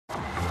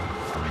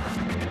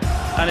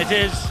And it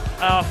is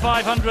our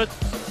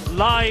 500th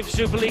live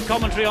Super League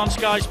commentary on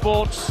Sky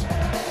Sports.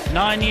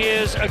 9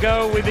 years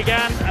ago we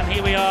began, and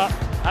here we are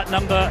at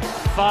number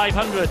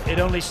 500. It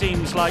only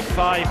seems like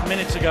 5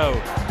 minutes ago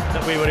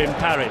that we were in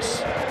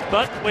Paris.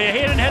 But we're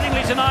here in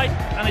Headingley tonight,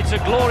 and it's a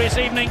glorious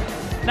evening.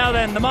 Now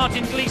then, the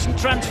Martin Gleeson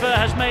transfer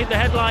has made the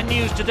headline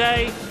news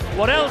today.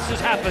 What else has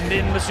happened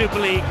in the Super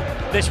League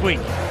this week?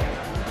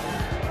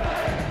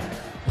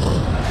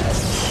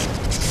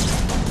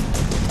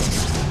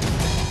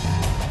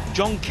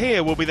 John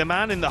Keir will be the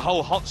man in the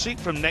whole hot seat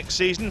from next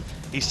season.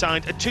 He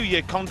signed a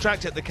 2-year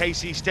contract at the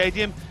KC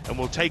Stadium and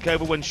will take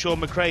over when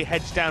Sean McRae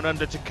heads down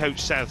under to coach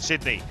South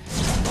Sydney.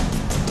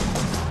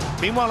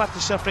 Meanwhile, after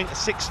suffering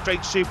 6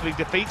 straight Super League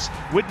defeats,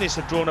 Widnes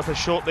have drawn up a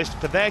shortlist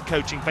for their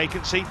coaching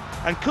vacancy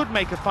and could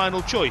make a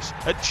final choice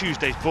at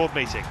Tuesday's board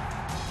meeting.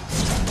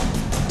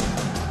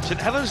 St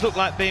Helens look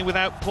like being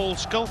without Paul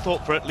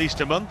Sculthorpe for at least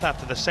a month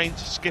after the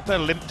Saints skipper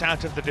limped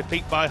out of the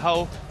defeat by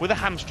Hull with a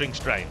hamstring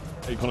strain.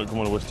 He couldn't come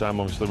on at this time,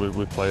 obviously,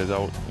 with players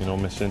out,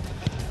 missing,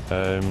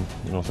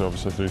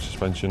 obviously through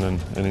suspension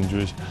and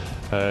injuries.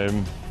 But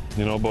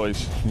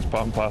it's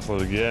part and parcel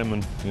of the game,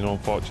 and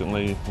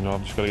unfortunately,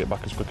 I've just got to get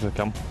back as quick as I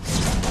can.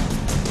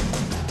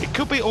 It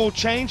could be all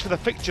change for the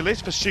fixture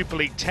list for Super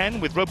League 10,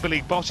 with Rugby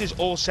League bosses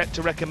all set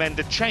to recommend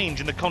a change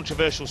in the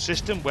controversial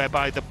system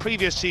whereby the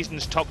previous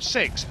season's top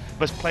 6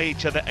 must play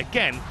each other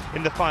again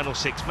in the final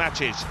 6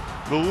 matches.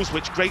 Rules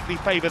which greatly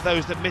favour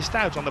those that missed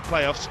out on the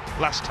playoffs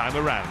last time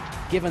around.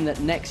 Given that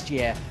next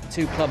year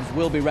 2 clubs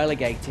will be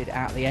relegated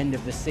at the end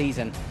of the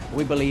season,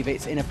 we believe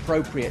it's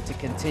inappropriate to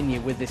continue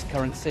with this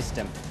current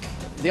system.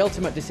 The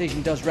ultimate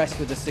decision does rest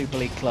with the Super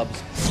League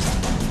clubs.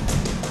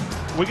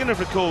 Wigan have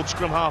recalled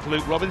scrum half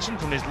Luke Robinson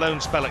from his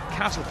loan spell at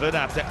Castleford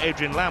after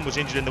Adrian Lamb was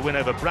injured in the win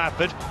over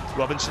Bradford.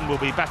 Robinson will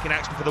be back in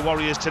action for the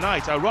Warriors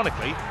tonight,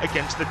 ironically,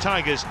 against the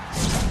Tigers.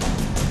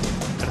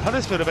 And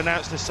Huddersfield have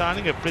announced the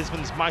signing of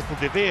Brisbane's Michael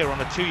De Vere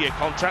on a 2-year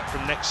contract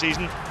from next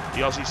season.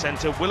 The Aussie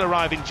centre will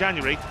arrive in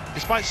January,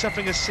 despite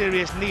suffering a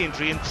serious knee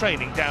injury in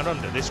training down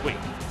under this week.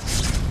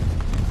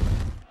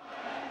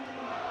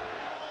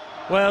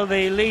 Well,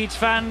 the Leeds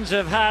fans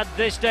have had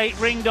this date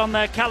ringed on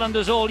their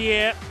calendars all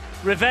year.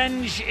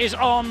 Revenge is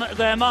on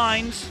their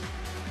minds,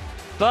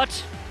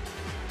 but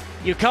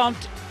you can't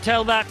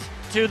tell that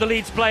to the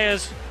Leeds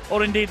players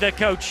or indeed their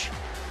coach,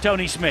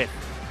 Tony Smith.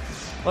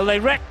 Well, they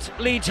wrecked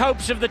Leeds'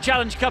 hopes of the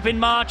Challenge Cup in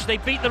March. They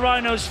beat the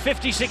Rhinos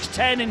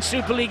 56-10 in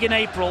Super League in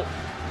April.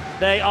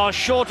 They are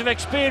short of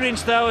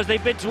experience, though, as they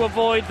bid to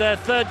avoid their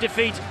 3rd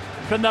defeat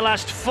from the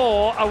last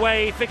 4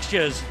 away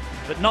fixtures.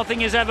 But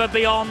nothing is ever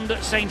beyond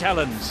St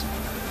Helens.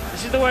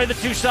 This is the way the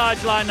 2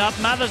 sides line up.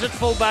 Mathers at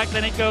fullback,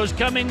 then it goes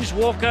Cummings,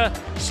 Walker,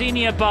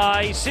 Senior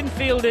by.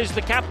 Sinfield is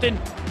the captain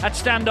at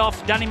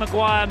standoff. Danny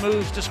Maguire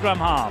moves to scrum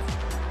half.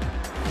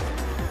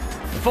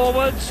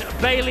 Forwards,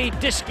 Bailey,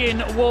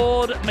 Diskin,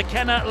 Ward,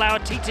 McKenna,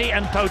 Lauatiti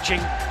and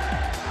Poaching.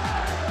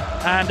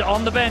 And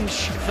on the bench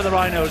for the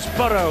Rhinos,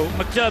 Burrow,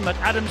 McDermott,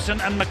 Adamson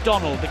and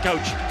McDonald, the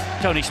coach,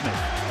 Tony Smith.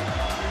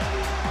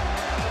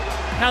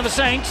 Now the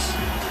Saints,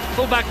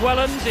 fullback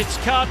Wellens, it's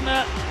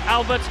Cardner,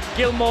 Albert,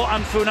 Gilmore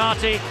and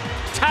Funati,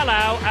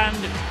 Talau and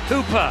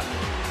Hooper.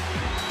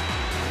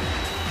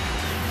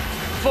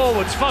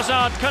 Forwards,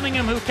 Fozzard,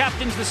 Cunningham, who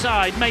captains the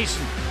side,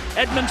 Mason,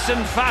 Edmondson,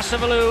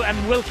 Fasavalu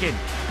and Wilkin.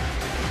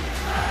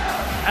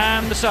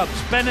 And the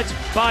subs, Bennett,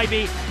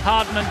 Bybee,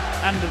 Hardman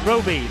and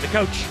Roby. The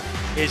coach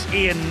is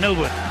Ian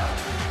Millwood.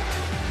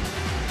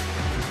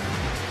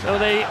 So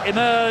they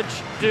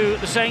emerge to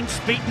the Saints,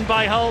 beaten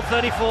by Hull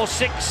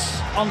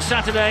 34-6 on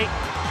Saturday.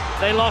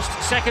 They lost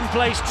 2nd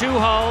place to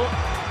Hull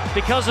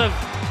because of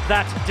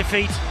that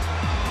defeat.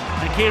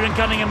 And Kieran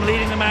Cunningham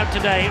leading them out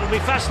today. It will be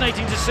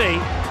fascinating to see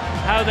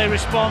how they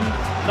respond,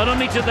 not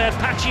only to their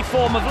patchy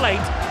form of late,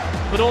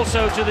 but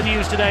also to the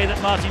news today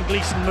that Martin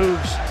Gleeson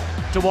moves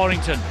to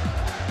Warrington.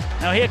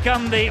 Now here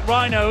come the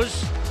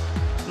Rhinos,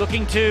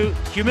 looking to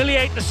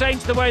humiliate the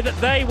Saints the way that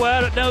they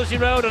were at Nosey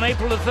Road on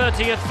April the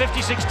 30th,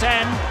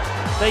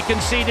 56-10. They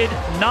conceded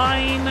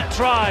 9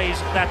 tries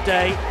that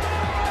day.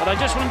 But I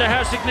just wonder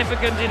how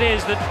significant it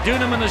is that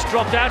Duneman has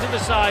dropped out of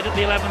the side at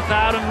the 11th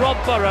hour and Rob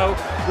Burrow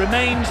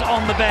remains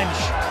on the bench.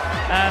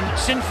 And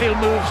Sinfield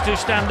moves to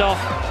stand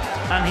off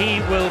and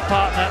he will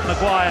partner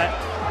Maguire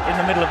in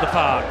the middle of the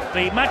park.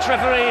 The match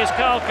referee is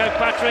Carl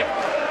Kirkpatrick.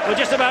 We're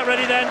just about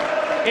ready then.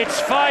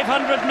 It's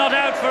 500 not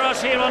out for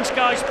us here on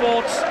Sky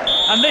Sports,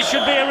 and this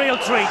should be a real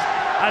treat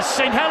as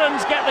St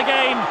Helens get the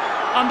game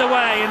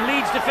underway and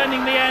Leeds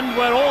defending the end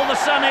where all the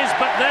sun is,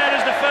 but there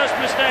is the first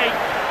mistake.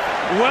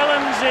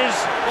 Wellens'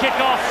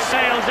 kick-off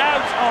sails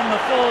out on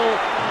the full,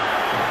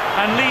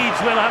 and Leeds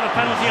will have a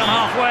penalty on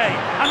halfway.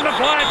 And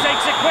Maguire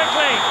takes it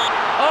quickly.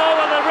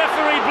 Oh, well, the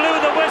referee blew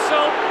the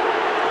whistle,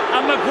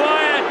 and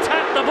Maguire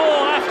tapped the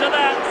ball after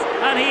that,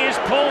 and he is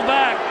pulled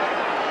back.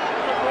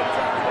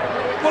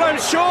 Well, I'm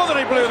sure that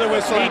he blew the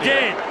whistle. He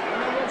did.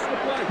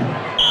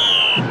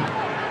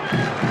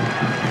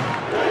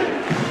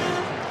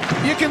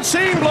 You can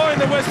see him blowing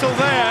the whistle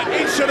there.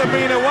 It should have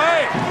been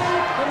away.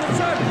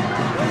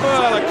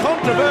 Well, a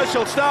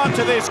controversial start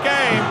to this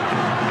game.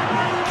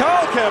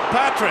 Carl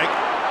Kirkpatrick,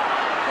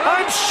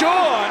 I'm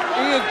sure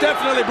he has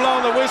definitely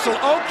blown the whistle.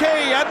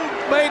 Okay, he hadn't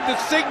made the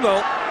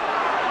signal,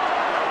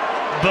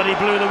 but he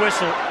blew the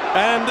whistle.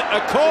 And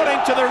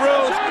according to the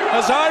rules,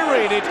 as I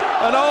read it,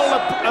 and all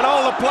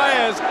the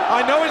players,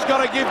 I know he's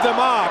got to give the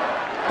mark,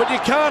 but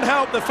you can't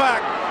help the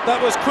fact that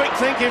was quick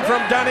thinking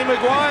from Danny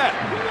Maguire.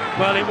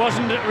 Well, it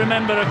wasn't,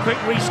 remember, a quick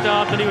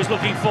restart that he was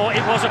looking for.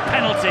 It was a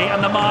penalty,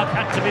 and the mark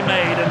had to be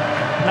made, and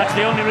that's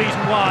the only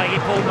reason why he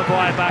pulled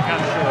Maguire back,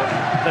 I'm sure,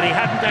 that he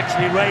hadn't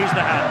actually raised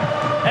the hand.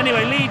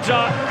 Anyway, Leeds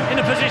are in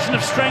a position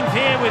of strength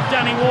here with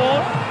Danny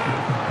Ward.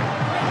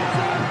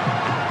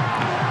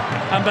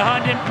 And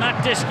behind him, Matt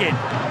Diskin.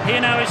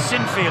 Here now is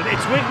Sinfield.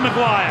 It's with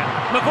Maguire.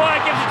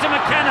 Maguire gives it to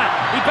McKenna.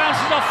 He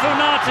bounces off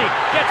Funati.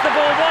 Gets the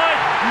ball wide.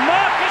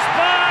 Marcus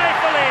Bai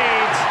for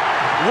Leeds.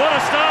 What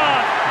a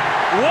start.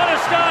 What a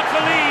start for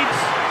Leeds.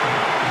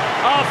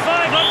 Our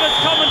 500th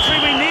commentary,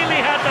 we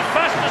nearly had the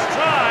fastest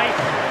try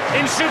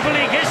in Super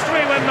League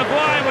history when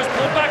Maguire was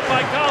pulled back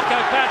by Carl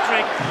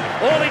Kirkpatrick.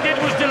 All he did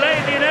was delay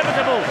the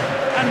inevitable.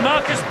 And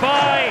Marcus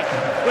Bai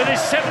with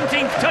his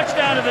 17th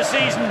touchdown of the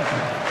season.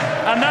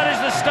 And that is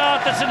the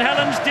start that St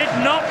Helens did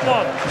not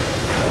want.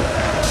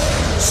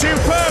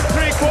 Superb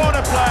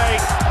three-quarter play.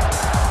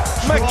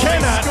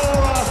 McKenna,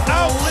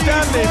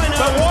 outstanding.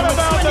 But what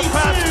about the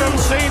pass from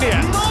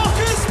Senior?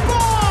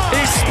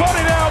 He's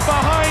spotted out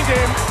behind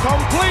him,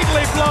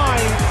 completely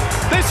blind.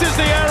 This is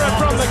the error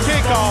from the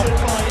kickoff.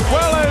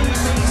 Wellens,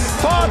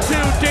 far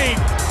too deep.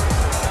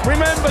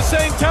 Remember,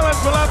 St Helens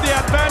will have the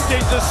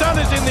advantage. The sun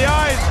is in the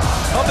eyes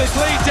of this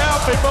Leeds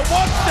outfit. But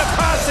what's the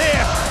pass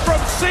here from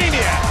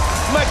Senior?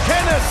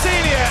 McKenna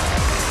Senior.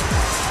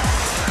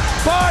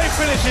 Bai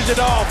finishes it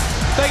off.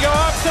 They go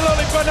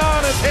absolutely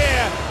bananas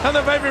here, and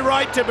they've every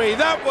right to be.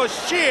 That was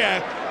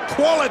sheer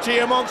quality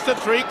amongst the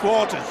three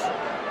quarters.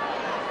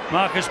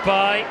 Marcus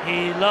Bai,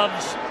 he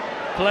loves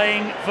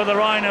playing for the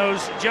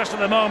Rhinos just at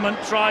the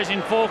moment, tries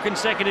in 4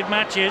 consecutive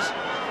matches,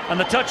 and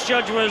the touch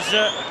judge was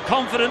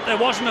confident there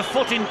wasn't a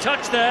foot in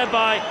touch there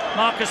by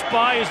Marcus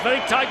Bai, who's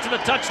very tight to the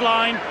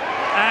touchline,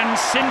 and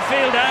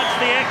Sinfield adds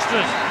the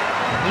extras.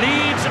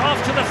 Leeds off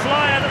to the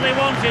flyer that they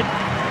wanted.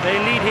 They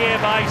lead here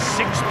by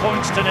 6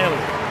 points to 0.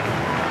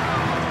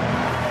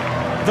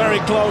 Very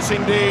close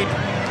indeed.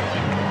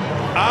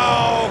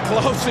 How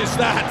close is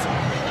that?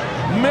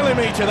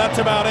 Millimetre, that's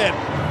about it.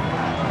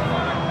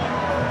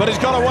 But he's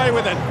got away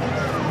with it.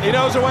 He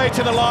knows the way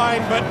to the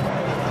line, but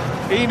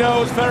he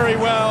knows very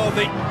well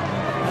the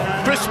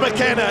Chris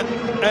McKenna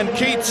and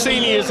Keith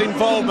Senior's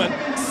involvement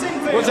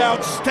was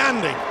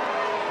outstanding.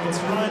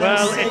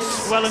 Well,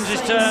 it's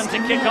Wellens' turn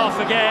to kick off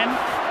again,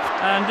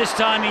 and this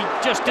time he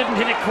just didn't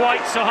hit it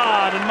quite so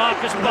hard, and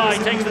Marcus Bai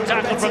takes the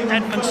tackle from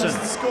Edmondson.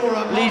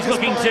 Leeds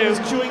looking to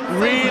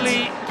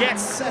really get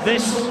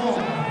this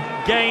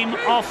game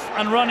off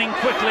and running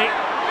quickly.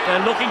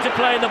 They're looking to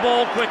play the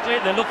ball quickly.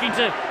 They're looking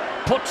to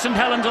put St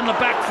Helens on the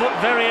back foot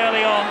very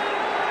early on.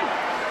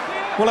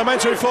 Well, I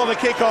mentioned before the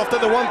kick-off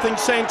that the one thing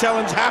St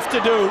Helens have to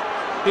do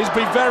is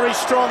be very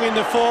strong in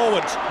the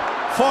forwards.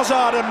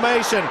 Fozzard and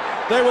Mason,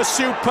 they were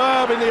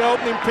superb in the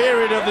opening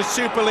period of the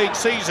Super League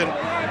season.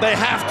 They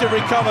have to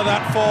recover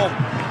that form.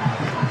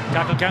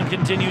 Tackle count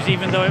continues,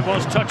 even though it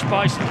was touched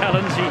by St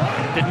Helens. He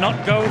did not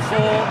go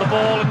for the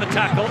ball in the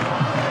tackle.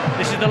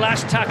 This is the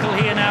last tackle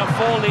here now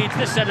for Leeds,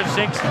 this set of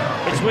 6.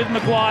 It's with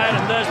Maguire,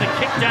 and there's the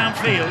kick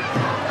downfield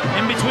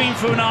in between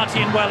Funati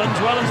and Wellens.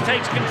 Wellens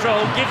takes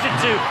control, gives it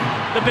to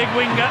the big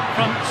winger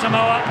from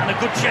Samoa, and a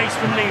good chase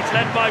from Leeds,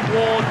 led by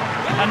Ward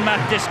and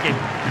Matt Diskin.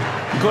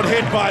 Good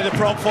hit by the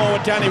prop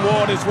forward Danny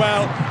Ward as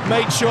well.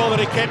 Made sure that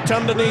it kept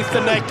underneath the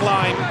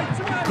neckline.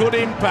 Good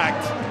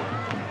impact.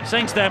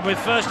 Saints then with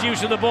first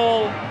use of the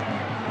ball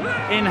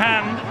in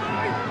hand.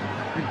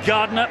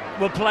 Gardner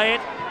will play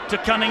it to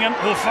Cunningham,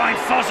 who'll find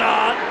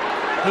Fozzard,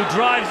 who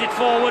drives it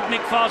forward,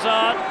 Nick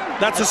Fozzard.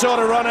 That's the sort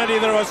of run, Eddie,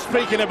 that I was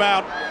speaking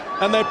about,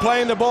 and they're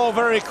playing the ball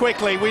very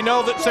quickly. We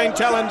know that St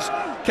Helens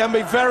can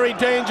be very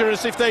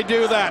dangerous if they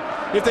do that.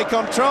 If they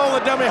control the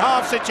dummy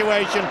half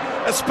situation,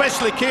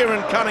 especially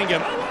Kieran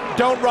Cunningham,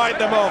 don't write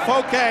them off.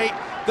 Okay,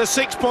 the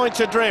 6 points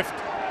adrift.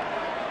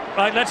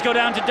 Right, let's go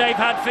down to Dave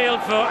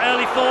Hadfield for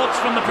early thoughts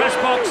from the press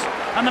box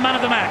and the man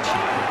of the match.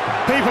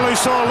 People who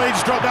saw Leeds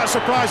drop that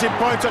surprising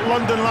point at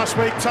London last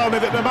week tell me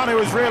that the man who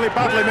was really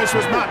badly missed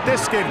was Matt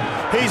Diskin.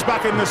 He's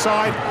back in the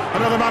side.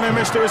 Another man who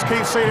missed it was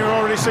Keith Senior,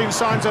 already seen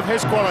signs of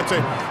his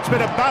quality. It's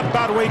been a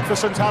bad week for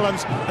St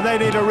Helens, and they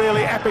need a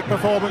really epic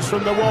performance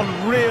from the one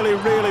really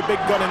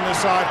big gun in the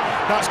side.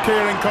 That's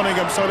Kieran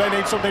Cunningham, so they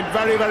need something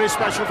very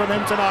special from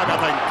him tonight, I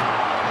think.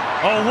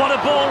 Oh, what a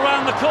ball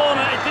round the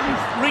corner. It didn't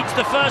reach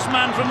the first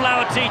man from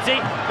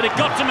Lauatiti, but it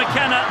got to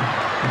McKenna,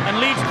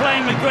 and Leeds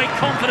playing with great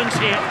confidence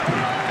here.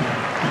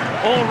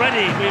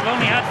 Already, we've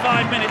only had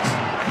 5 minutes.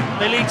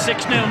 They lead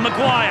 6-0.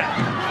 Maguire,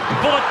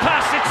 bullet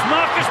pass, it's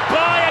Marcus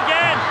Bai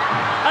again,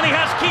 and he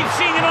has Keith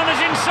Senior on his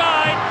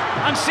inside,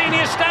 and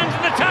Senior stands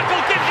in the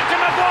tackle, gives it to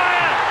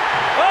Maguire.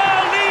 Oh,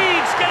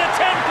 Leeds get a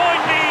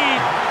 10-point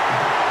lead.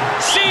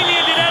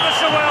 Senior did ever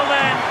so well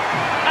then,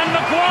 and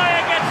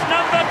Maguire gets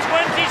number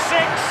 26.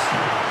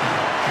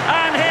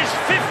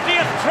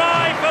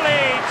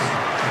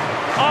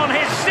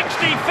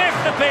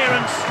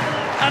 appearance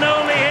and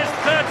only his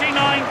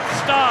 39th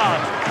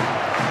start.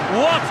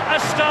 What a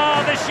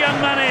star this young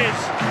man is.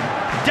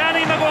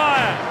 Danny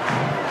Maguire.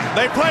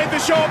 They played the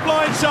short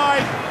blind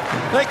side.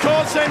 They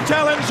caught St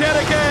Helens yet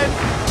again.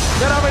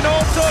 They're having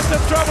all sorts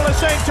of trouble at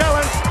St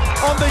Helens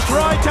on this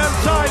right-hand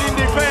side in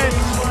defence.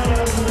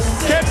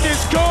 Kept his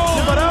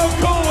cool, but how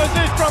cool was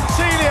this from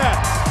Senior?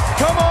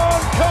 Come on,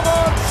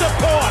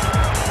 support.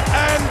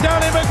 And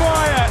Danny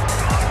Maguire,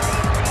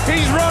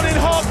 he's running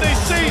hot this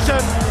season.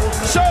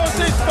 So's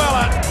this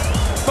fella.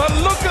 But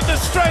look at the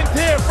strength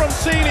here from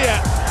Senior.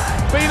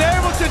 Being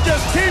able to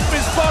just keep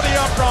his body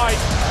upright.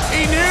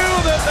 He knew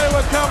that they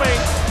were coming,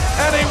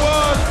 and it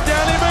was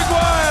Danny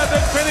Maguire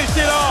that finished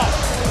it off.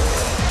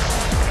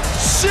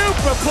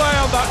 Super play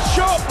on that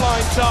short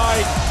blind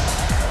side,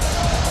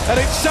 and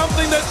it's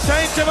something that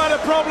Saints have had a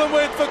problem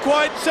with for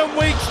quite some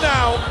weeks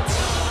now.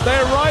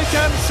 Their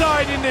right-hand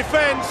side in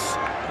defence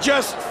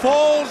just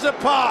falls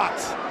apart.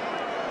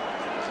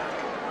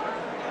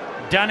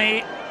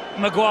 Danny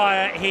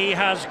Maguire, he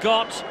has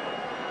got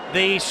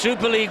the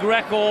Super League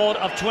record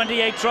of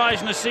 28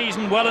 tries in a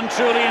season well and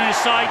truly in his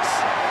sights,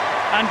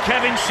 and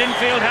Kevin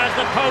Sinfield has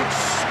the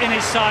Poets in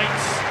his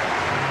sights,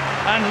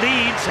 and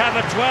Leeds have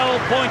a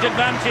 12-point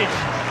advantage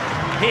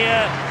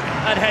here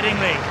at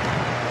Headingley.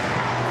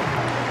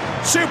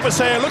 Super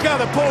save, look how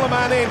they pull the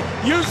man in,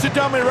 use the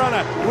dummy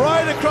runner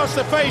right across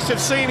the face of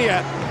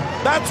Senior.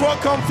 That's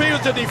what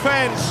confused the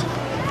defence.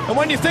 And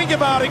when you think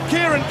about it,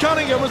 Kieran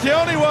Cunningham was the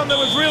only one that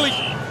was really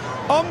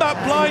on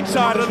that blind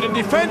side in a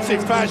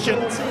defensive fashion.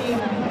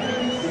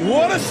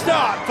 What a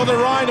start for the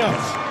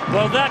Rhinos.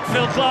 Well, that,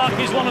 Phil Clark,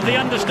 is one of the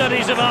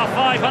understudies of our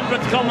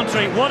 500th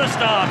commentary. What a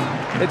start.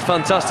 It's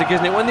fantastic,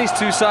 isn't it? When these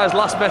two sides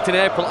last met in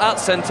April at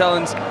St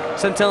Helens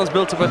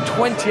built up a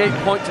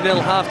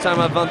 28-0 half-time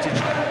advantage.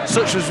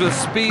 Such was the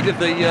speed of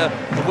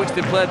which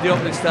they played the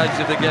opening stages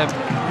of the game.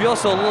 If you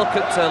also look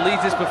at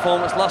Leeds'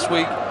 performance last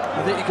week,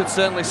 I think you could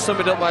certainly sum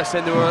it up by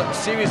saying there were a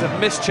series of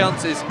missed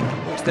chances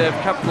which they've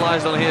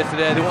capitalised on here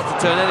today. They want to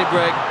turn any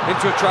break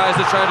into a try, as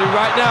they're trying to do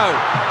right now.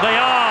 They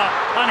are,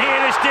 and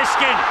here is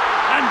Diskin,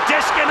 and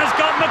Diskin has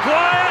got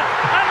Maguire,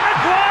 and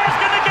Maguire's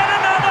going to get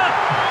another.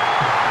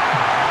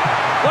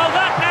 Well,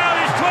 that now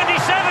is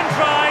 27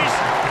 tries.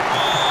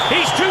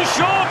 He's too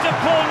short of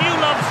Paul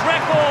Newlove's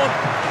record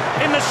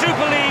in the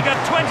Super League of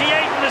 28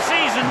 in the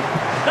season.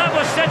 That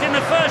was set in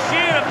the first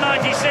year of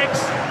 '96.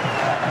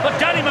 But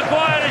Danny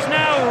Maguire is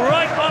now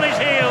right on his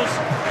heels.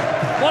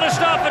 What a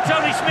start for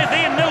Tony Smith,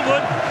 Ian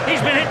Millwood. He's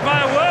been hit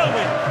by a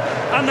whirlwind.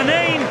 And the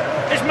name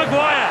is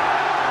Maguire.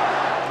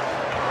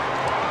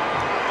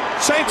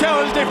 St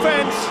Helens'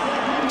 defence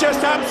just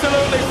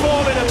absolutely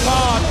falling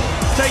apart.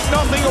 Take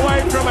nothing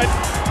away from it.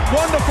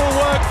 Wonderful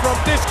work from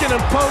Diskin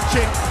and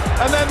Poaching.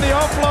 And then the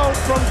offload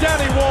from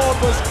Danny Ward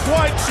was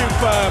quite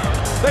superb.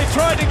 They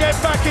tried to get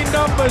back in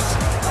numbers,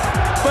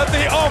 but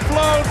the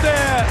offload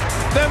there,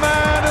 the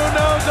man who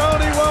knows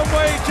only one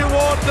way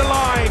towards the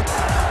line.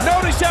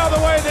 Notice how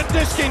the way that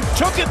Diskin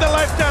took it the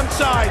left-hand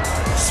side,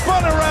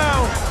 spun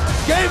around,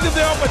 gave them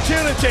the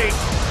opportunity.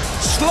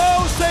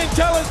 Slow St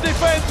Helens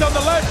defence on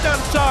the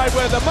left-hand side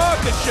where the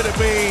marker should have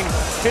been.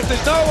 If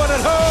there's no one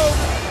at home,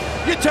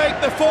 you take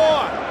the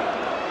 4.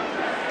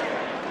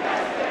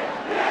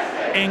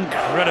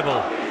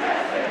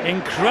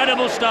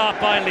 Incredible start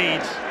by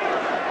Leeds.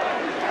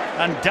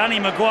 And Danny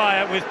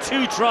Maguire with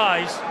 2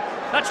 tries.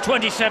 That's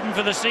 27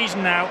 for the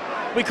season now.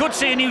 We could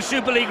see a new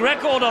Super League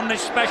record on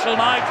this special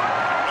night.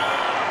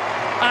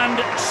 And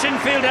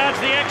Sinfield adds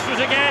the extras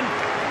again.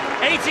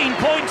 18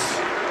 points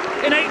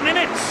in 8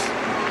 minutes.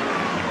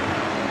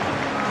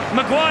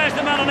 Maguire's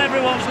the man on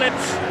everyone's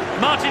lips.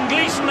 Martin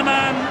Gleeson the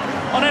man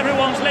on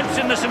everyone's lips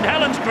in the St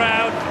Helens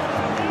crowd.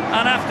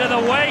 And after the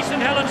way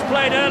St Helens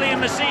played early in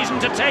the season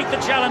to take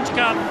the Challenge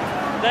Cup,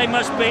 they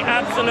must be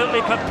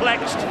absolutely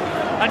perplexed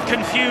and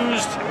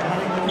confused,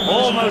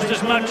 almost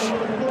as much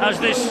as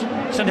this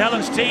St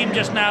Helens team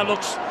just now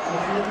looks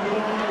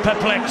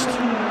perplexed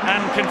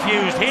and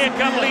confused. Here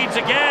come Leeds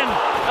again,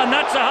 and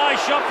that's a high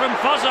shot from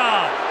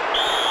Fozzard.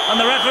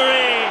 And the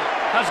referee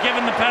has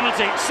given the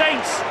penalty.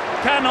 Saints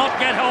cannot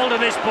get hold of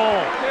this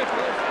ball.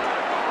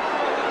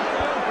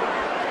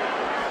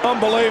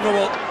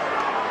 Unbelievable.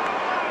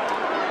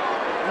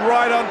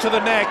 Right onto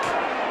the neck.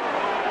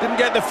 Didn't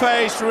get the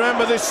face.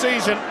 Remember, this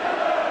season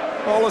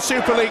all the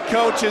Super League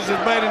coaches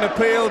have made an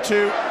appeal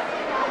to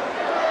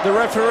the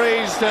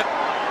referees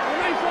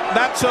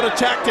that sort of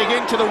tactic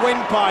into the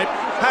windpipe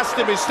has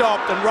to be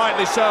stopped, and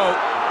rightly so.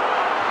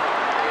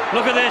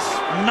 Look at this.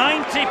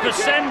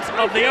 90%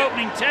 of the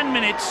opening 10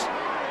 minutes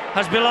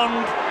has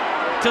belonged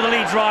to the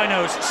Leeds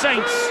Rhinos.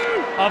 Saints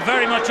are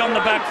very much on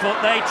the back foot.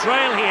 They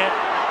trail here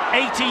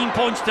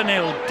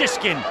 18-0.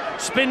 Diskin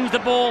spins the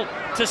ball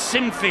to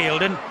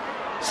Sinfield, and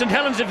St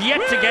Helens have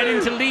yet to get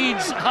into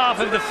Leeds' half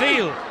of the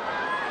field.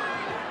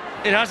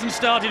 It hasn't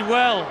started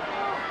well.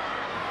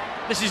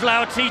 This is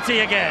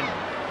Lauatiti again.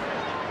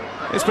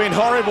 It's been a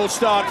horrible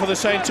start for the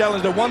St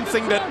Helens. The one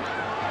thing that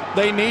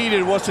they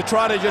needed was to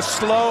try to just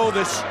slow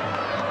this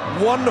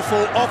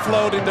wonderful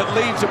offloading that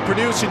Leeds are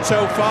producing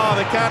so far.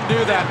 They can't do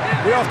that.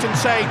 We often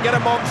say, get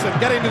amongst them,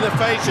 get into their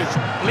faces.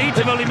 Leeds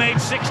have only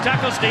made 6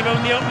 tackles, Steve,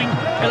 in the opening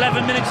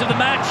 11 minutes of the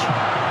match.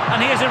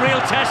 And here's a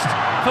real test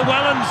for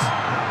Helens.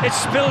 It's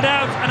spilled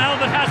out, and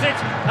Albert has it,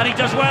 and he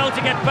does well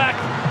to get back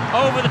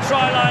over the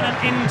try line and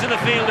into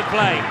the field of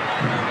play.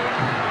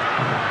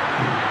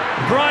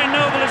 Brian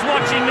Noble is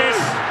watching this.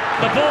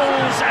 The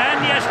Bulls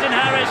and Iestyn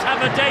Harris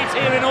have a date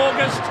here in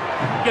August.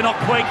 You're not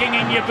quaking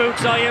in your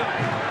boots, are you?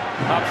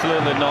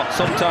 Absolutely not.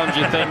 Sometimes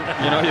you think,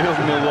 you know,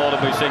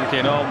 you'll be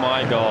thinking, oh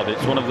my God,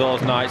 it's one of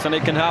those nights, and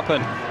it can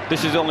happen.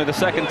 This is only the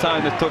second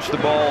time they've touched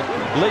the ball.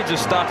 Leeds have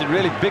started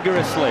really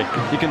vigorously.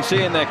 You can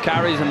see in their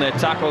carries and their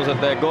tackles that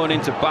they're going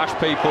in to bash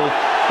people.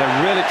 They're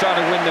really trying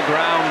to win the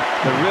ground.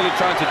 They're really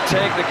trying to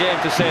take the game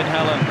to St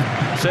Helens.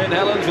 St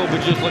Helens will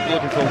be just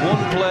looking for one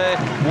play,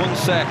 one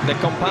set. They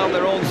compound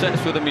their own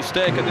sets with a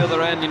mistake at the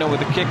other end, you know,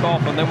 with a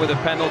kick-off and then with a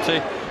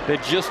penalty. They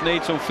just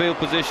need some field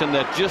position.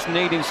 They're just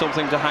needing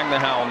something to hang their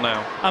hat on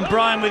now. And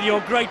Brian, with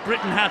your Great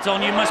Britain hat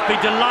on, you must be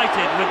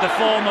delighted with the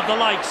form of the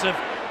likes of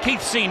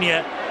Keith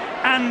Senior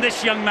and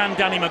this young man,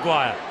 Danny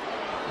Maguire.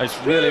 It's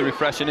really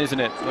refreshing, isn't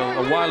it?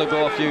 A while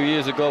ago, a few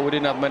years ago, we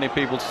didn't have many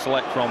people to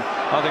select from.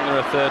 I think there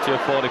are 30 or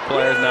 40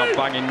 players now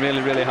banging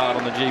really, really hard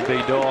on the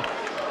GB door.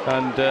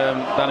 And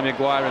Danny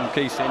Maguire and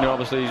Keith Senior,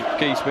 obviously,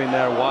 Keith's been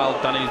there a while.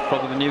 Danny's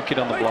probably the new kid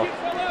on the block.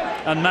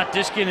 And Matt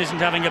Diskin isn't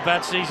having a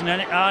bad season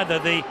either.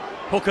 The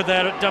hooker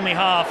there at dummy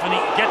half, and he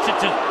gets it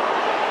to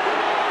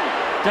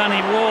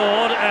Danny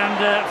Ward, and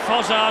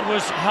Fozzard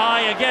was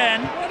high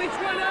again.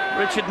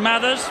 Richard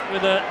Mathers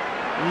with a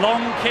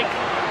long kick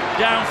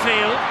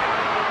downfield,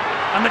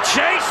 and the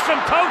chase from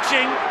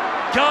poaching.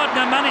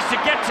 Gardner managed to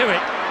get to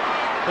it,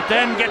 but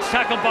then gets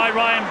tackled by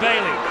Ryan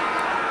Bailey.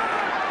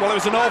 Well, it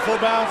was an awful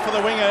bounce for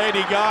the winger,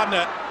 Eddie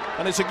Gardner,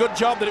 and it's a good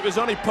job that it was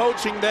only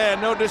poaching there.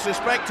 No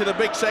disrespect to the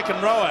big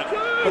second rower,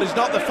 but he's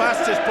not the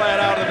fastest player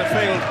out in the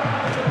field.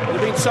 It would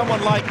have been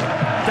someone like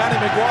Danny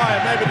Maguire,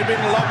 maybe there'd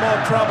been a lot more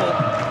trouble.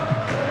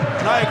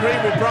 And I agree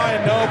with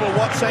Brian Noble.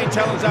 What St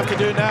Helens have to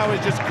do now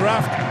is just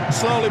graft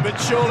slowly but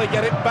surely,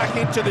 get it back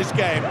into this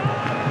game.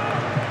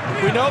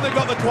 We know they've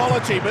got the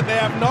quality, but they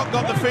have not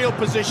got the field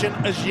position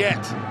as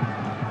yet.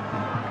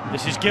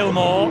 This is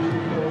Gilmore.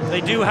 They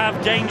do have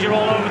danger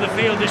all over the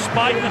field,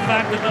 despite the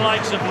fact that the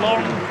likes of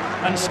Long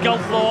and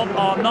Sculthorpe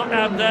are not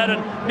out there.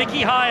 And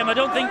Mickey Hyam, I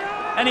don't think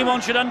anyone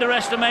should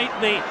underestimate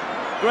the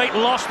great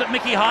loss that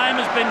Mickey Hyam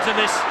has been to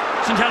this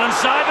St Helens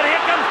side. But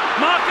here comes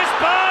Marcus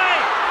Pye,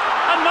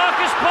 and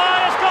Marcus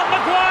Pye has got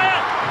Maguire.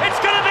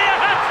 It's going to be a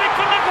hat-trick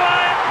for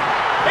Maguire.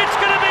 It's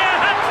going to be a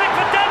hat-trick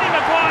for Danny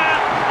Maguire,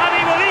 and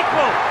he will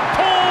equal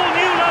Paul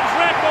Newlove's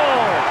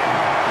record.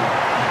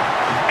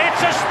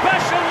 It's a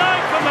special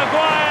night for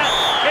Maguire.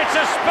 It's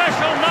a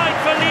special night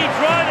for Leeds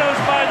Rhinos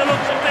by the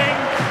looks of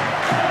things.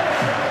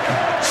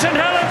 St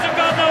Helens have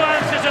got no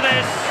answer to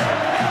this.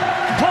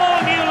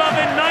 Paul Newlove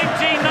in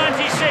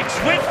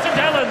 1996 with St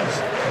Helens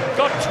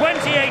got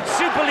 28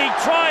 Super League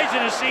tries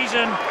in a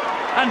season,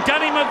 and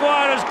Danny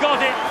Maguire has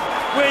got it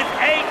with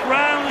 8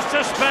 rounds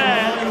to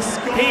spare.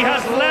 He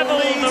has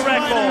levelled the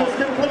record,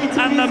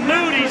 and the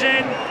mood he's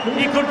in,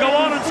 he could go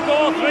on and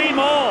score 3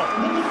 more.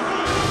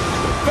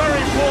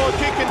 Very poor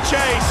kick and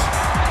chase.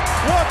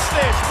 Watch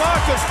this,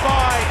 Marcus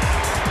Pye.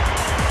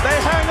 They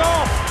hang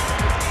off.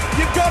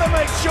 You've got to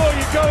make sure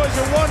you go as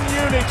a one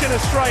unit in a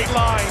straight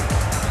line.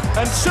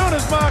 And soon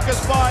as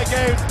Marcus Pye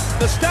gave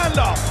the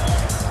standoff,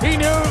 he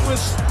knew it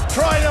was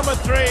try number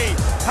 3,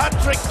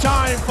 hat-trick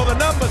time for the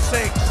number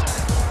 6.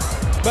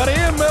 But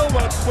Ian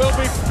Millwood will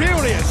be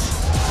furious.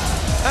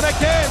 And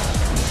again,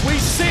 we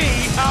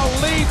see our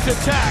Leeds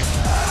attack.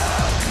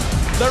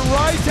 The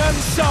right-hand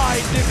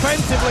side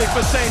defensively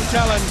for St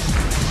Helens.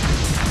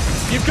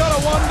 You've got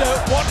to wonder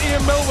what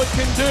Ian Millwood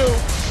can do.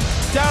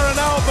 Darren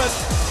Albert,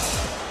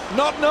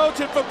 not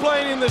noted for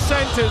playing in the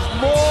centres,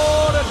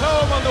 more at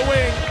home on the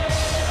wing.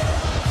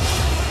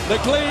 The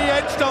glee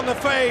etched on the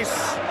face.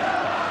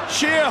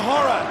 Sheer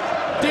horror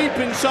deep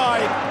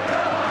inside.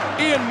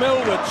 Ian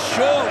Millwood,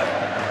 surely.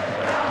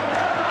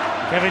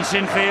 Kevin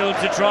Sinfield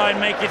to try and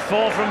make it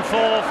 4 from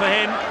 4 for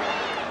him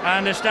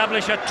and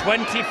establish a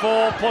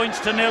 24 points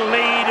to 0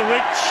 lead,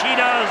 which he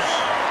does.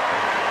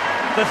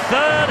 The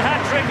 3rd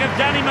hat-trick of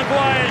Danny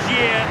Maguire's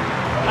year,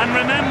 and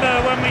remember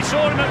when we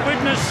saw him at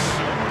Widnes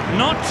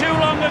not too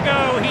long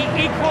ago,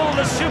 he equalled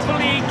the Super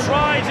League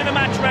tries in a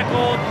match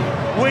record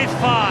with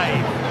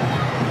 5.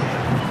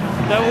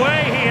 The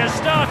way he has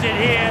started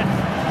here,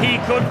 he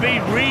could be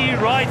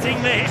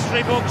rewriting the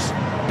history books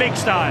big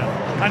style,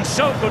 and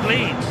so could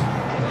Leeds.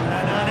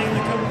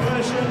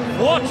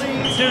 What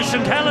do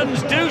St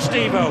Helens do,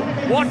 Steve-O?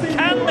 What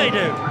can they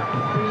do?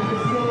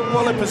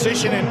 Well, the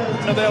positioning,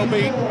 they'll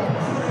be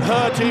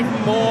hurt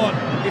even more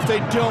if they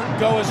don't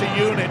go as a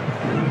unit.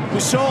 We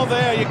saw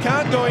there, you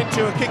can't go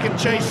into a kick and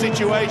chase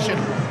situation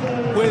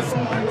with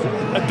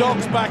a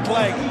dog's back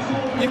leg.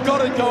 You've got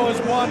to go as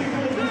one.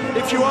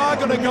 If you are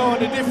going to go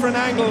on a different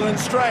angle than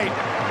straight,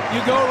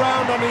 you go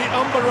around on the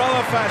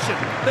umbrella fashion.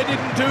 They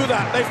didn't do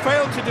that. They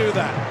failed to do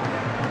that.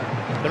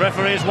 The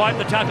referee has wiped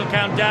the tackle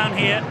count down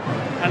here,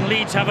 and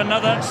Leeds have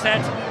another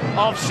set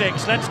of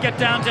 6. Let's get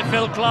down to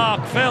Phil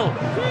Clark. Phil,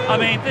 I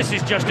mean, this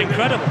is just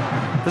incredible.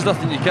 There's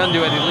nothing you can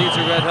do, Eddie. Leeds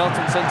are red hot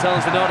and St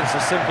Helens are not. It's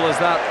as simple as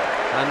that.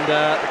 And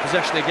the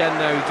possession again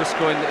now just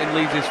going in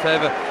Leeds'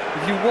 favour.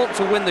 If you want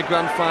to win the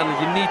grand final,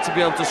 you need to be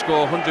able to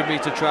score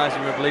 100-metre tries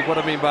in rugby league. What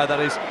I mean by that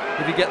is,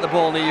 if you get the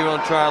ball near your own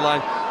try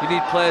line, you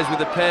need players with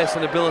the pace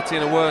and ability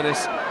and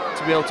awareness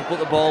to be able to put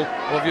the ball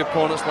over your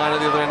opponent's line at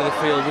the other end of the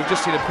field. We've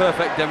just seen a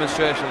perfect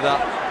demonstration of that.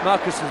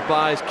 Marcus's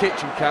buys,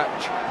 catch and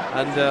catch,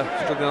 and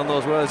struggling on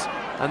those words.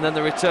 And then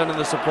the return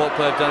of the support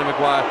player of Danny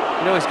Maguire.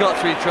 You know, he's got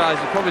 3 tries,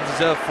 he probably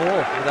deserved 4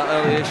 with that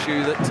early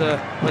issue that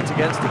went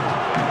against him.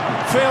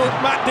 Phil,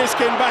 Matt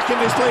Diskin back in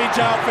this Leeds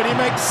outfit, he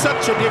makes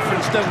such a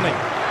difference, doesn't he?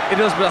 He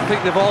does, but I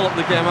think they've all upped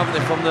the game, haven't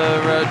they? From their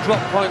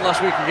drop point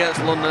last week against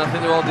London, I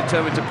think they're all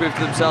determined to prove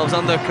to themselves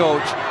and their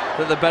coach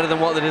that they're better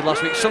than what they did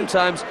last week.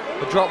 Sometimes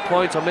a drop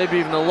point or maybe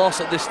even a loss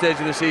at this stage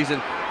of the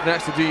season can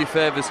actually do you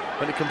favours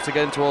when it comes to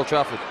getting to Old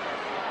Trafford.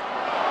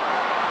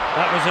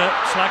 That was a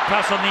slack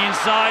pass on the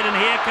inside, and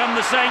here come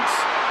the Saints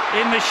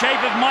in the shape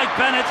of Mike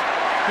Bennett,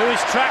 who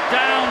is tracked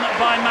down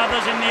by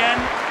Mathers in the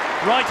end,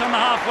 right on the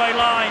halfway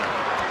line.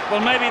 Well,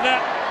 maybe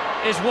that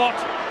is what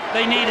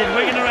they needed.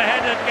 Wigan are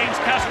ahead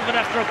against Castleford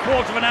after a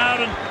quarter of an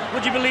hour, and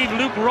would you believe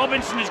Luke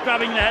Robinson is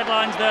grabbing the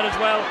headlines there as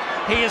well.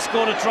 He has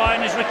scored a try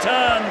in his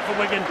return for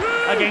Wigan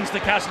against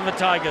the Castleford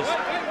Tigers.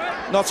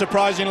 Not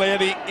surprisingly,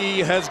 Eddie,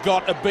 he has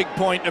got a big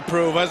point to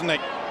prove, hasn't he?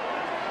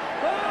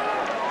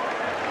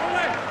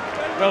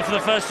 Well, for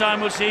the first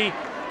time we'll see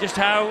just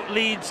how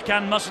Leeds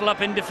can muscle up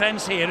in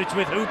defence here. It's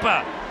with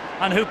Hooper,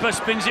 and Hooper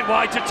spins it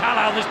wide to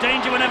Tallow. There's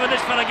danger whenever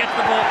this fella gets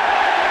the ball.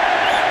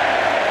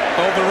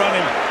 Overrun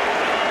him.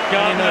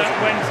 Gardner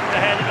went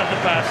ahead of the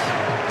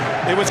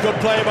pass. It was good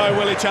play by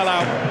Willie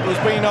Tallow, who's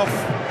been off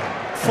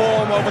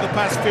form over the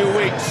past few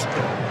weeks.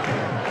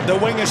 The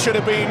winger should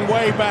have been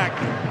way back.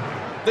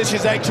 This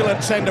is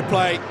excellent centre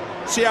play.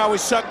 See how he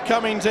sucked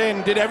Cummings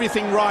in, did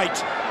everything right.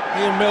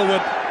 Ian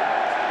Millward,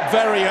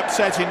 very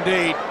upset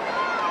indeed.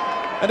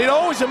 And it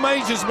always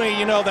amazes me,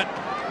 you know, that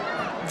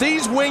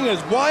these wingers,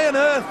 why on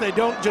earth they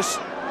don't just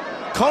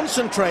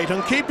concentrate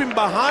on keeping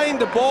behind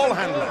the ball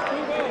handler.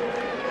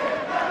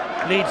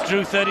 Leeds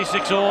drew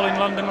 36 all in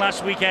London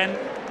last weekend.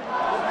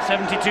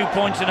 72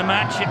 points in a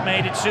match. It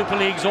made it Super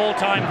League's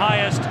all-time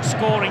highest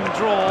scoring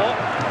draw,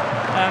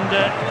 and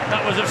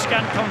that was of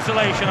scant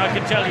consolation, I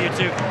can tell you,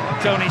 to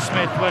Tony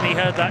Smith when he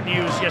heard that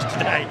news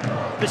yesterday.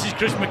 This is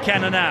Chris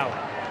McKenna now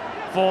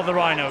for the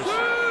Rhinos.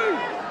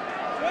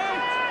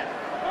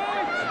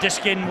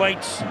 Diskin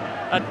waits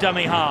at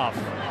dummy half.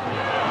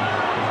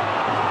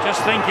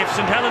 Just think, if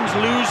St Helens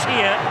lose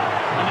here,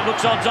 and it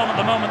looks odds on at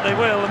the moment they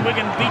will, and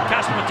Wigan beat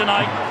Castleford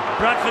tonight,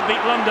 Bradford beat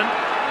London,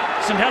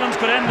 St Helens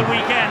could end the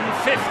weekend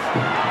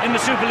 5th in the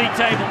Super League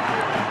table.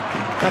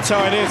 That's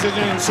how it is, isn't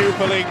it, in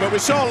Super League? But we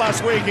saw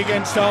last week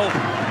against Hull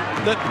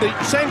that the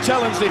St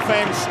Helens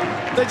defence,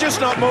 they're just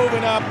not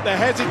moving up, they're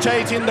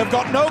hesitating, they've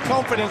got no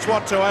confidence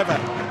whatsoever.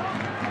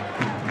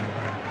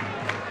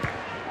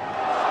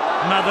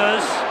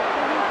 Mathers,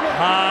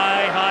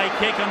 high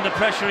kick, under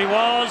pressure he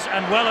was,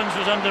 and Wellens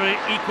was under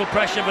equal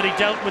pressure, but he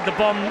dealt with the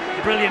bomb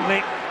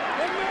brilliantly.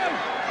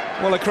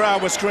 Well, the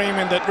crowd was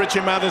screaming that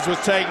Richard Mathers was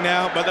taken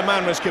out, but the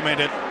man was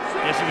committed.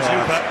 Yes, it was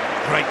Hooper.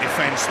 Great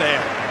defence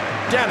there.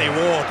 Danny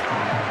Ward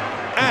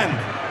and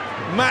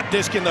Matt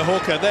Diskin, the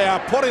hooker, they are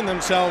putting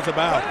themselves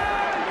about.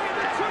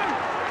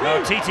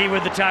 Now TT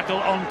with the tackle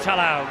on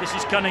Tallow. This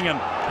is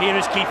Cunningham. Here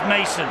is Keith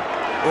Mason.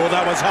 Oh,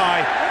 that was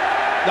high.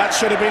 That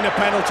should have been a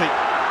penalty.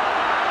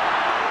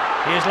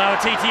 Here's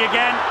Lauatiti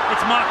again.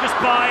 It's Marcus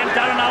Bye, and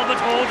Darren Albert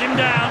holds him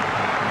down.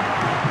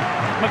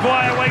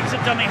 Maguire waits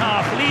at dummy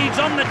half. Leeds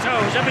on the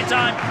toes every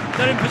time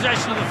they're in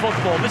possession of the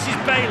football. This is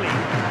Bailey.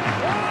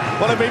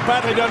 Well, it'd been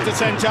badly done to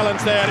St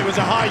Helens there. It was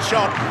a high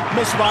shot,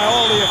 missed by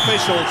all the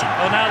officials.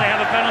 Oh, now they have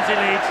a penalty,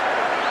 Leeds.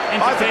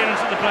 Interference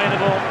at the play of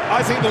the ball.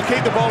 I think they'll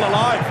keep the ball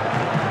alive.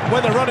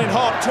 When they're running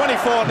hot,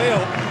 24-0.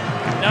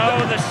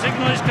 No, the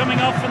signal is coming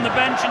off from the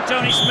bench, and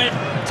Tony Smith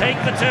take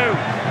the 2.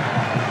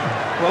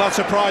 Well, that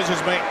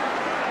surprises me.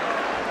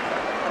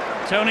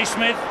 Tony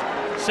Smith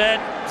said,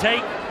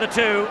 take the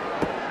 2.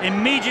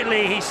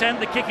 Immediately he sent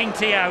the kicking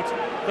tee out.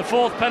 The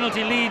 4th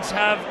penalty Leeds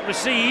have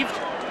received.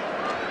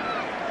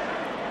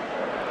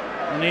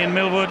 And Ian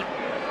Millward,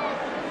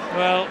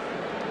 well,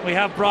 we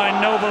have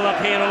Brian Noble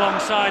up here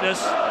alongside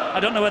us.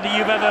 I don't know whether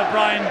you've ever,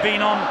 Brian,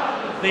 been on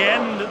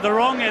the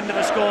wrong end of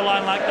a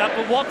scoreline like that,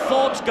 but what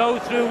thoughts go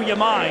through your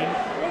mind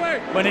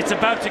when it's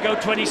about to go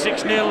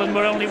 26-0 and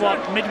we're only, what,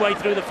 midway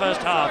through the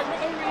first half?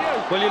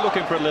 Well, you're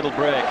looking for a little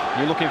break.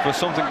 You're looking for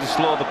something to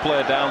slow the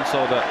play down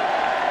so that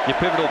your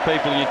pivotal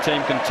people in your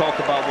team can talk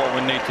about what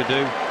we need to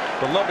do.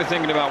 But not be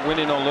thinking about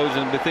winning or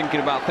losing, be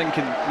thinking about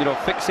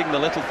fixing the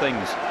little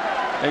things.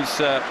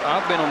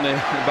 I've been on the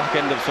back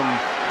end of some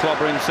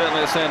clobbering,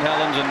 certainly at St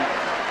Helens, and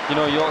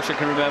Yorkshire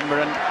can remember,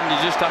 and you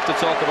just have to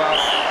talk about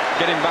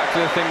getting back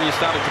to the thing you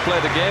started to play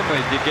the game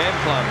with, your game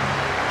plan.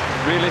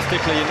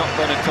 realistically, you're not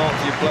going to talk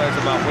to your players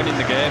about winning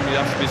the game. It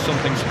has to be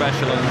something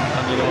special and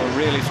you know, a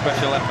really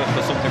special effort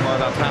for something like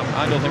that to happen.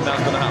 I don't think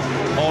that's going to happen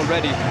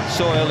already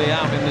so early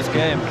out in this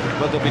game.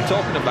 But they'll be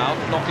talking about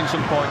knocking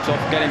some points off,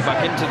 getting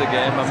back into the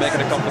game and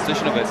making a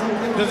competition of it.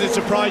 Does it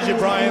surprise you,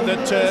 Brian,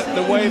 that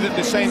the way that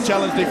the St.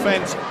 Helens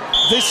defence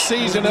this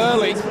season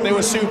early, they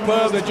were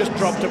superb, they just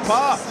dropped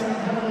apart?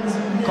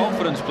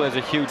 Confidence plays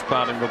a huge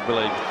part in rugby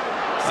league.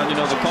 And you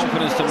know, the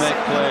confidence to make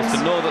plays,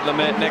 to know that the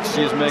mate next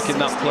year's making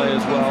that play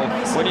as well.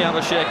 When you have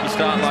a shaky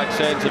start like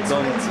Saints have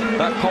done,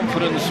 that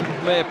confidence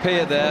may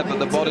appear there, but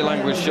the body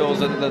language shows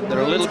that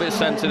they're a little bit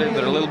sensitive,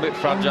 they're a little bit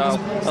fragile.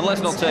 And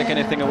let's not take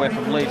anything away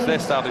from Leeds, they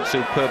started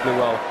superbly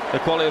well. The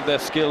quality of their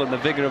skill and the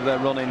vigour of their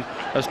running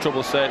has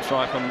troubled Saints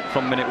right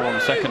from minute one,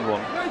 second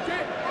one.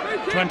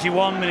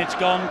 21 minutes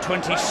gone,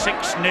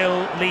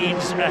 26-0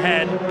 Leeds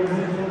ahead.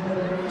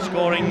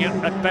 Scoring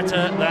at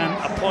better than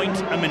a point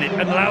a minute.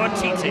 And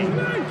Lauatiti,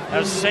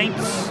 as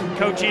Saints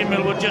coach Ian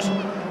Millwood just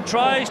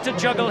tries to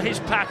juggle his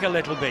pack a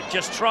little bit,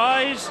 just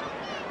tries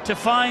to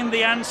find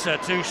the answer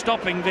to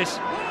stopping this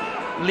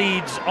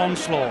Leeds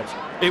onslaught.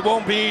 It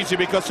won't be easy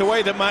because the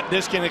way that Matt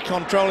Diskin is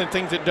controlling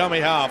things at dummy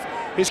half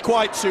is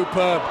quite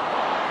superb.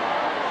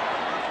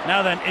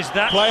 Now then, is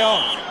that play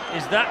on?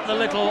 Is that the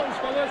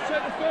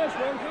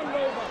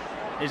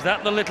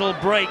little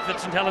break that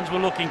St Helens were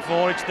looking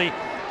for? It's the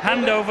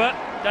handover.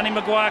 Danny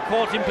Maguire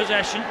caught in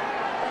possession,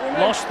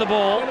 lost the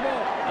ball,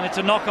 and it's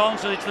a knock-on,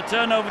 so it's the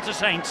turnover to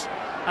Saints,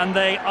 and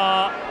they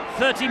are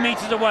 30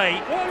 metres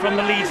away from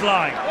the Leeds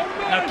line.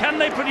 Now, can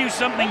they produce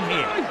something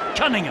here?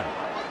 Cunningham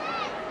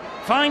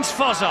finds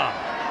Fozzard.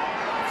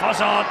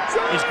 Fozzard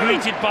is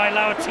greeted by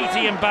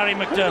Lauatiti and Barry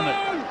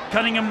McDermott.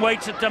 Cunningham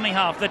waits at dummy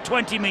half. They're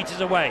 20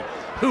 metres away.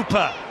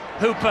 Hooper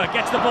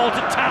gets the ball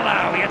to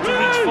Talau. He had to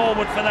reach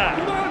forward for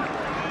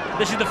that.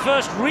 This is the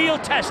first real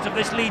test of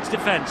this Leeds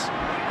defence.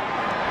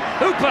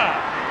 Hooper!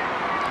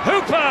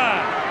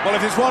 Well, if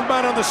there's one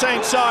man on the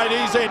Saints side,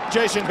 he's it,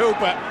 Jason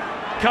Hooper.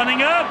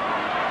 Cunningham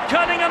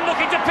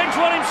looking to pinch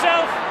one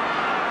himself,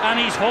 and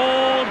he's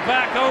hauled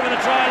back over the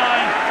try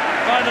line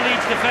by the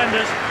Leeds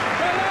defenders.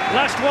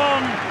 Last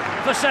one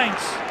for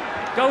Saints.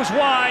 Goes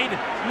wide,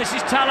 and this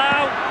is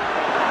Talau,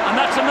 and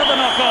that's another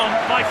knock-on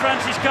by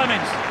Francis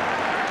Cummins.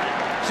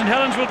 St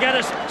Helens will get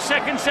a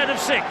second set of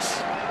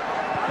 6.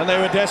 And they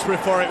were desperate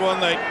for it, weren't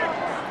they?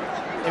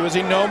 It was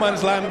in no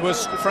man's land,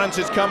 was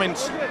Francis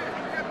Cummins.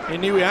 He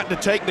knew he had to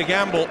take the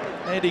gamble.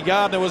 Eddie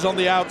Gardner was on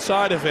the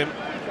outside of him.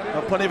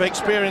 Plenty of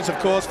experience, of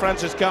course,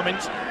 Francis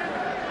Cummins.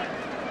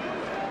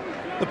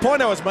 The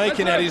point I was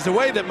making, Eddie, is the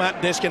way that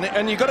Matt Diskin,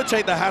 and you've got to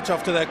take the hat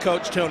off to their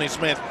coach, Tony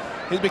Smith,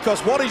 is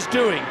because what he's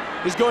doing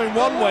is going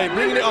one way,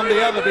 bringing it on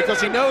the other, because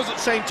he knows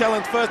that St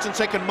Helens' first and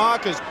second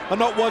markers are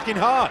not working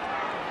hard.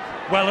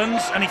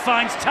 Wellens, and he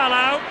finds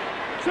Talau.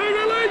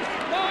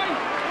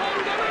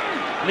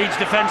 Leeds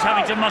defence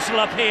having to muscle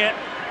up here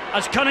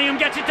as Cunningham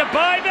gets it to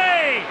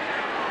Bybee,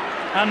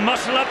 and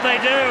muscle up they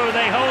do.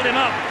 They hold him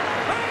up.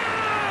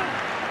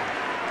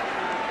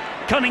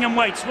 Cunningham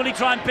waits. Will he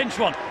try and pinch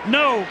one?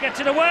 No.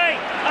 Gets it away,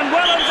 and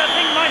Wellens, I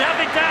think, might have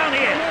it down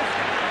here.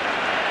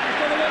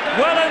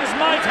 Wellens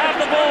might have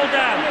the ball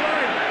down.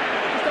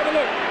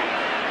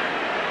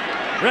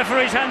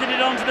 Referee's handed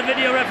it on to the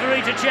video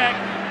referee to check.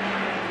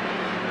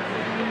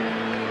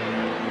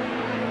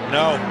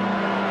 No.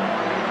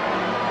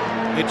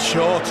 It's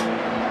short.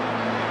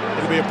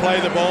 It'll be a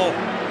play the ball.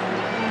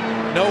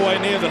 Nowhere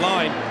near the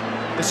line.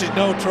 This is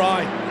no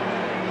try.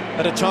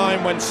 At a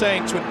time when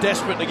Saints were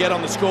desperate to get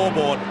on the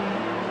scoreboard.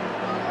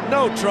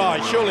 No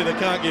try. Surely they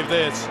can't give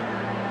this.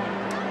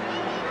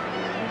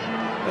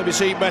 Maybe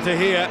see better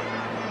here.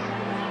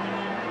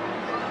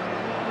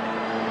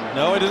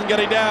 No, he doesn't get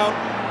it down.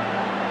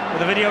 Well,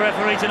 the video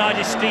referee tonight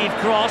is Steve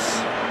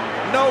Cross.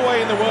 No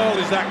way in the world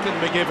is that can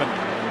be given.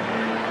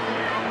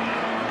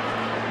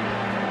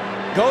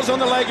 Goes on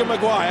the leg of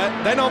Maguire,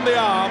 then on the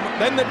arm,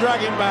 then the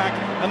dragging back,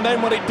 and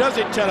then when he does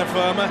it, terra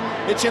firma,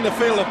 it's in the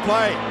field of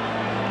play.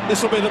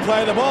 This will be the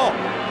play of the ball.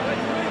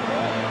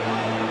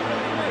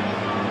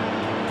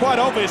 Quite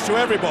obvious to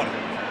everybody.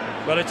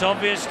 Well, it's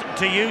obvious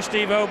to you,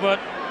 Steve O, but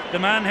the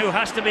man who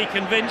has to be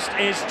convinced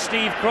is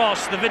Steve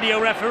Cross, the video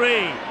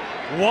referee.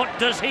 What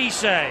does he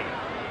say?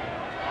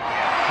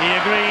 He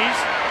agrees,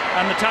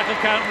 and the tackle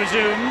count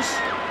resumes.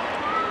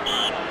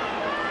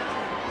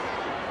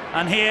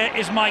 And here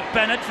is Mike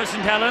Bennett for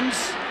St Helens.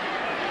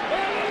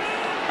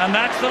 And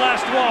that's the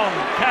last one.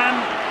 Can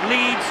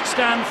Leeds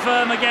stand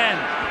firm again?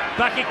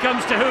 Back it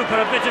comes to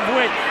Hooper, a bit of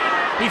width.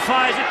 He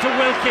fires it to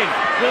Wilkin.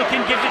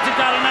 Wilkin gives it to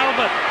Darren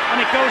Albert,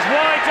 and it goes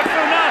wide to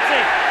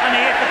Funati, and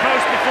he hit the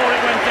post before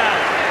it went down.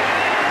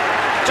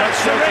 That's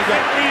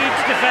terrific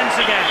Leeds defence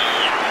again.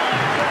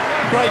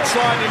 Great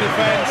sliding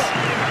defence.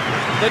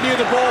 They knew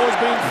the ball was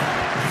being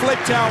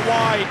flicked out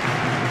wide.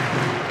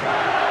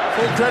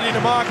 Full credit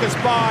to Marcus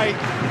Bai.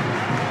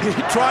 He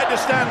tried to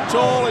stand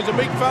tall. He's a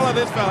big fella,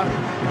 this fella.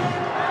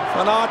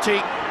 Funati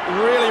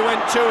really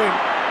went to him.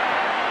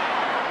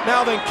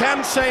 Now then,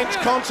 can Saints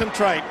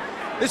concentrate?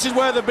 This is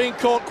where they've been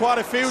caught quite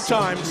a few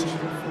times,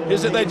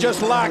 is that they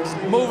just lack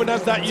moving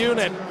as that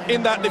unit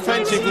in that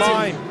defensive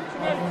line.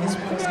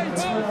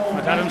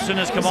 But Adamson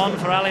has come on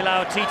for Ali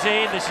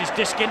Lauatiti. This is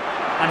Diskin,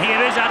 and here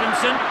is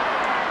Adamson.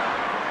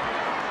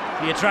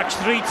 He attracts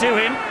 3 to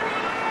him.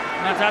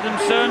 Matt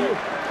Adamson,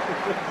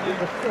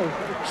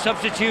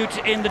 substitute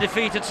in the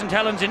defeat at St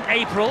Helens in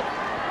April,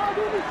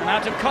 and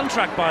out of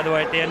contract, by the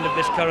way, at the end of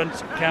this current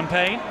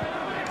campaign.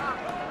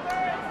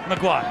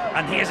 Maguire,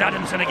 and here's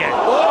Adamson again.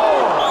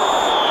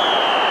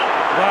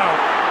 Wow.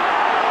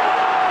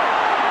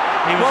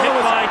 He was hit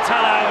by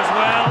Talau as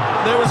well.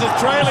 There was a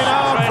trailing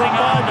arm from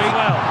Bybee.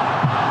 Well.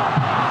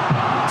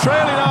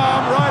 Trailing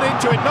arm right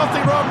into it.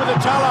 Nothing wrong with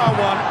the Talau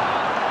one,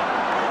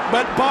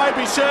 but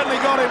Bybee certainly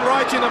got him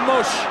right in the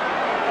mush.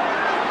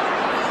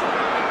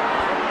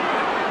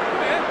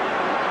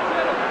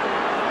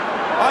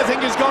 I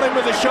think he's got him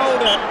with the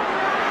shoulder.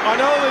 I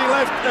know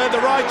the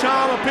right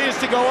arm appears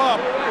to go up,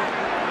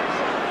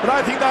 but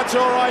I think that's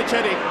all right,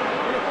 Eddie.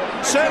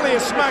 Certainly a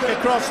smack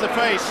across the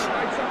face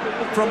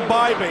from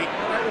Bybee.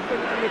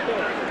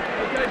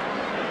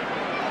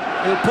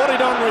 He'll put it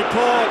on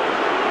report,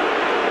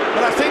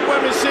 but I think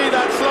when we see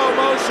that slow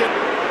motion,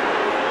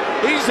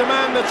 he's the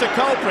man that's a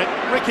culprit,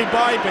 Ricky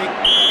Bybee.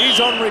 He's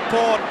on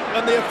report,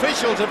 and the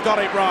officials have got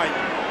it right.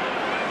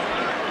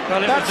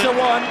 Well, that's the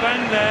one.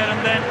 Bang there, and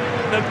then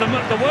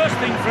the worst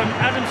thing from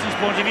Adamson's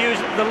point of view is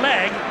the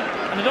leg,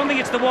 and I don't think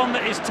it's the one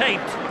that is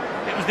taped.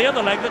 It was the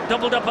other leg that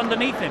doubled up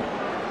underneath him.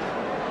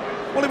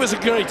 Well, it was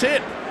a great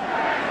hit.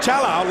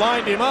 Talau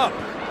lined him up,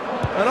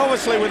 and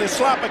obviously with a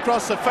slap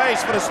across the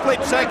face for a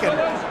split second,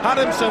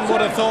 Adamson would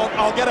have thought,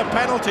 I'll get a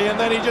penalty, and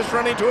then he just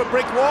ran into a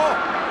brick wall.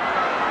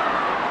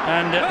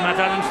 And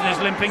Matt Adamson is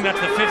limping. That's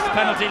the 5th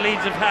penalty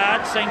Leeds have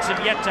had. Saints have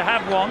yet to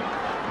have one.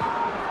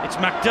 It's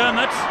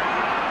McDermott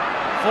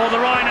for the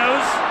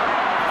Rhinos,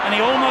 and he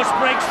almost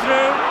breaks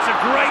through. It's a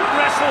great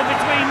wrestle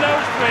between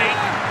those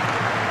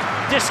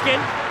 3.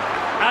 Diskin,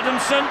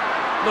 Adamson,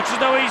 looks as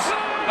though he's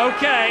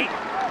okay.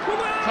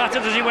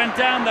 Clattered as he went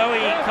down, though. He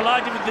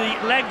collided with the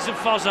legs of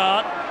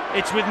Fozzard.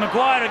 It's with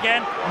Maguire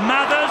again.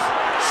 Mathers,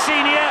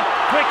 senior,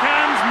 quick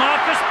hands,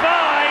 Marcus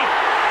by.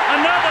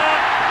 Another.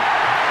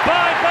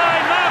 By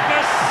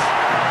Marcus.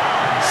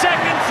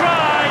 Second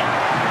try.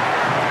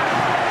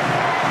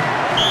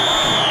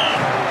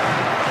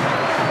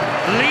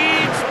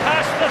 Leeds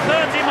past the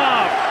 30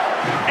 mark.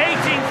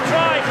 18th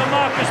try for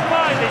Marcus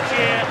by this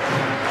year.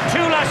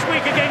 2 last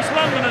week against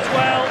London as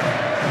well.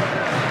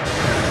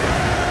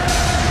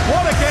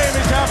 What a game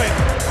he's having.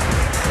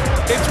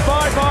 It's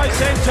bye-bye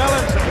St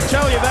Helens, I can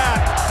tell you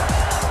that.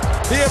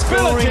 The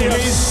ability of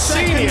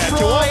senior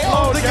to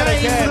offload yet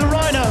again. For the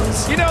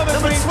Rhinos. You know, there's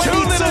been 2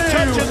 little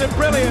touches of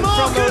brilliance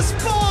from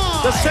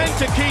the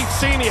centre Keith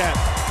Senior,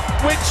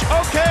 which,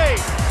 okay,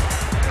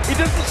 he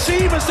doesn't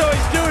seem as though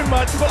he's doing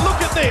much, but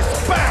look at this,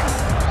 bang!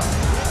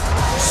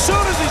 As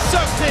soon as he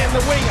sucked in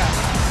the winger,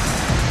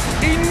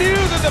 he knew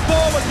that the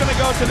ball was going to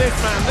go to this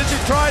man. This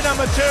is try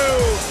number 2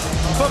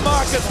 for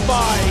Marcus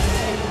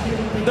Bye.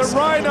 The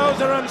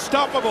Rhinos are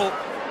unstoppable.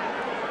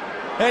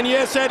 And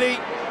yes, Eddie,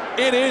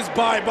 it is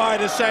bye-bye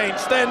to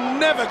Saints. They're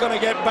never going to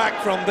get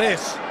back from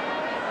this.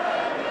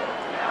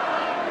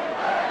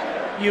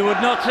 You would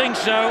not think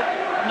so.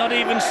 Not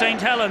even St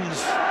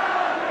Helens,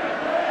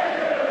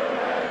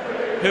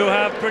 who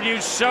have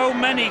produced so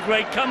many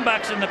great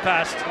comebacks in the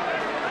past.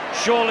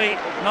 Surely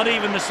not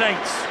even the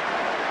Saints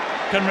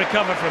can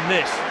recover from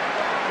this.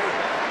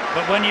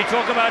 But when you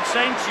talk about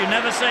Saints, you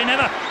never say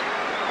never.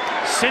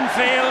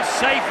 Sinfield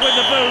safe with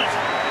the boot.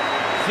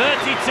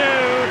 32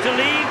 to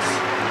Leeds.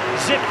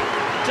 Zip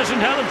to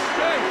St Helens.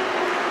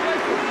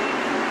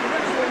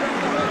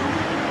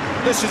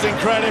 This is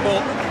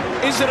incredible.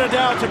 Is there a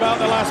doubt about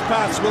the last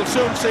pass? We'll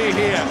soon see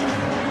here.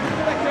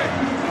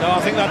 No, I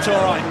think that's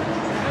all right.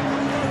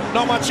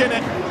 Not much in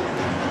it.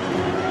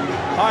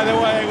 Either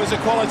way, it was a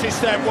quality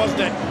step,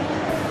 wasn't it?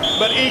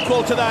 But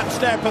equal to that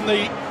step, and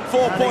the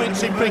 4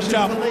 points he picked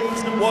up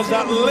was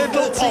that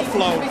little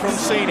offload from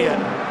Senior.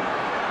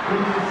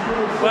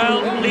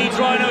 Well, Leeds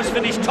Rhinos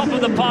finished top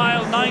of the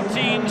pile,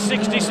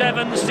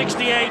 1967,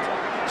 68,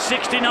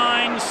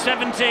 69,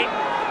 70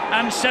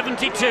 and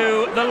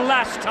 72, the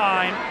last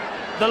time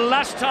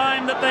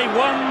that they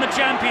won the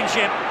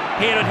championship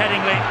here at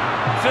Headingley.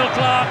 Phil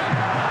Clark,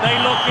 they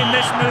look in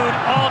this mood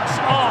odds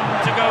on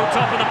to go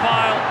top of the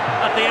pile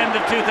at the end of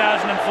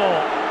 2004.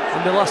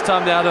 And the last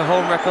time they had a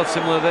home record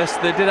similar to this,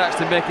 they did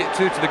actually make it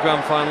through to the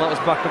grand final. That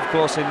was back, of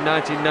course, in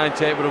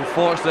 1998, but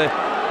unfortunately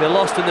they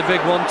lost in the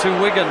big one to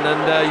Wigan. And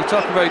you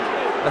talk about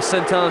a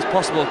St Helens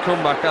possible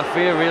comeback. I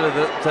fear really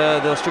that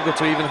they'll struggle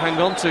to even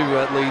hang on to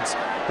Leeds.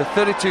 They're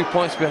 32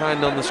 points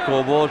behind on the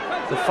scoreboard.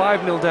 They're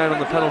 5-0 down on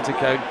the penalty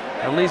count,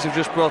 and Leeds have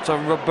just brought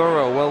on Rob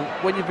Burrow. Well,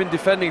 when you've been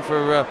defending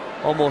for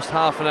almost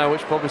half an hour,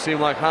 which probably seemed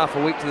like half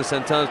a week to the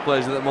St Helens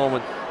players at the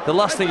moment, the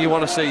last thing you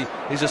want to see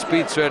is a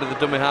speed thread of the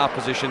dummy half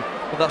position,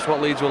 but that's what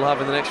Leeds will have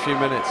in the next few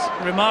minutes.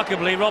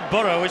 Remarkably, Rob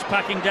Burrow is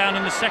packing down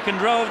in the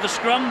second row of the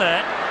scrum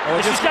there.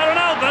 This is Darren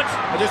Albert.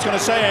 I'm just going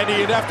to say,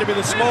 Eddie, you'd have to be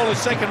the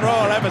smallest second row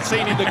I've ever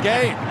seen in the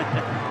game.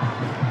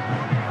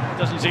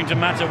 Doesn't seem to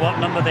matter what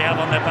number they have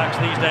on their backs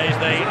these days.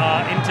 They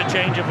are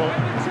interchangeable,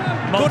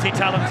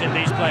 multi-talented,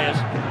 these players.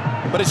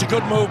 But it's a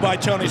good move by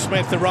Tony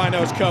Smith, the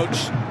Rhinos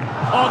coach.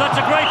 Oh,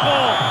 that's a great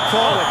ball.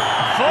 Forward.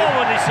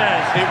 Forward, he says.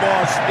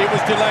 It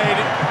was delayed,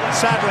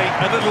 sadly,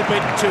 a little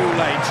bit too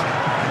late.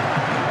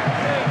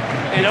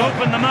 It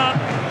opened them up.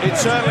 It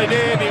certainly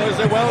did. It was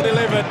well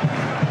delivered.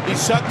 He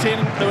sucked in.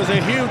 There was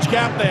a huge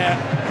gap there,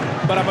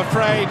 but I'm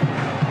afraid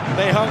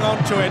they hung on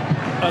to it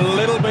a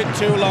little bit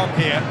too long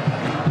here.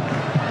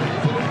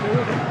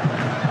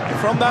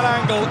 From that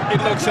angle, it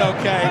looks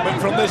okay, but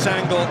from this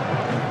angle,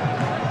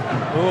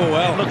 oh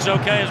well. It looks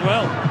okay as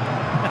well.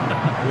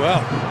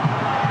 Well.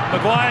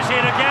 Maguire's here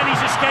again. He's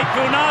escaped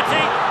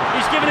Funati.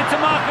 He's given it to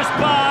Marcus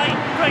Bai.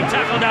 Great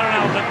tackle, Darren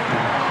Albert.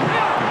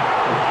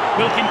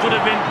 Wilkin could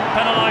have been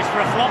penalised for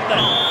a flop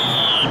then.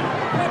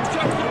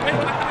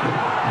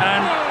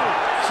 And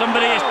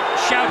somebody has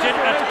shouted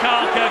at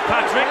Carl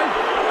Kirkpatrick,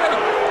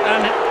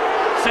 and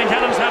St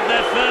Helens have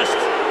their first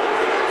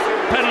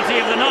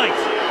penalty of the night.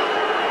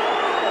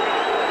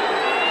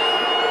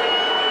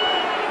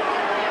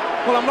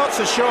 Well, I'm not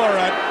so sure.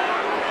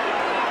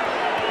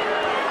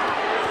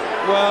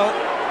 Well,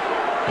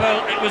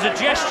 it was a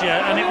gesture,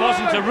 and it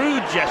wasn't a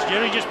rude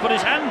gesture. He just put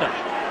his hand up.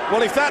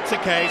 Well, if that's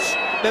the case,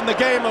 then the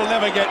game will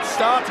never get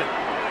started.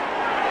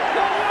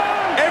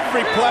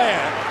 Every player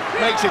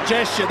makes a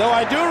gesture, though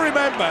I do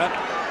remember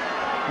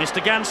Mr.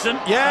 Ganson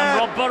and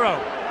Rob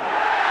Burrow.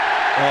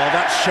 Oh,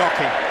 that's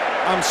shocking.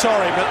 I'm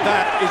sorry, but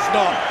that is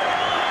not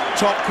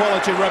top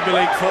quality rugby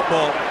league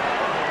football.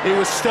 He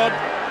was stood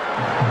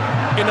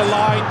in a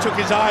line, took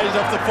his eyes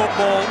off the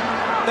football.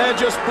 They're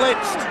just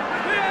blitzed.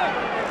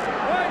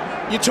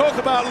 You talk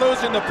about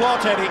losing the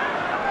plot, Eddie.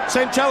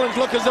 St Helens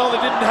look as though they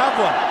didn't have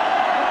one.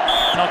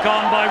 Knock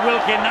on by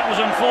Wilkin. That was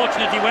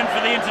unfortunate. He went for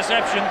the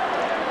interception.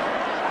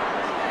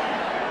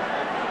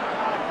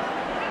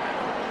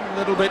 A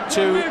little bit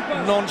too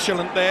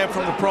nonchalant there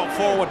from the prop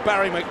forward,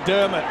 Barry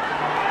McDermott.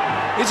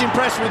 He's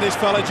impressed with this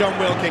fella, John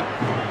Wilkin.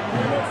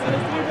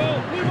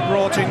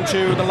 Brought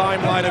into the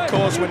limelight, of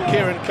course, when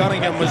Kieran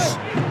Cunningham was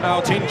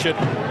out injured.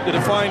 Did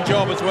a fine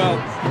job as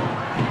well.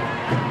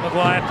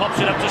 Maguire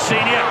pops it up to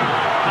Senior,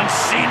 and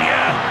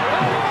Senior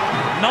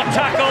not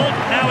tackled.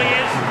 Now he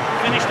is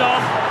finished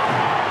off.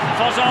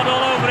 Fozzard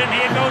all over him.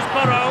 Here goes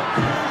Burrow.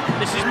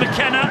 This is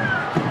McKenna.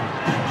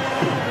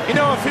 You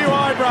know, a few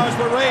eyebrows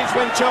were raised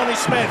when Tony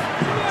Smith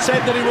said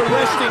that he was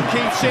resting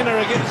Keith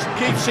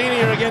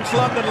Senior against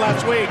London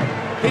last week.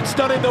 It's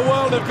done him the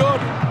world of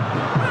good.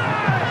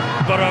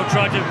 Burrow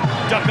tried to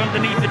duck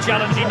underneath the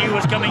challenge he knew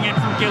was coming in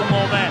from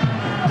Gilmore then.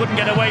 Couldn't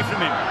get away from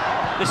him.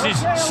 This is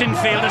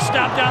Sinfield, a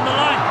stab down the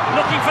line,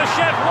 looking for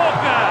Chev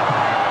Walker.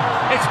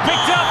 It's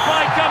picked up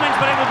by Cummins,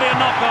 but it will be a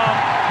knock-on.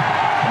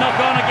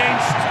 Knock-on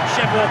against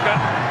Chev Walker.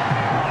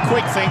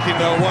 Quick thinking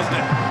though, wasn't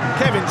it?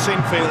 Kevin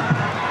Sinfield,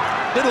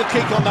 little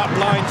kick on that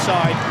blind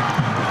side.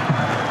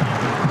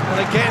 And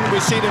again, we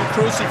see them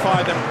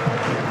crucify them.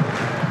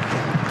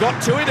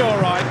 Got to it all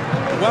right.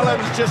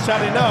 Wellens just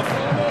had enough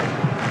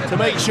to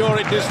make sure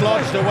it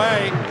dislodged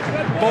away.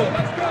 Boom.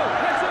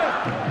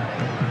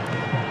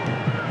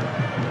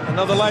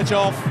 Another let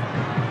off.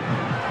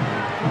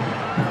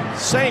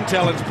 St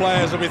Helens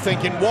players will be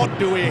thinking, what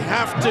do we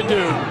have to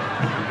do?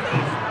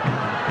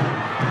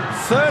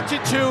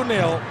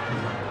 32-0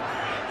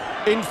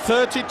 in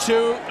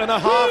 32 and a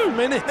half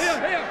minutes.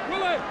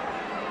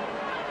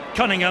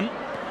 Cunningham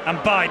and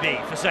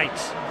Bybee for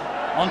Saints.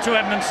 On to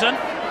Edmondson.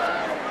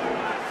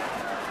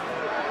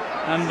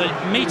 And the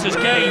metres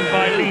gained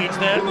by Leeds.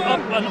 They're up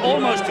and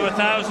almost to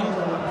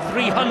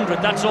 1,300.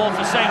 That's all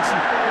for Saints.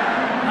 And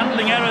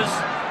handling errors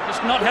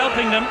just not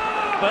helping them,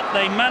 but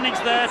they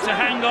managed there to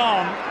hang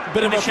on.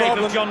 Bit of in a the shape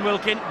problem. Of John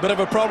Wilkin. Bit of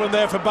a problem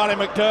there for Barry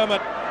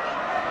McDermott.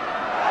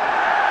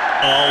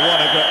 Oh, what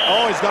a great...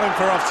 Oh, he's got him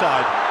for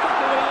offside.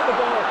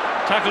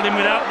 Tackled him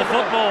without the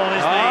football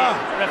is the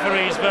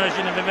referee's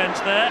version of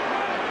events there.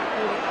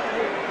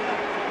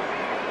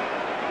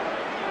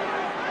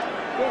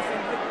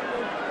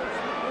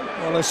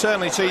 Well, I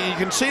certainly see, you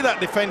can see that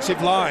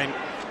defensive line.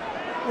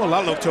 Well,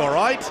 that looked all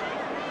right.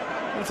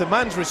 If the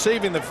man's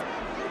receiving the...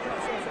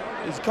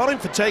 He's got him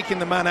for taking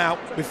the man out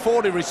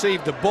before he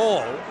received the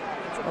ball.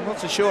 I'm not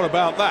so sure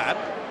about that.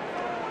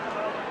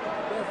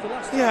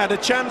 He had a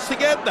chance to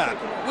get that.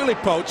 Willie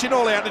Poaching,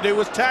 all he had to do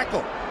was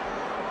tackle.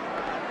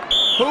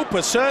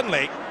 Hooper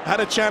certainly had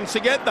a chance to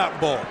get that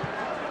ball.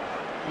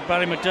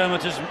 Barry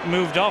McDermott has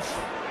moved off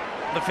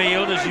the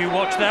field as you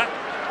watch that.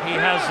 He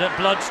has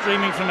blood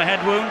streaming from a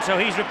head wound, so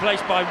he's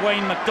replaced by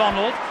Wayne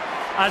McDonald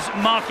as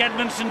Mark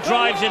Edmondson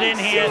drives it in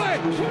here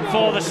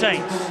for the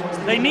Saints.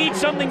 They need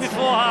something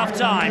before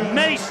half-time.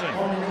 Mason.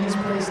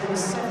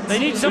 They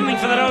need something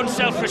for their own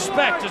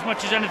self-respect as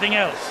much as anything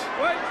else.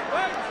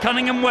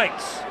 Cunningham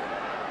waits.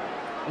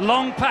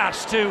 Long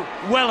pass to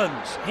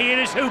Wellens. Here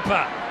is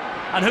Hooper.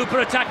 And Hooper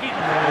attacking.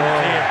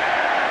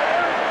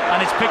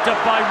 And it's picked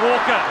up by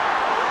Walker.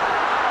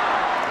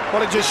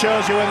 Well, it just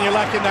shows you when you're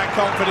lacking that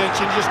confidence,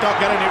 you're just not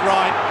getting it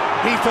right.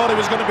 He thought it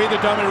was going to be the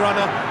dummy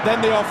runner,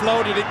 then they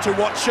offloaded it to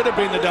what should have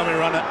been the dummy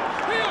runner.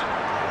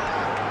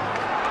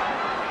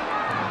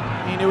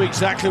 knew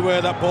exactly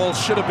where that ball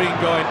should have been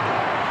going.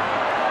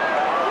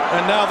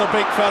 And now the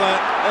big fella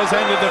has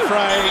ended the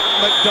fray,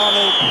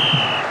 McDonald.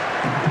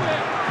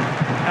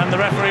 And the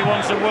referee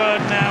wants a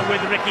word now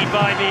with Ricky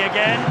Bybee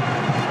again.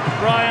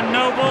 Brian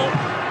Noble.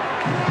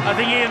 I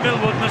think Ian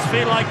Millwood must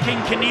feel like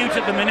King Canute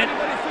at the minute.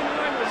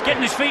 He's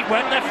getting his feet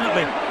wet,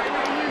 definitely.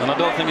 And I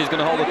don't think he's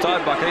going to hold the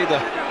tide back either.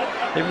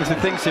 Even if he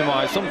thinks he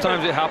might.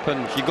 Sometimes it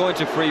happens. You go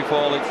into free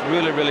fall, it's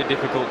really, really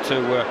difficult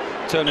to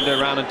turn it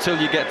around until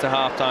you get to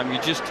half-time. You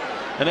just...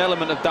 an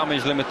element of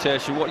damage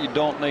limitation. What you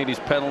don't need is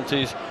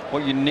penalties.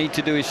 What you need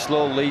to do is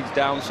slow Leeds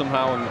down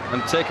somehow and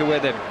take away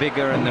their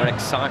vigour and their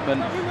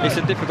excitement. It's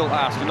a difficult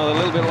ask. You know, they're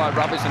a little bit like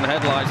rabbits in the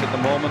headlights at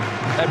the moment.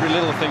 Every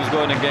little thing's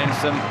going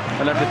against them,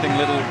 and everything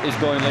little is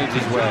going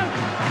Leeds' way.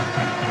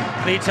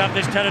 Leeds have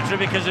this territory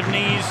because of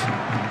knees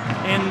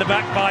in the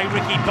back by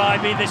Ricky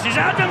Bybee. This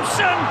is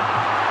Adamson!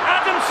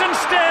 Adamson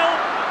still!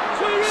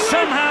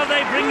 Somehow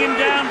they bring him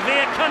down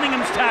via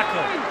Cunningham's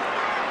tackle.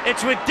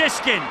 It's with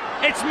Diskin.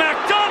 It's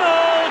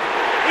MacDonald!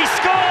 He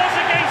scores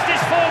against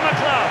his former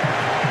club.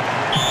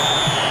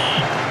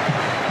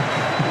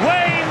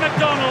 Wayne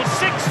MacDonald,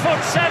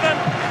 6'7",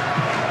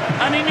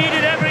 and he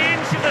needed every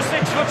inch of the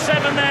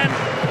 6'7" then.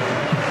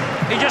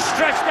 He just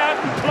stretched out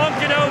and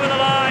plonked it over the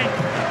line.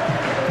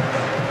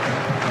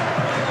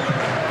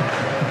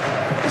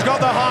 He's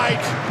got the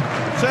height,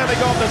 certainly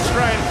got the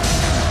strength.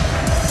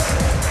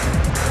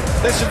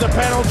 This is the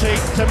penalty.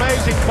 It's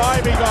amazing.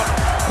 Bybee got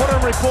put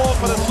on report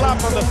for the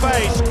slap on the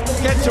face,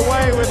 gets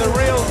away with a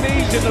real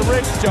knees in the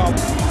ribs job.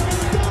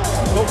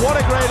 But what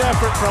a great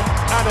effort from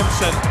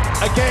Adamson.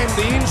 Again,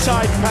 the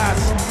inside pass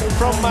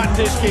from Matt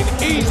Diskin.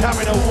 He's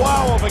having a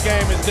wow of a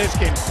game as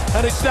Diskin.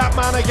 And it's that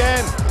man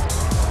again,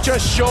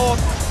 just short.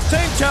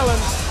 St.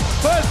 Helens,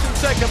 first and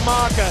second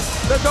marker.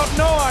 They've got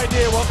no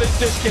idea what this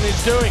Diskin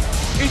is doing.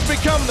 He's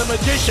become the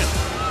magician.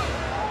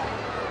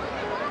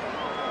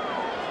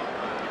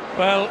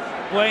 Well,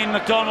 Wayne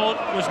MacDonald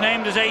was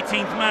named as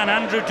 18th man.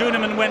 Andrew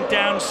Duneman went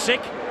down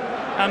sick,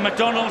 and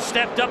MacDonald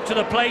stepped up to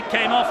the plate,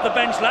 came off the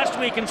bench last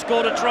week and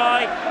scored a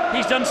try.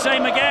 He's done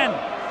same again.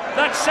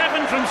 That's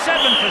 7 from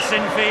 7 for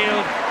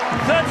Sinfield.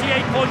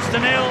 38 points to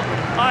 0.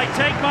 I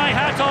take my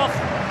hat off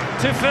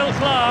to Phil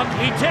Clark.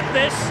 He tipped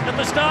this at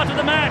the start of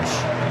the match.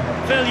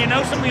 Phil, you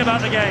know something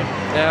about the game?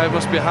 Yeah, it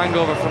must be a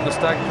hangover from the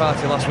stag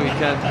party last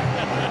weekend.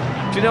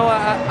 Do you know,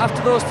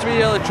 after those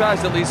 3 early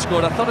tries that Leeds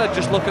scored, I thought I'd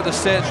just look at the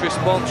Saints'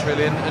 response,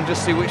 really, and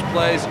just see which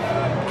players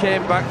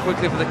came back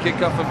quickly for the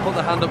kick-off and put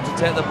their hand up to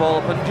take the ball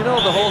up. And, you know,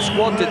 the whole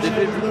squad did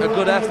a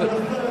good effort.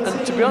 And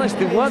to be honest,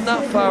 they weren't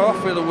that far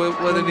off, really,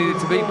 where they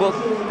needed to be, but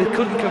they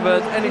couldn't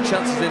convert any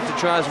chances into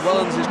tries.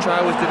 Wellens'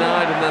 try was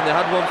denied, and then they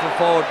had one for a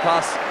forward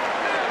pass.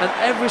 And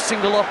every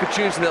single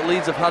opportunity that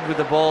Leeds have had with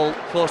the ball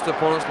close to the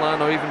opponent's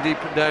line or even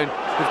deeper down,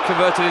 they've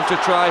converted into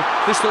a try.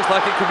 This looks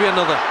like it could be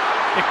another.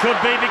 It could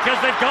be because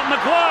they've got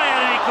Maguire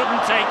and he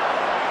couldn't take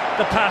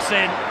the pass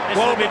in. This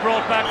will be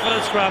brought back for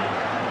the scrum.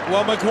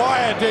 Well,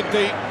 Maguire did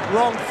the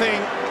wrong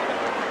thing.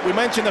 We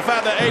mentioned the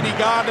fact that Eddie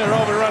Gardner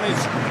overrun his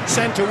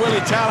centre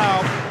Willie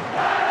Tallow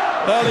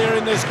earlier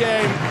in this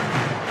game,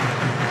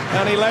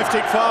 and he left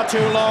it far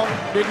too long,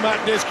 did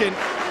Matt Diskin.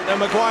 And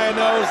Maguire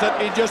knows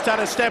that he just had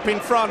a step in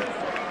front.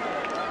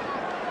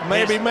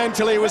 Maybe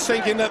mentally he was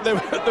thinking that they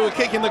were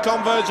kicking the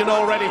conversion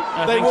already.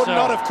 They would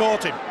not have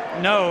caught him.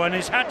 No, and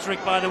his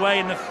hat-trick, by the way,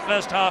 in the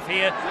first half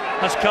here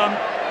has come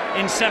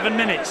in 7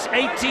 minutes.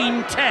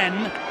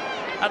 18-10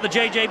 at the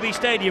JJB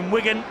Stadium.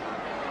 Wigan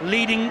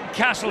leading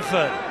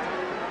Castleford.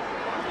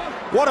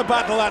 What a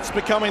battle that's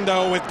becoming,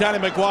 though, with Danny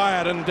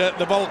Maguire and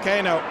the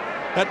Volcano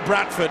at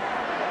Bradford.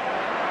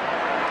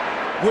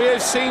 We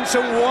have seen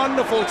some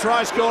wonderful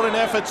try-scoring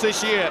efforts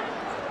this year.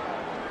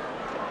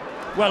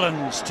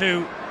 Wellens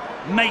to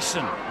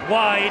Mason,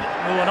 wide,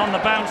 and on the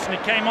bounce, and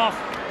it came off.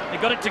 They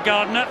got it to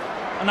Gardner,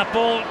 and that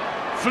ball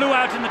flew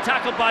out in the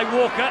tackle by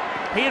Walker.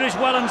 Here is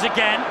Wellens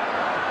again,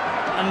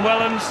 and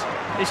Wellens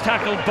is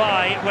tackled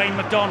by Wayne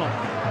MacDonald.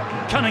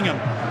 Cunningham,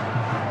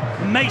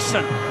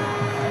 Mason,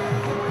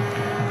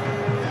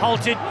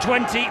 halted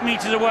 20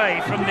 metres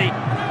away from the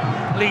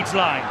Leeds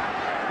line.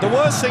 The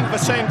worst thing for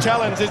St.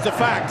 Helens is the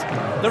fact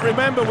that,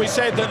 remember, we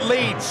said that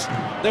Leeds,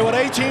 they were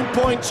 18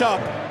 points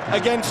up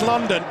against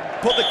London,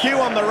 put the queue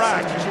on the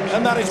rack,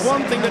 and that is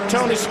one thing that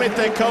Tony Smith,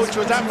 their coach,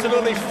 was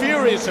absolutely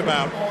furious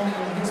about.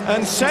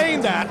 And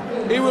saying that,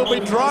 he will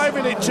be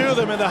driving it to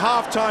them in the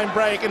half-time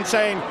break and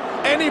saying,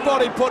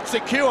 anybody puts the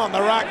queue on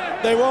the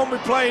rack, they won't be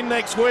playing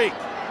next week.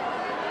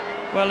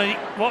 Well,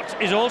 what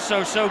is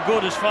also so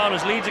good as far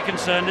as Leeds are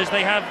concerned is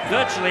they have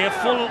virtually a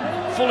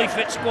fully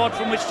fit squad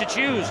from which to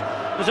choose.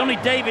 There's only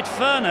David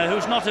Ferner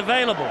who's not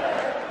available.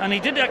 And he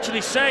did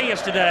actually say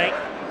yesterday,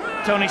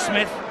 Tony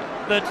Smith,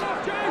 that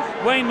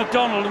Wayne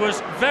MacDonald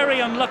was very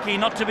unlucky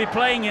not to be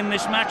playing in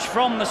this match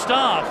from the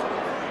start.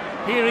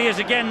 Here he is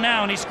again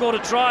now, and he scored a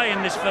try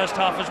in this first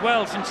half as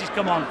well since he's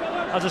come on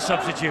as a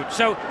substitute.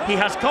 So he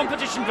has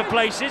competition for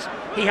places,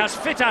 he has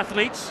fit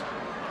athletes,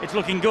 it's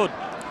looking good.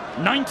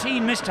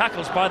 19 missed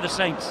tackles by the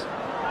Saints.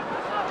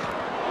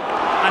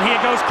 And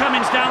here goes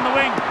Cummins down the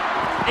wing.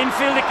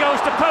 Infield it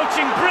goes to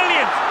Poaching.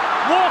 Brilliant.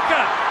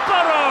 Walker.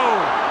 Burrow.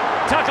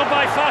 Tackled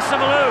by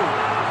Fasavalou.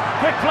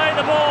 Quick play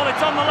the ball.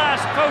 It's on the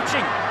last.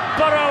 Poaching.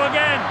 Burrow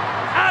again.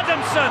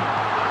 Adamson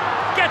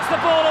gets the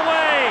ball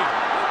away.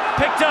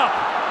 Picked up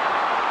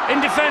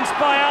in defence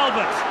by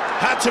Albert.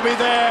 Had to be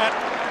there.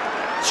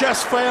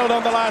 Just failed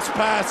on the last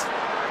pass.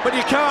 But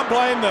you can't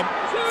blame them.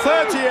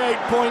 38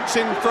 points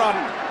in front.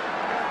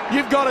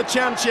 You've got a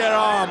chance here,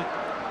 Arm.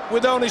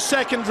 With only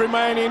seconds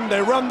remaining,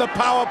 they run the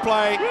power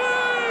play.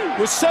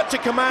 With such a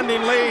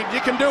commanding lead,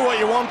 you can do what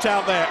you want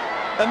out there.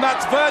 And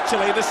that's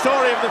virtually the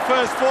story of the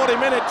first 40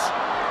 minutes.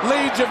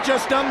 Leeds have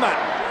just done that.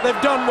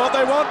 They've done what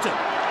they wanted.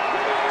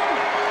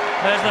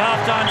 There's the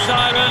half-time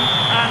siren,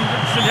 and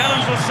St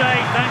Helens will say,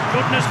 thank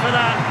goodness for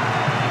that.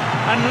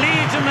 And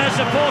Leeds and their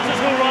supporters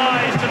will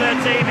rise to their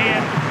team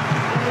here.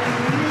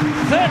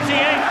 38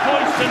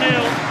 points to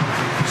nil,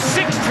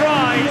 6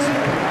 tries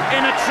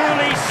in a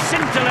truly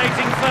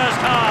scintillating first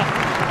half.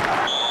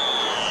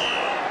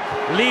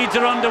 Leeds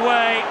are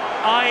underway,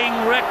 eyeing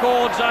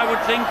records, I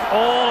would think,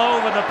 all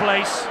over the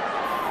place.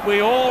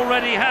 We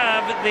already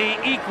have the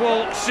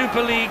equal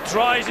Super League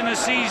tries in a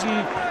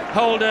season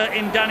holder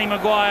in Danny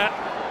Maguire.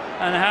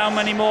 And how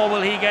many more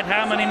will he get?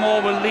 How many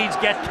more will Leeds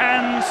get?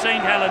 Can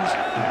St Helens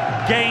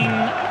gain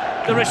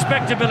the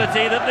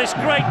respectability that this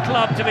great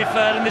club, to be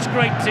fair, and this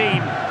great team,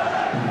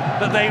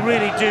 that they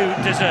really do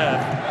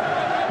deserve?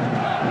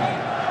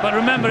 But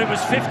remember, it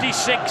was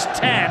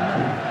 56-10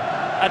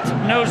 at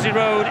Nosey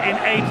Road in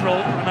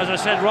April, and as I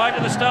said right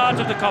at the start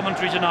of the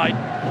commentary tonight,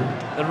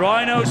 the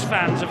Rhinos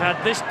fans have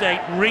had this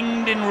date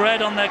ringed in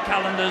red on their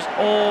calendars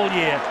all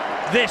year.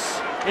 This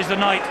is the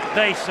night,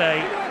 they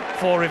say,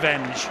 for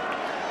revenge.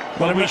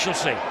 Well, we shall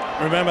see.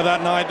 Remember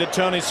that night that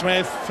Tony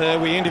Smith,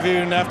 we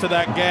interviewed him after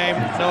that game,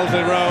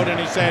 Knowsley Road, and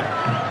he said,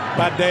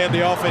 bad day at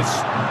the office.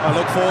 I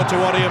look forward to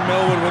what Ian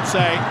Millwood would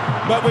say.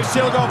 But we've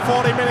still got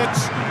 40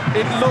 minutes.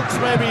 It looks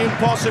maybe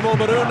impossible,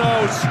 but who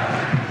knows?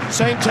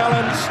 St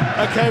Helens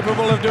are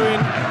capable of doing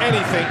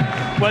anything.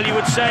 Well, you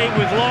would say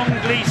with Long,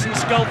 Gleeson,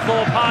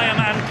 Sculthorpe, Hyam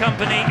and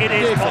company, it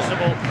is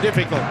possible.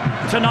 Difficult.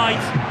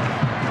 Tonight,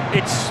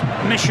 it's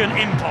mission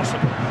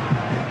impossible.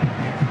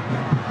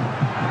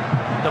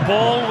 The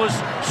ball was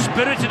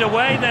spirited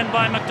away then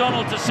by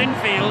McDonald to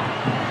Sinfield,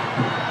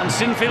 and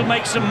Sinfield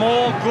makes some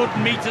more good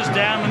meters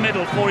down the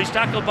middle before he's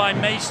tackled by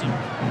Mason.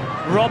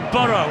 Rob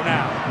Burrow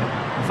now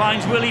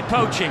finds Willie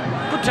Poaching.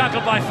 Good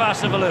tackle by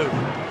Fasavalou.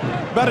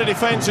 Better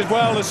defence as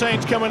well, the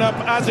Saints coming up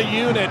as a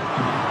unit.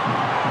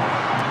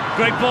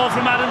 Great ball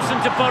from Adamson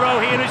to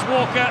Burrow. Here is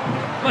Walker.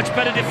 Much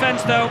better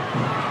defence though,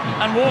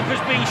 and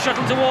Walker's being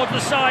shuttled towards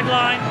the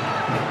sideline.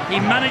 He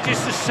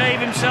manages to save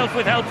himself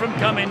with help from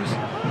Cummins.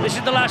 This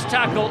is the last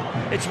tackle.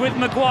 It's with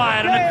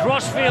Maguire and a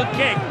crossfield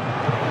kick.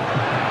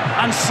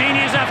 And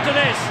Senior's after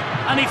this,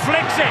 and he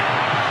flicks it,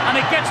 and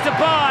it gets to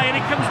Bye, and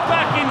it comes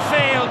back in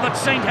field, but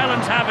St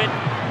Helens have it.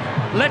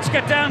 Let's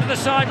get down to the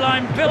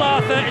sideline. Bill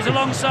Arthur is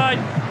alongside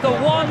the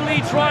one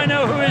Leeds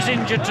Rhino who is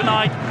injured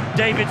tonight,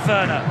 David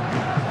Furner.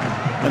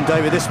 And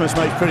David, this must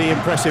make pretty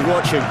impressive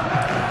watching.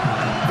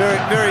 Very,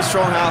 very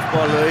strong half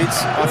by Leeds.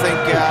 I think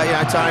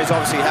Tony's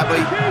obviously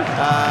happy.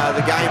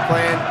 The game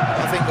plan,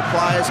 I think the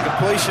players'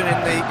 completion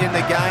in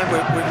the game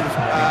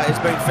has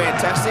been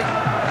fantastic,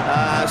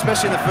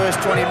 especially in the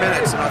first 20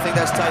 minutes. And I think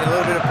that's taken a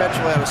little bit of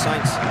petrol out of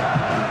Saints.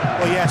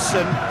 Well, yes,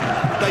 and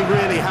they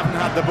really haven't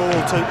had the ball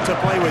to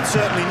play with.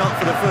 Certainly not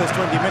for the first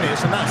 20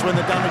 minutes, and that's when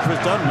the damage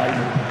was done,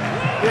 maybe.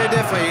 Yeah,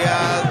 definitely.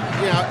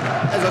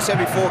 As I said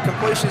before,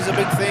 completion is a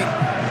big thing.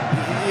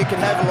 You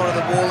can have a lot of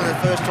the ball in the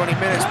first 20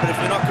 minutes, but if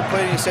you're not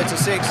completing your sets of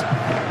 6,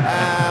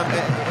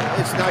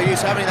 it's no use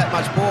having that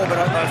much ball.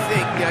 But I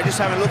think, just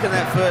having a look at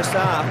that first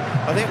half,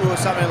 I think we were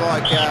something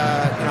like,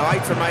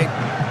 8 from 8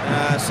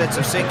 sets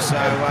of 6. So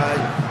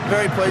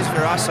very pleased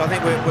for us. I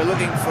think we're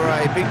looking for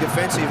a big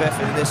defensive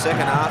effort in this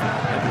second half,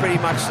 and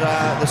pretty much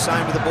the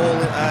same with the ball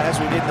as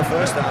we did in the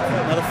first half.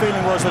 Now the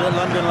feeling was that at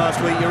London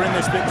last week, you're in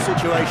this big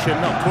situation,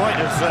 not quite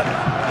as a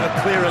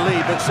clear a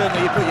lead, but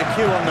certainly you put your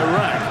cue on the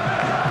rack.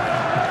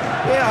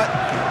 Yeah,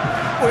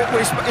 we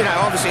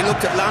obviously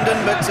looked at London,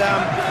 but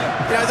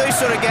these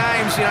sort of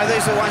games,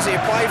 these are the ones that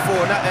you play for,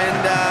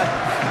 and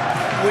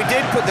we did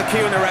put the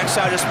cue in the rack,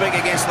 so to speak,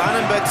 against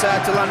London. But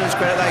to London's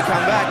credit, they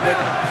come back. But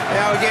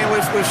again,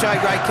 we've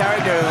showed great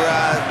character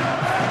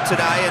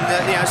today,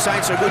 and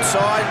Saints are a good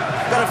side.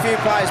 Got a few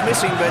players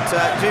missing, but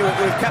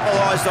we've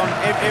capitalised on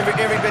every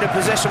bit of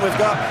possession we've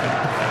got.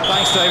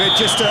 Thanks, David.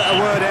 Just a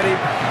word, Eddie,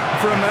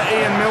 from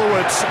Ian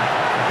Millwood,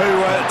 who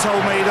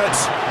told me that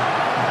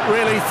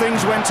really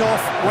things went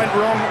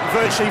wrong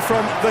virtually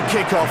from the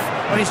kick-off.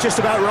 And he's just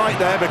about right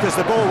there, because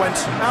the ball went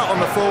out on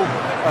the full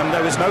and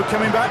there was no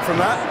coming back from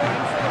that.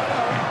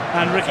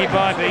 And Ricky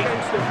Bybee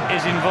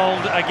is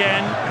involved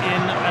again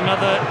in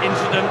another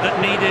incident that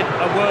needed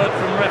a word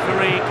from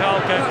referee Carl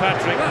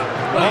Kirkpatrick.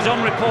 Well, he's on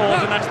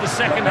report, and that's the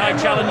second high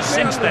challenge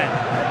since then.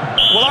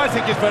 Well, I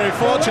think it's very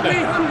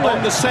fortunate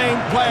on the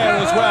same player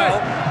as well.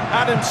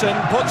 Adamson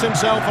puts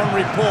himself on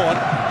report.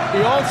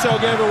 He also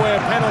gave away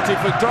a penalty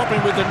for dropping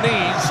with the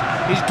knees.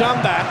 He's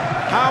done that.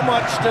 How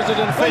much does an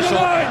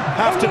official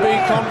have to be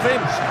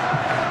convinced?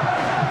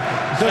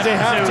 Does he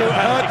have to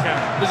hurt?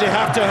 Does he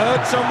have to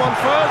hurt someone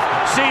first?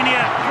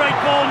 Senior, great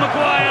ball,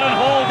 Maguire, and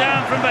hauled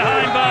down from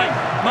behind by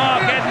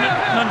Mark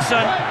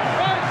Edmondson.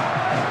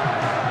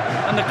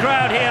 And the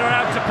crowd here are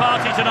out to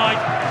party tonight.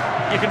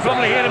 You can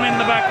probably hear them in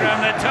the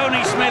background. They're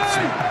Tony Smith's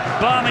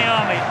Barmy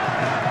Army.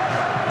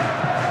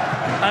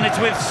 And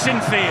it's with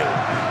Sinfield.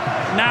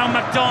 Now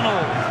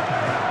McDonald.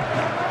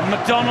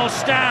 McDonald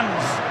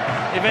stands.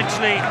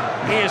 Eventually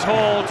he is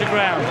hauled to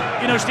ground.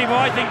 You know, Steve,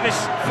 I think this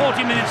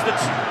 40 minutes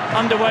that's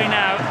underway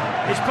now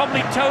is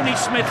probably Tony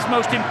Smith's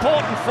most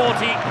important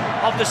 40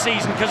 of the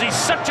season, because he's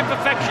such a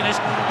perfectionist.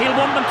 He'll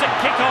want them to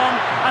kick on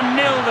and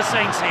nil the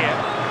Saints here.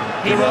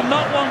 He will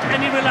not want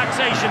any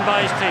relaxation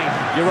by his team.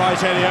 You're right,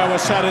 Eddie. I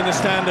was sat in the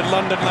stand in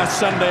London last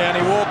Sunday and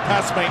he walked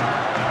past me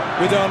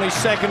with only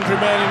seconds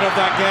remaining of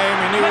that game.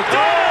 He knew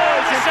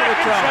McDonald, second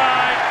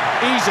try.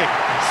 Easy.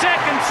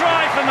 Second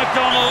try for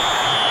McDonald.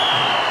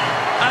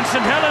 And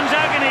St Helens'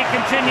 agony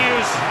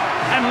continues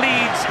and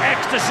Leeds'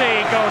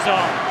 ecstasy goes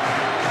on.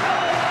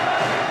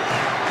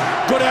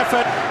 Good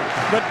effort,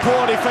 but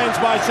poor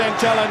defence by St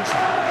Helens.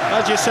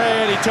 As you say,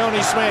 Eddie, Tony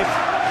Smith,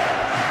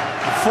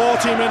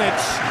 40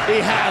 minutes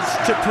he has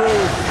to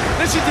prove.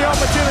 This is the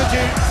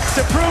opportunity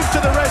to prove to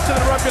the rest of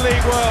the rugby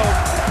league world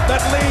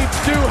that Leeds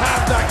do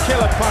have that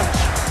killer punch.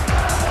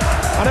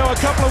 I know a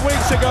couple of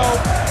weeks ago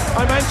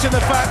I mentioned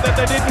the fact that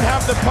they didn't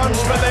have the punch,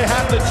 but they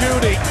had the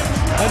Judy.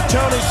 And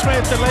Tony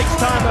Smith, the next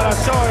time that I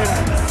saw him,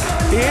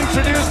 he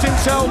introduced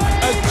himself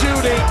as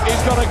Judy.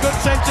 He's got a good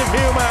sense of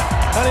humour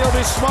and he'll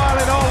be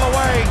smiling all the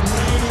way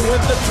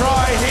with the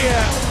try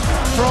here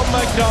from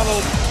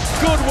McDonald.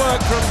 Good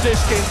work from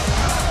Diskin.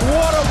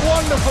 What a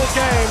wonderful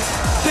game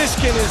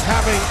Diskin is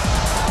having.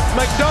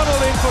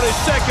 McDonald in for his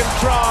second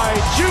try.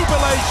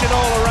 Jubilation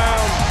all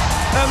around.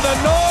 And the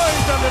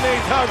noise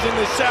underneath us in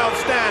the south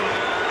stand.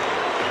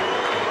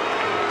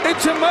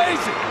 It's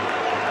amazing.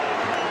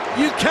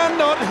 You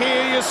cannot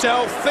hear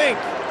yourself think.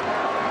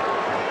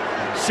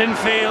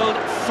 Sinfield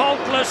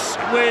faultless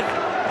with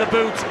the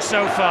boot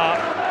so far.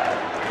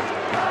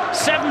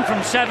 7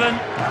 from 7.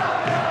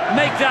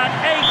 Make that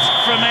 8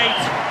 from 8.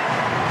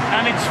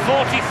 And it's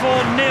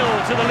 44-0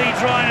 to the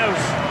Leeds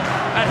Rhinos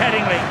at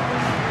Headingley.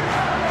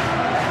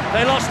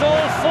 They lost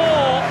all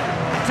 4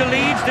 to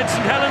Leeds, did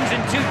St Helens in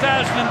 2003,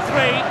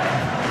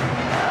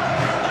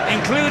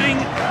 including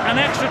an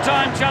extra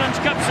time Challenge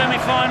Cup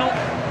semi-final.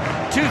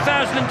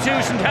 2002,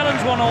 St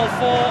Helens won all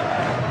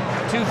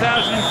 4.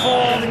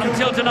 2004,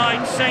 until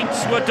tonight,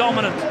 Saints were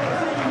dominant.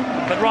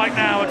 But right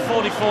now, at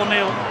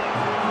 44-0,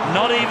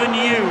 not even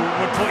you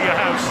would put your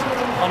house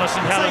on a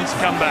St Helens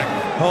comeback.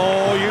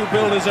 Oh, you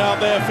builders out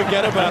there,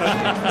 forget about it.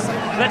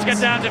 Let's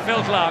get down to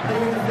Phil Clark.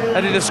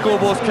 Eddie, the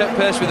scoreboard's kept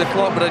pace with the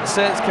clock, but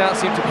Saints can't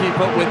seem to keep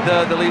up with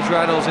the Leeds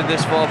Rhinos in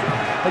this form.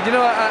 And you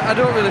know, I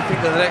don't really think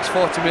that the next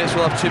 40 minutes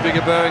will have too big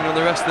a bearing on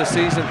the rest of the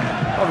season.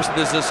 Obviously,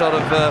 there's a sort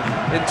of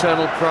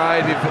internal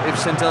pride if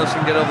St Helens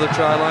can get over the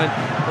try line.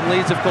 And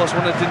Leeds, of course,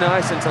 want to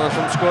deny St Helens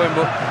from scoring,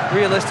 but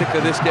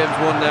realistically, this game's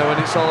won now, and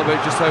it's all about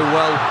just how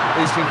well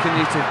Leeds can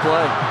continue to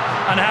play.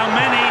 And how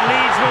many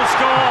Leeds will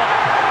score,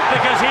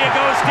 because here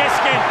goes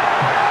Diskin.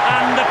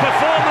 And the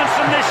performance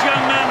from this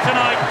young man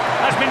tonight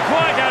has been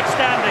quite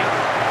outstanding.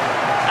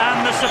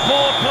 And the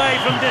support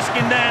play from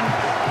Diskin then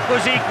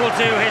was equal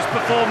to his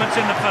performance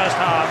in the first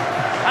half.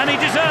 And he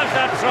deserves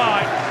that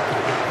try.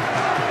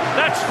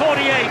 That's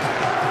 48.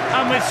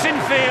 And with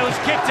Sinfield's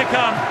kick to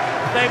come,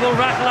 they will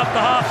rattle up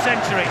the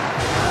half-century.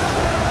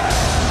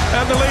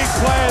 And the Leeds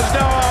players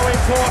know how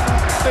important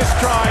this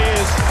try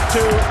is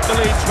to the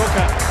Leeds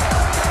hooker.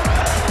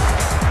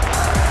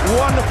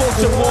 Wonderful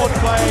support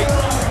play,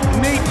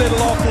 neat little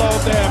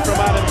offload there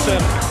from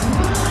Adamson.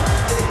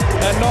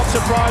 And not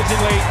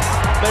surprisingly,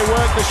 they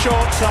work the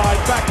short side,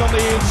 back on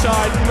the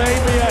inside,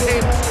 maybe a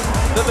hint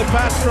that the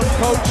pass from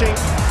coaching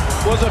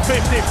was a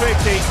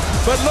 50-50.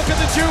 But look at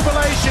the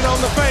jubilation on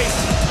the face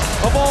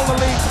of all the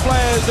Leeds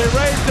players. They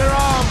raise their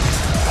arms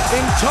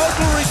in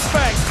total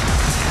respect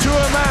to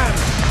a man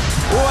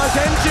who has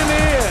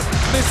engineered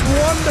this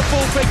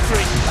wonderful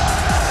victory.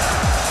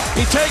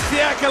 He takes the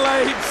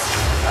accolades,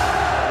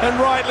 and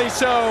rightly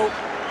so.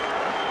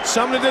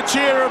 Something to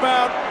cheer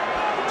about,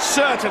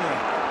 certainly.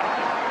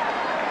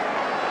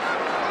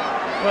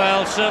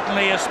 Well,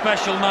 certainly a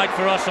special night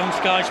for us on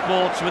Sky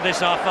Sports with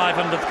this our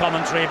 500th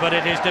commentary, but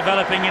it is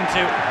developing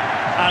into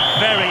a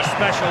very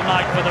special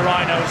night for the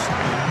Rhinos.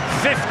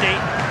 50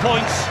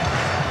 points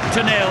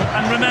to 0.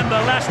 And remember,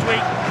 last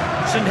week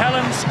St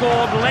Helens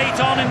scored late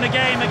on in the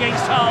game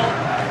against Hull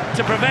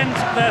to prevent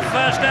their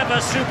first ever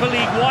Super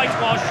League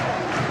whitewash.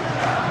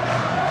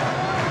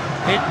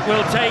 It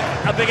will take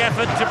a big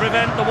effort to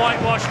prevent the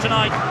whitewash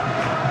tonight.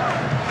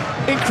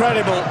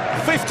 Incredible,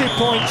 50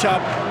 points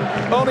up,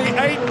 only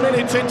 8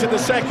 minutes into the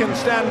second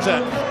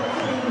stanza.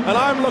 And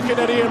I'm looking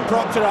at Ian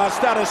Proctor, our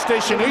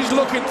statistician. He's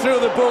looking through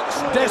the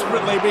books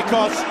desperately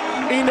because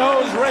he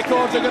knows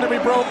records are going to be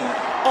broken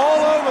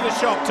all over the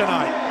shop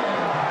tonight.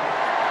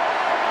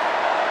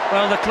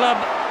 Well, the club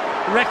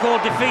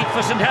record defeat for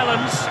St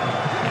Helens,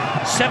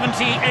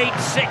 78-6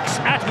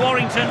 at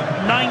Warrington,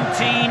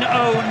 1909.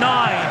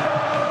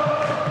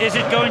 Is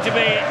it going to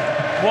be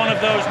one of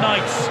those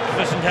nights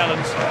for St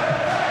Helens?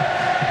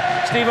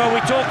 Steve-O, we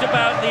talked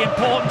about the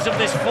importance of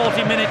this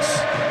 40 minutes.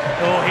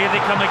 Oh, here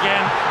they come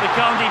again. They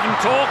can't even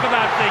talk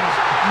about things.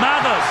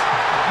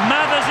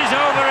 Mathers is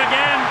over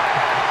again.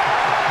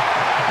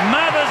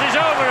 Mathers is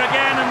over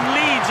again, and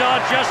Leeds are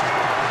just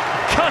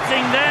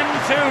cutting them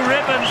to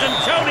ribbons. And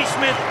Tony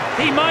Smith,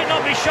 he might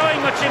not be showing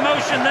much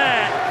emotion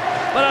there,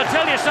 but I'll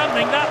tell you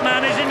something, that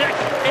man is in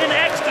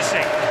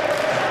ecstasy.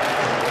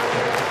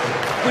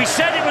 We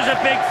said it was a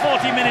big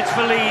 40 minutes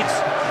for Leeds.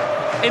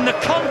 In the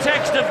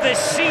context of this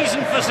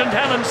season for St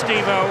Helens,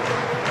 Steve-O,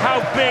 how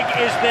big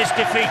is this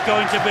defeat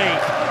going to be?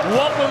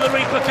 What will the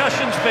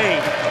repercussions be?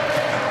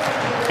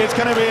 It's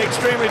going to be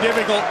extremely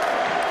difficult.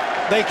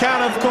 They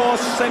can, of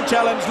course, St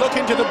Helens, look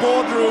into the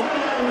boardroom.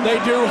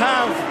 They do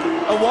have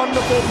a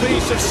wonderful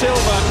piece of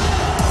silver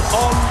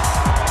on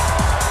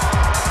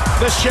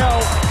the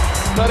shelf,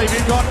 but if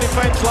you've got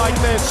defence like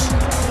this,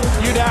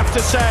 you'd have to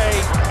say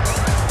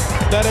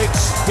that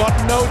it's got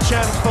no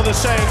chance for the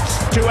Saints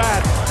to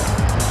add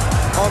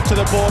onto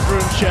the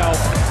boardroom shelf.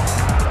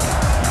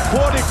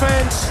 Poor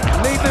defence,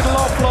 neat little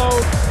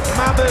offload,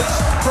 Mathers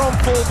from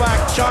fullback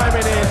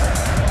chiming in.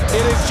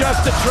 It is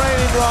just a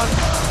training run.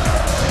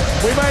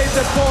 We made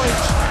the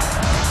point.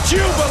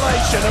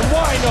 Jubilation, and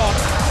why not?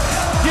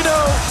 You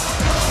know,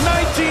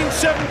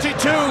 1972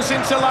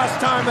 since the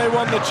last time they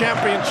won the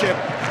championship.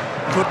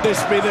 Could this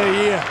be the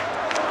year?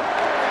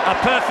 A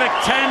perfect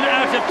 10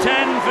 out of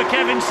 10 for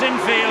Kevin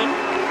Sinfield.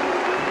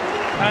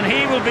 And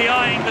he will be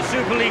eyeing the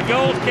Super League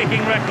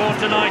goal-kicking record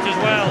tonight as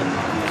well.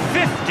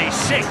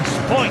 56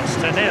 points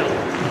to nil.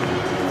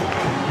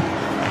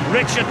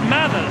 Richard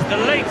Mathers, the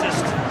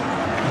latest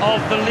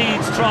of the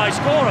Leeds try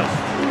scorers.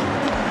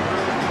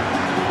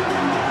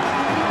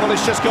 Well,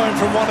 it's just going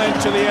from one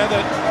end to the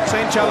other.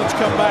 St Helens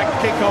come back,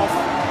 kick off.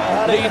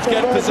 Leeds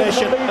get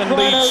possession and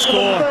Leeds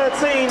score.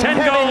 10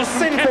 goals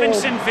from Kevin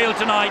Sinfield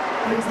tonight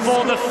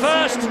for the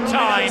first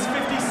time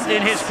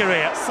in his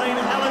career.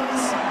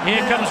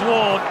 Here comes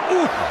Ward.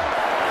 Ooh.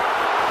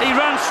 He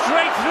ran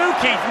straight through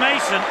Keith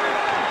Mason.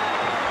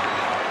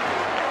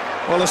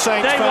 Well, the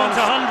Saints they fans...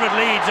 want 100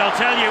 Leeds, I'll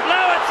tell you.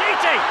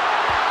 Lauatiti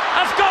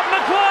has got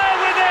Maguire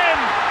with him.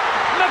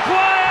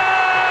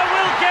 Maguire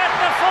will get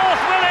the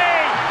fourth, will he?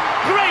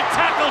 Great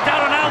tackle,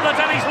 Darren Albert,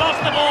 and he's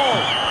lost the ball.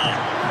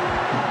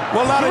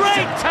 Well,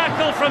 great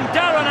tackle from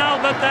Darren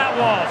Albert, that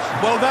was.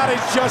 Well, that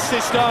is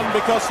justice done,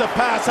 because the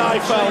pass, I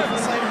felt,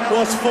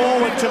 was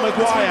forward to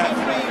Maguire.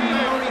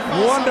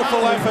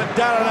 Wonderful effort,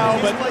 Darren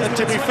Albert, and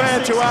to be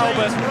fair to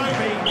Albert,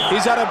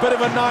 he's had a bit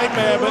of a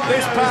nightmare, but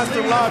this pass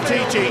from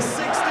Lauatiti,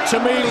 to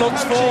me,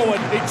 looks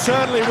forward. It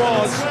certainly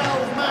was.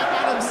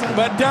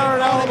 But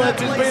Darren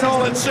Albert has been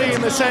all at sea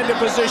in the centre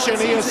position.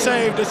 He has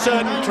saved a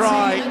certain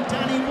try.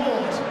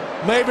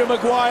 Maybe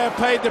Maguire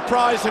paid the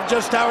price of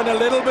just having a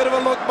little bit of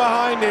a look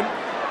behind him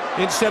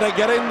instead of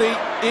getting the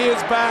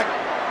ears back,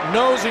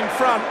 nose in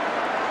front.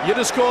 You'd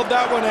have scored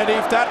that one, Eddie,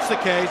 if that's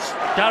the case.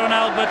 Darren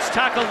Albert's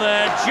tackle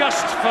there,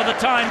 just for the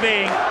time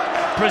being,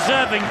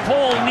 preserving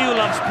Paul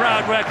Newlove's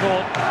proud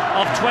record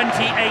of 28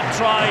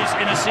 tries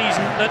in a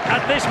season that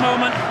at this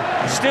moment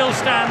still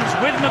stands,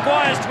 with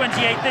Maguire's 28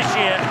 this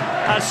year,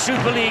 as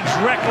Super League's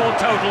record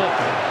total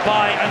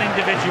by an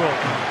individual.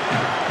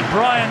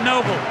 Brian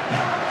Noble,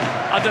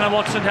 I don't know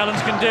what St Helens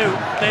can do.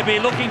 They'll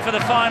be looking for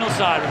the final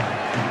siren.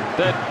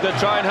 They're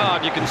trying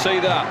hard, you can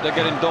see that. They're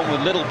getting done with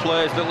little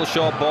plays, little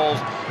short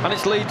balls, and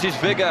it's Leeds'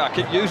 vigour. I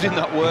keep using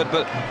that word,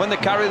 but when they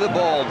carry the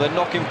ball, they're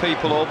knocking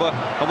people over,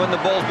 and when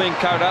the ball's being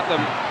carried at them,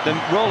 they're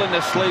rolling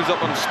their sleeves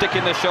up and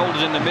sticking their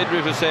shoulders in the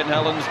midriff of St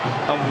Helens,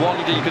 and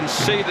you can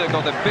see they've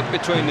got the bit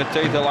between the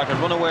teeth. They're like a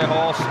runaway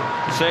horse.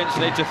 Saints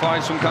need to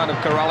find some kind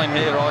of corralling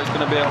here, or it's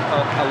going to be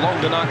a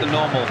longer night than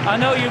normal. I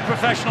know you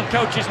professional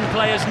coaches and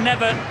players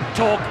never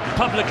talk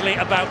publicly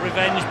about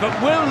revenge, but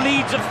will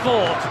Leeds have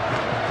thought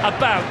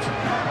about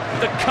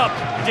the cup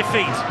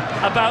defeat,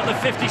 about the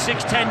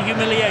 56-10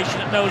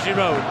 humiliation at Nosey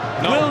Road?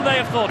 No. Will they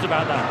have thought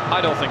about that?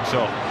 I don't think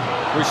so.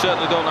 We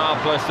certainly don't know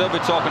our place. They'll be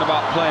talking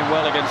about playing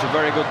well against a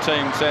very good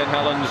team, St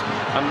Helens,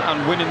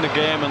 and winning the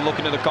game and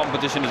looking at the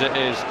competition as it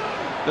is.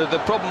 The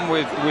problem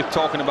with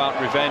talking about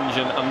revenge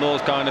and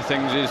those kind of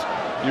things is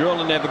you're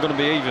only never going to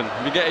be even.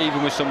 If you get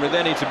even with somebody,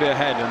 they need to be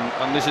ahead,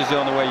 and this is the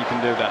only way you can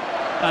do that.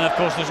 And of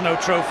course there's no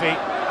trophy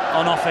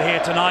on offer here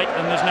tonight,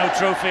 and there's no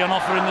trophy on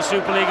offer in the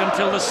Super League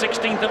until the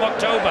 16th of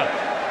October,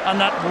 and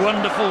that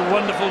wonderful,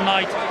 wonderful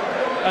night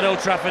at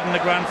Old Trafford in the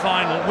grand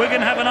final. We're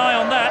going to have an eye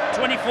on that.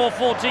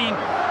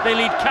 24-14, they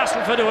lead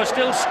Castleford, who are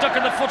still stuck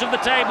at the foot of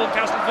the table.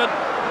 Castleford,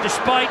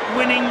 despite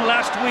winning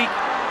last week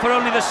for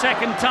only the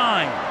second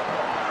time.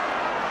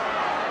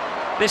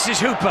 This is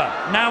Hooper,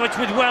 now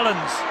it's with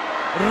Wellens.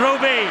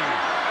 Roby,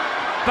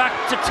 back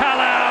to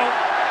Talau.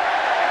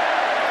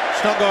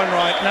 It's not going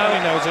right, no, he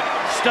knows it.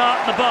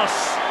 Start the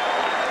bus.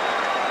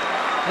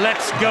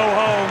 Let's go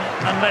home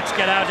and let's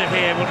get out of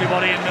here, will be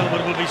what Ian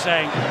Millwood will be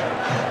saying.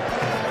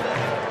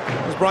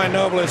 There's Brian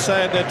Noble has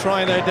said, they're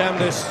trying their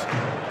damnedest.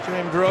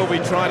 James Roby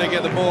trying to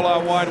get the ball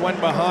out wide, went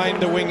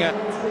behind the winger.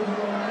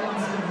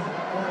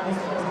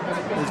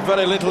 There's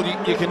very little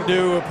you can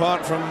do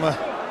apart from,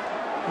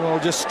 well,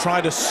 just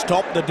try to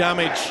stop the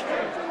damage.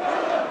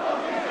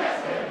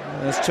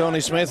 As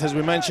Tony Smith, as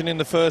we mentioned in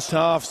the first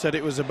half, said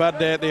it was a bad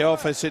day at the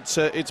office.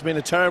 It's been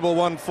a terrible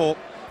one for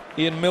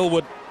Ian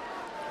Millwood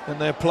and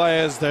their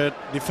players. Their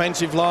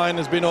defensive line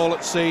has been all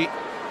at sea.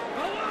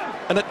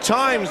 And at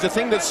times, the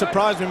thing that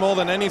surprised me more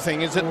than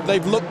anything is that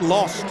they've looked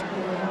lost.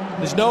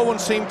 There's no one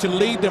seemed to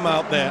lead them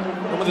out there.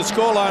 And with a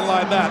scoreline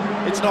like that,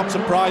 it's not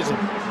surprising.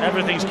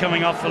 Everything's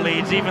coming off for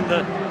Leeds, even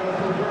the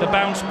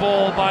bounce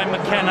ball by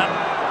McKenna.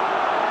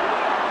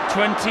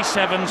 27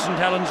 St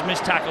Helens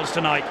missed tackles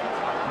tonight.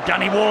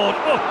 Danny Ward,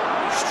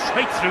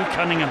 straight through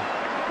Cunningham.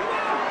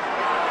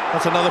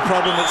 That's another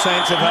problem that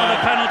Saints have Another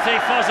had. penalty,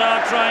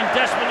 Fozzard trying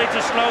desperately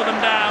to slow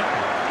them down.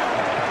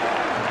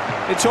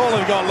 It's all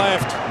they've got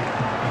left.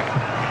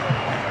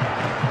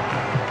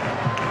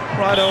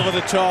 Right over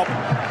the top.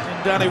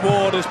 And Danny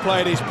Ward has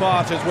played his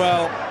part as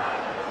well.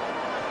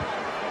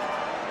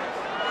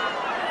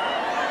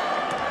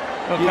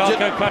 Well, Carl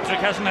Kirkpatrick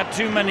hasn't had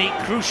too many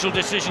crucial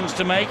decisions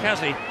to make,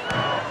 has he?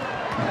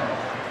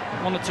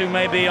 One or two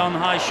maybe on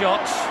high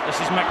shots.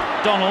 This is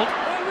McDonald.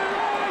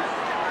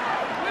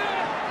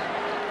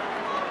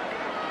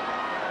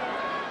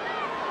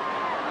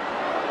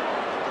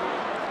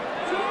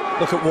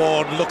 Look at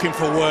Ward looking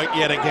for work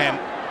yet again.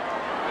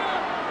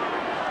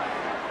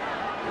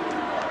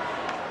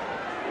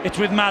 It's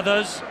with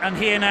Mathers, and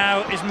here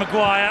now is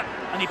Maguire,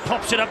 and he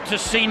pops it up to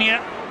Senior.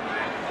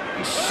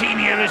 And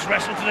Senior is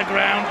wrestled to the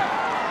ground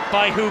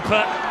by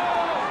Hooper,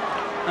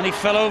 and he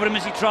fell over him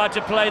as he tried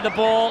to play the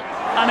ball.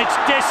 And it's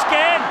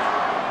Diskin.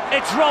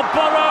 It's Rob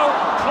Burrow,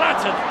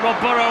 clattered Rob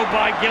Burrow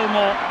by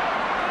Gilmore.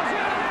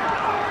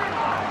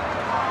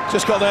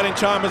 Just got there in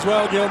time as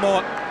well,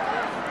 Gilmore.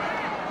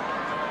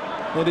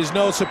 It is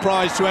no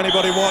surprise to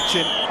anybody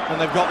watching, and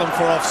they've got them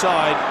for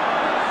offside.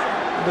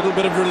 A little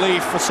bit of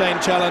relief for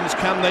St Helens.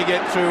 Can they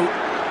get through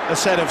a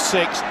set of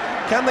 6?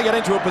 Can they get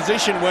into a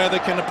position where they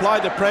can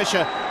apply the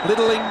pressure?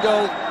 Little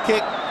in-goal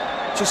kick,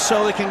 just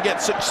so they can get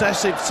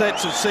successive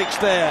sets of 6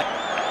 there.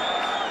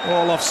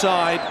 All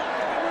offside.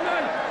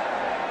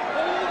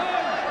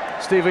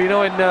 Steve, you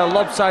know, in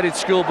lopsided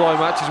schoolboy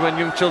matches when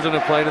young children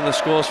are playing and the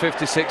score's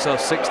 56 or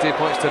 60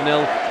 points to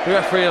 0, the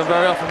referee will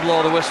very often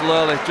blow the whistle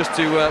early just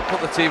to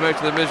put the team out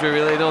of the misery.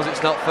 Really knows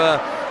it's not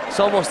fair. It's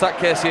almost that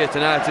case here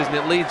tonight, isn't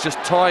it? Leeds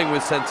just toying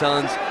with St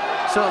Helens.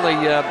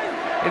 Certainly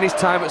in his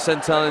time at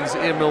St Helens,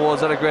 Ian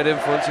Millward's had a great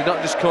influence. He's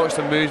not just coached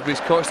them moves, but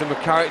he's coached them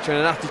with character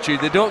and an attitude.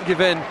 They don't give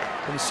in,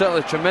 and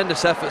certainly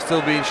tremendous effort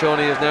still being shown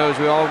here now as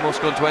we're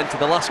almost going to enter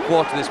the last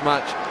quarter of this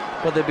match,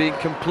 but they're being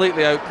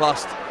completely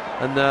outclassed,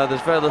 and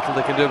there's very little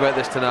they can do about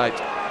this tonight.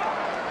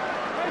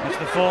 That's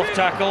the 4th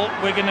tackle.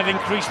 Wigan have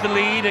increased the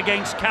lead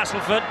against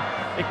Castleford.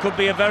 It could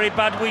be a very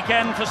bad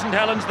weekend for St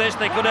Helens this.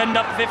 They could end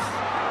up 5th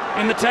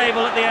in the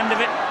table at the end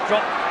of it.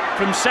 Drop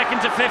from 2nd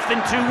to 5th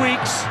in 2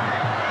 weeks.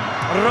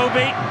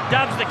 Roby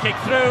dabs the kick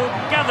through,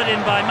 gathered in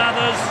by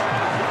Mathers,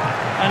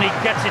 and he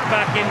gets it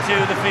back into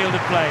the field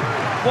of play.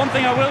 One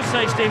thing I will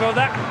say, Steve-o,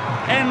 that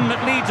end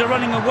that Leeds are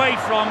running away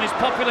from is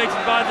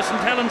populated by the St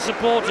Helens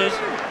supporters.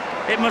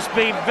 It must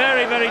be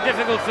very, very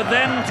difficult for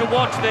them to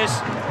watch this,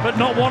 but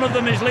not one of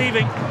them is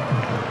leaving.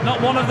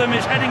 Not one of them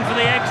is heading for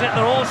the exit.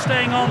 They're all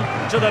staying on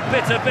to the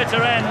bitter,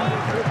 bitter end.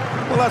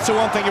 Well, that's the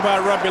one thing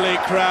about rugby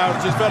league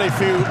crowds. There's very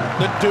few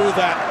that do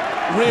that.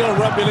 Real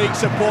rugby league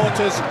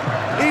supporters,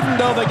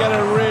 even though they get a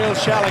real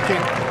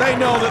shellacking, they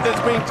know that there's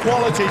been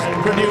qualities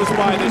produced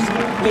by this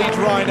Leeds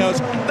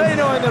Rhinos. They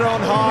know in their own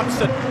hearts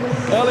that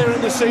earlier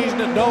in the season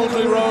at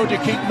Knowsley Road, you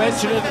keep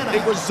mentioning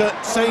it was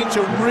Saints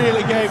who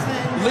really gave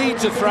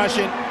Leeds a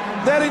thrashing.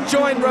 They're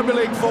enjoying rugby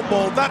league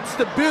football. That's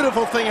the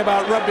beautiful thing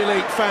about rugby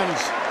league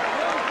fans.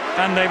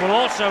 And they will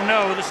also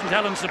know, the St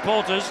Helens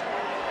supporters,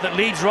 that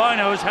Leeds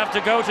Rhinos have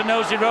to go to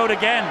Knowsley Road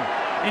again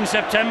in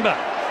September.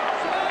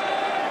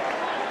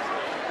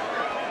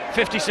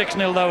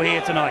 56-0 though here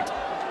tonight.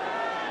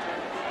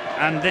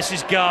 And this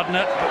is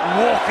Gardner, but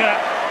Walker,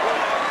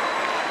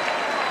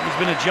 he's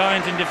been a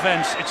giant in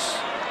defence. It's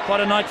quite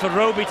a night for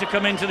Roby to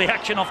come into the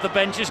action off the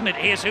bench, isn't it?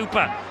 Here's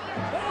Hooper.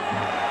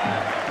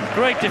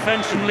 Great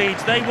defence from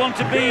Leeds. They want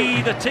to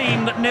be the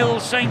team that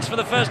nils Saints for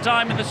the first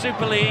time in the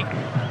Super League,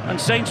 and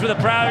Saints with a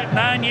proud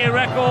 9-year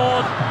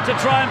record to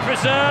try and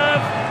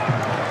preserve.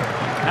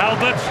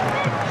 Albert,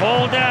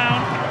 ball down.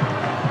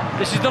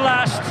 This is the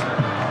last.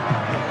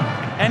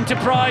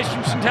 Enterprise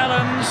from St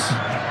Helens,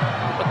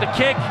 but the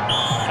kick,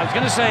 I was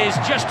going to say, is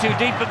just too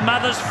deep, but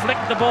Mathers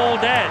flicked the ball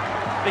dead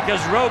because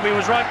Roby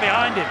was right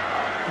behind him.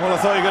 Well, I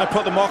thought you were going to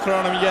put the mocker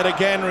on him yet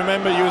again.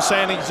 Remember, you were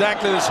saying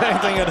exactly the same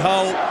thing at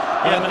Hull.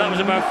 Yeah, but that was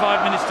about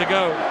 5 minutes to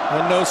go.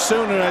 And no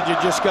sooner had you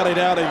just got it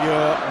out of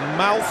your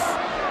mouth,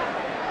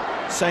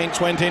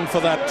 Saints went in for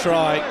that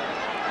try.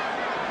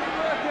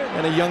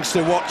 And a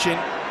youngster watching,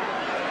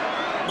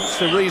 that's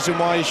the reason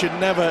why you should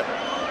never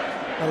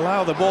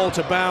allow the ball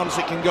to bounce.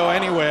 It can go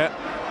anywhere.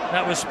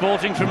 That was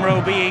sporting from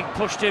Roby. He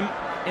pushed him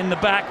in the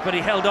back, but he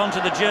held on to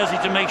the jersey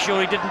to make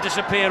sure he didn't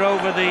disappear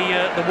over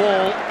the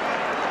wall.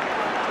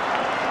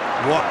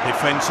 What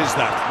defence is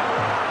that?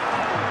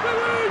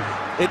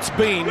 It's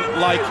been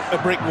like a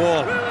brick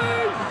wall.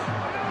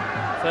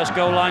 First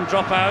goal line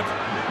dropout,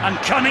 and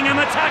Cunningham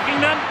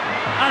attacking them,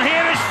 and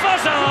here is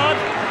Fossard.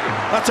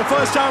 That's the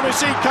first time we've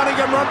seen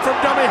Cunningham run from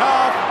dummy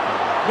half.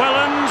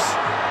 Helens,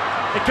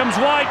 it comes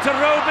wide to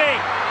Roby,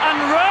 and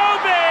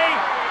Roby,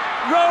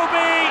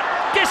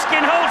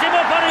 Diskin holds him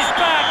up on his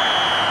back.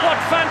 What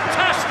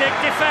fantastic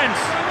defence.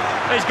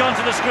 He's gone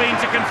to the screen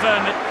to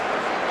confirm it.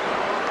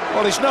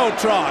 Well, it's no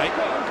try.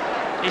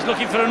 He's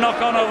looking for a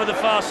knock-on over the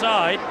far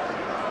side.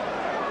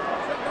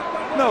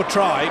 No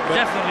try, but...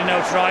 Definitely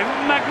no try.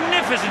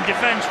 Magnificent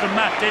defence from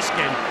Matt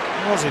Diskin.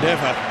 Was it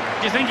ever?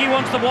 Do you think he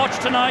wants the watch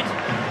tonight?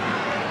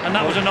 And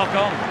that was a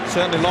knock-on.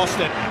 Certainly lost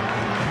it.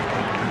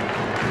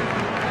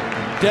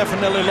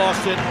 Definitely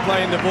lost it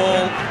playing the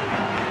ball.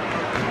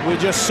 We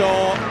just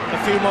saw a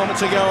few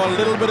moments ago a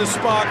little bit of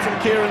spark from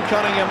Kieran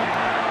Cunningham.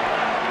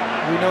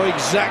 We know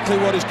exactly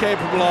what he's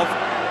capable of.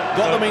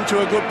 Got them into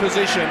a good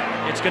position.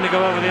 It's going to go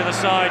over the other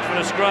side for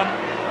a scrum,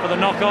 for the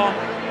knock-on.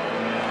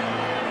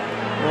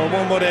 Well,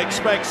 one would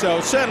expect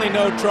so. Certainly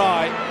no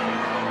try.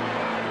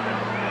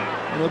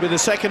 It'll be the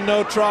second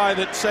no try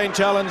that St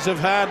Helens have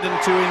had, and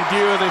to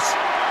endure this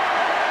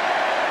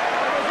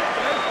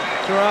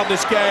throughout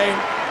this game.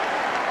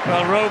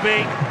 Well,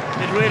 Roby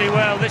did really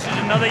well. This is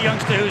another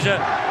youngster who's a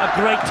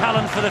great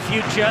talent for the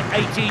future.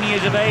 18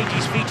 years of age,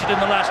 he's featured in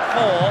the last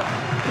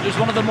 4. He's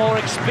one of the more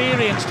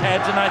experienced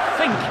heads, and I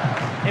think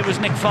it was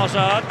Nick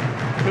Fossard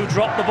who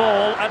dropped the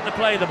ball at the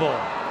play of the ball.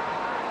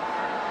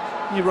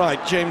 You're right,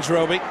 James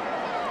Roby.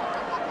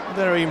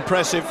 Very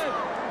impressive.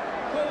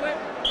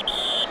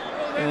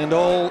 And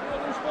all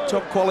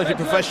top quality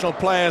professional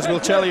players will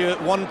tell you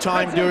at one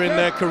time during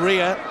their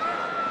career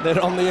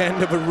they're on the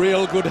end of a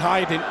real good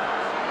hiding.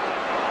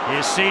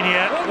 Here's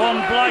Senior.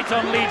 One blight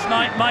on Leeds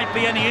night might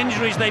be any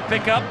injuries they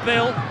pick up,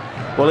 Bill.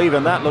 Well,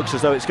 even that looks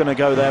as though it's going to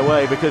go their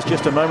way, because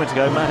just a moment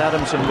ago Matt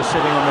Adamson was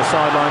sitting on the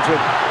sidelines with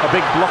a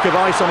big block of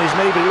ice on his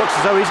knee, but it looks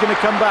as though he's going to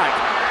come back.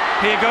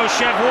 Here goes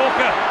Chev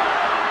Walker,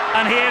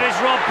 and here is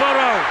Rob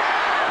Burrow.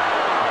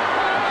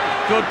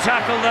 Good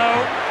tackle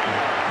though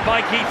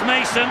by Keith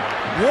Mason.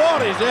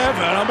 What is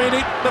ever? I mean,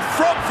 the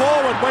front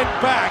forward went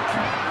back,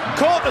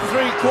 caught the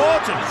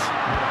 3/4.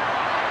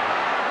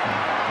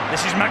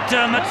 This is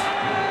McDermott.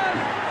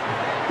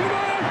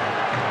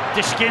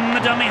 Diskin,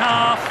 the dummy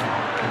half.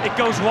 It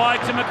goes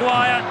wide to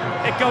Maguire.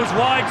 It goes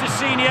wide to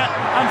Senior,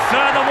 and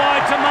further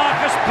wide to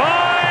Marcus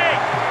Pye.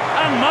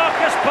 And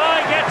Marcus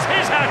Pye gets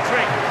his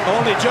hat-trick.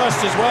 Only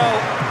just as well.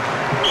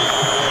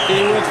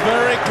 He was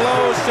very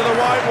close to the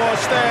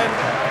whitewash then,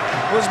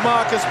 was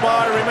Marcus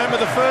Pye. Remember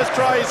the first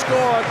try he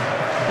scored,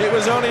 it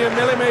was only a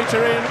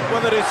millimetre in,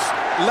 whether his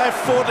left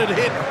foot had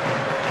hit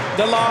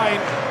the line.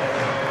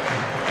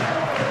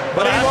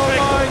 But he won't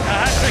mind. A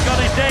hat-trick on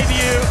his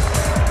debut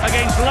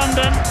against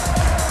London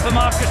for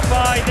Marcus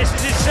Pye. This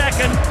is his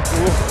second.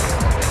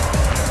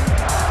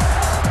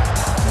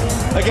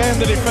 Again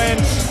the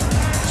defence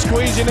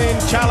squeezing in.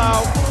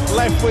 Challow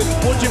left with,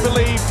 would you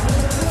believe,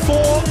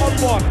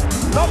 4-on-1.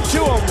 Not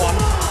 2-on-1,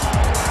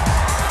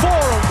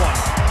 4-on-1.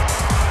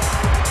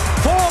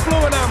 4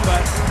 blue and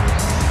amber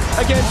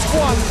against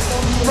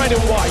 1 red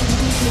and white.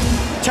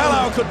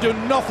 Challow could do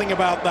nothing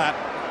about that.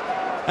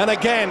 And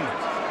again,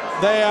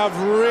 they have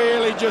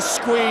really just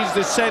squeezed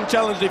the St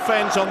Helens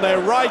defence on their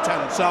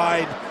right-hand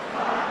side.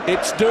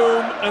 It's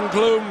doom and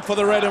gloom for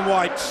the red and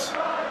whites.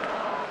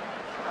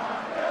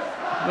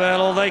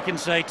 Well, all they can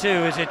say too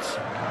is it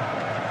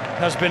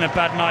has been a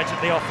bad night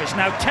at the office.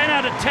 Now 10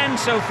 out of 10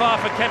 so far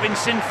for Kevin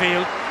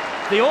Sinfield,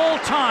 the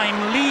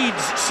all-time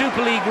Leeds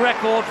Super League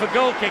record for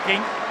goal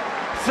kicking,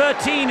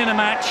 13 in a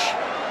match,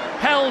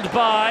 held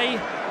by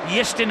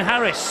Yistin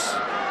Harris.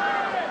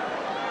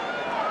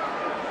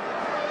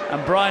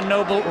 And Brian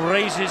Noble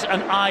raises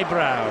an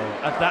eyebrow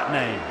at that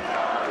name.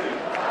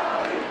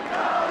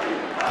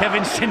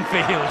 Kevin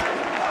Sinfield.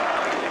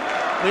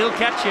 We'll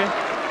catch you.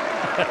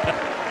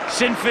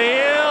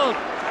 Sinfield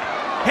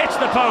hits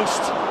the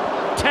post.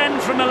 10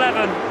 from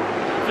 11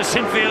 for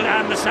Sinfield,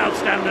 and the South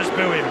Standers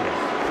boo him.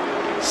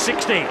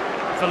 60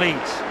 for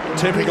Leeds.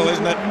 Typical,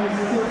 isn't it?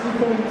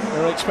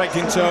 They're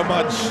expecting so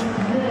much.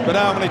 But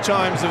how many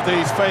times have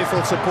these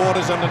faithful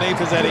supporters underneath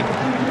us, Eddie?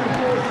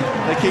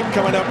 They keep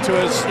coming up to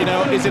us, you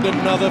know, is it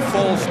another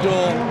false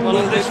dawn? Well,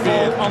 on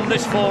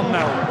this form,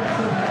 no.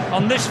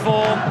 On this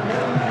form,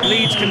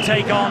 Leeds can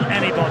take on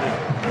anybody.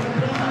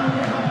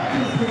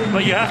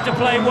 But you have to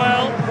play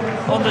well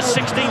on the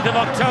 16th of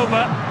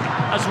October,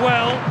 as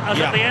well as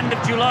at the end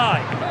of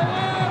July.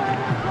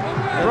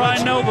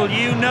 Brian Noble,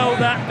 you know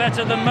that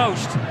better than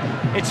most.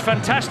 It's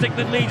fantastic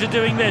that Leeds are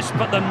doing this,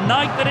 but the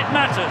night that it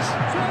matters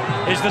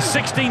is the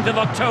 16th of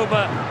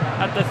October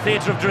at the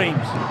Theatre of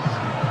Dreams.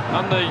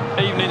 And the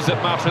evenings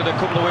that mattered a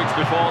couple of weeks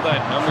before then.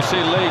 And we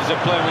see Leeds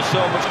are playing with so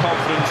much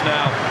confidence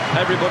now.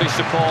 Everybody's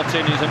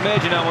supporting. It's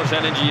amazing how much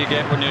energy you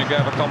get when you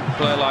have a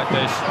play like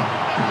this.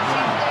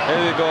 Here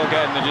they go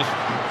again. They're just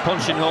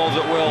punching holes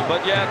at will.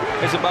 But yeah,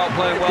 it's about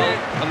playing well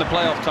and the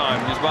playoff time.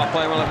 It's about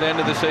playing well at the end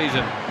of the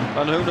season.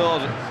 And who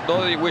knows,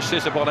 don't really wish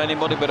this upon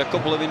anybody, but a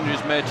couple of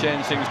injuries may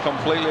change things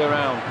completely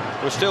around.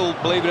 We're still,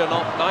 believe it or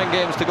not, 9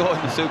 games to go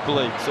in the Super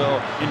League. So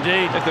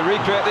indeed, if they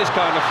recreate this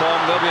kind of form,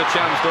 there'll be a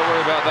chance. Don't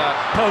worry about that.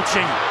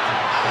 Poaching.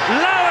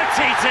 Lower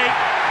Titi.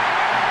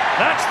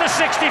 That's the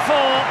 64.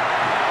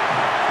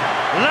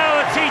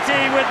 Lower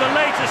Titi with the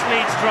latest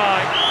Leeds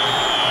try.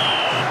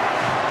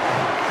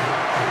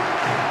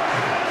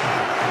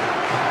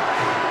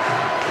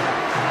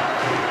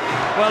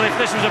 Well, if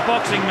this was a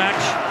boxing match,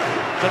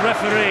 the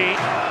referee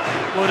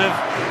would have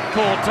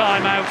called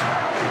time out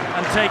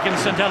and taken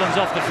St Helens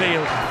off the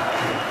field.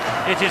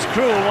 It is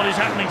cruel what is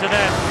happening to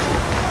them.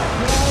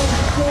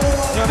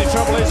 The only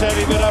trouble is,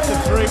 Eddie, that after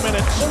 3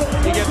 minutes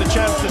you get the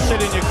chance to sit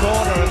in your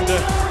corner and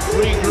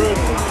regroup.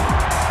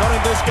 Not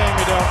in this game,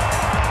 you don't.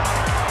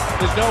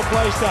 There's no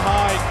place to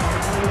hide.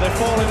 They're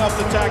falling off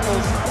the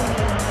tackles.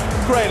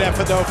 Great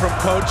effort though from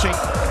Poaching.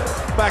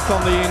 Back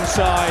on the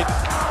inside.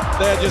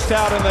 They're just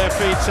out on their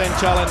feet, St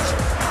Helens.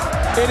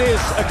 It is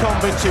a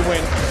convincing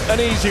win, an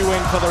easy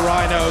win for the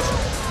Rhinos.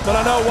 But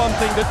I know one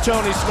thing, that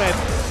Tony Smith,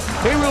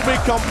 he will be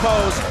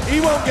composed.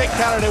 He won't get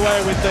carried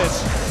away with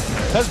this.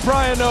 As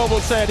Brian Noble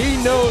said, he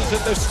knows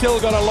that they've still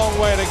got a long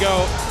way to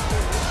go.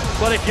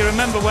 Well, if you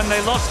remember when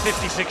they lost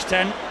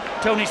 56-10,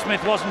 Tony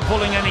Smith wasn't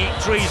pulling any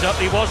trees up,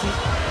 he wasn't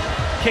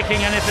kicking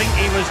anything,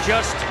 he was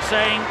just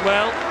saying,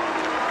 well,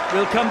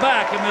 we'll come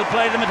back and we'll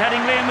play them at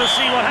Headingley and we'll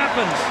see what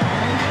happens.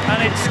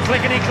 And it's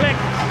clickety-click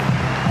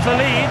for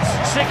Leeds,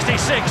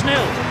 66-0.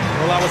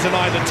 Well, that was a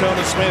night that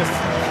Tony Smith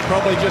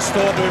probably just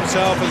thought to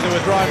himself as they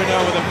were driving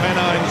over the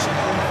Pennines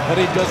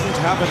that he doesn't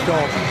have a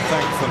dog,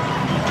 thankfully.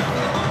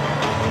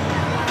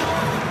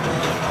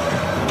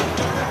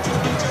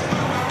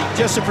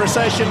 Just a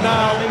procession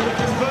now.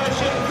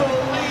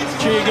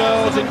 G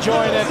girls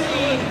enjoying it,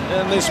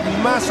 and this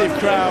massive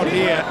crowd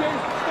here.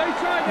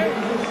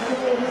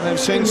 They've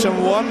seen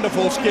some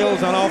wonderful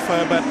skills on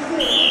offer, but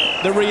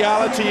the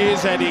reality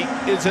is, Eddie,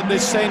 is that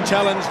this St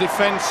Helens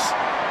defence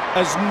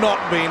has not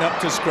been up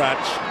to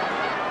scratch.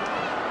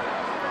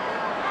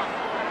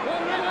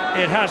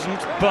 It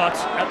hasn't, but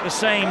at the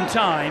same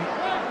time,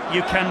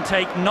 you can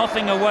take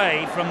nothing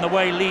away from the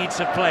way Leeds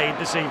have played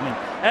this evening.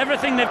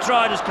 Everything they've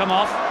tried has come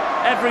off.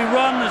 Every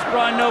run, as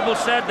Brian Noble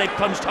said, they've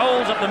punched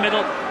holes up the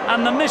middle,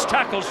 and the missed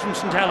tackles from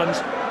St Helens.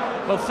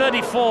 Well,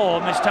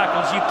 34 missed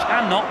tackles. You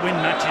cannot win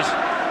matches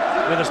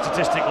with a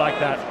statistic like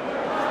that.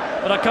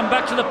 But I come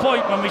back to the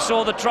point when we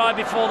saw the try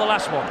before the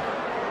last one.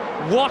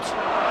 What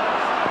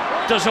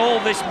does all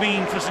this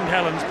mean for St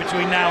Helens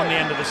between now and the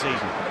end of the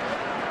season?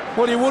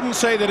 Well, you wouldn't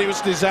say that it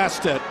was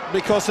disaster,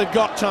 because they've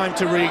got time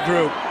to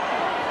regroup.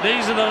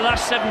 These are the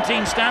last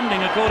 17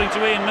 standing, according to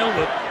Ian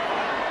Millwood.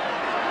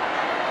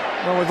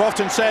 Well, we've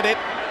often said it.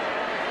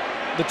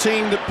 The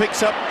team that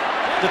picks up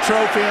the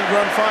trophy and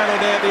grand final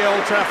day at the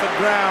Old Trafford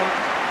ground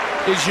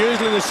is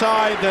usually the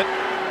side that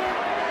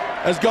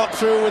has got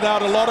through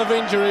without a lot of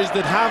injuries,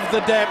 that have the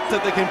depth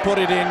that they can put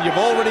it in. You've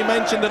already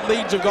mentioned that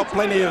Leeds have got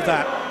plenty of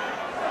that.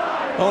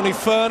 Only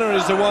Ferner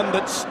is the one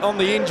that's on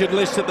the injured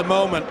list at the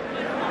moment.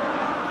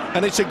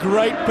 And it's a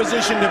great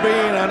position to be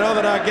in. I know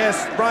that our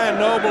guest Brian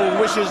Noble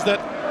wishes that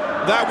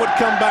that would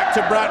come back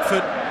to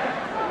Bradford.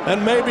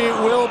 And maybe it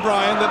will,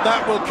 Brian,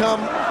 that will come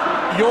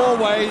your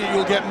way.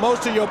 You'll get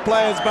most of your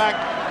players back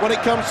when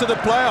it comes to the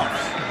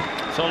playoffs.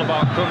 It's all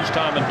about crunch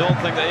time, and don't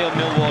think that Ian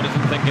Millward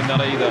isn't thinking that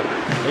either.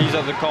 He's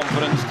had the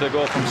confidence to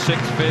go from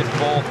 6th, 5th,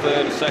 4th,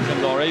 3rd, 2nd,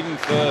 or even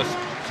 1st.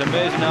 It's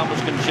amazing how much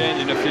can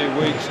change in a few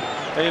weeks.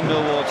 Ian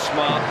Millward's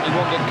smart. He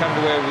won't get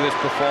carried away with this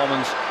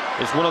performance.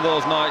 It's one of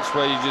those nights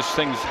where you just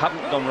things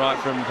haven't gone right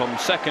for him from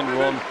second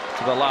run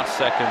to the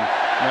last second.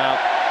 Now,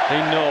 he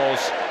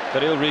knows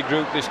that he'll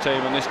regroup this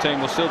team, and this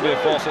team will still be a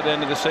force at the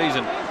end of the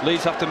season.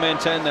 Leeds have to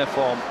maintain their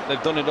form.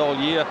 They've done it all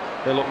year.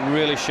 They look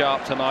really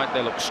sharp tonight.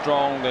 They look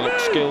strong. They look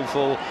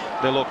skillful.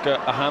 They look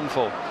a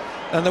handful.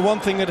 And the one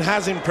thing that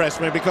has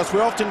impressed me, because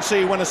we often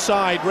see when a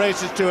side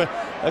races to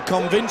a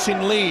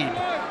convincing lead,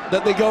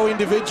 that they go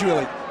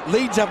individually.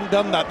 Leeds haven't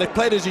done that. They've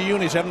played as a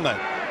unit, haven't they?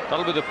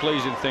 That'll be the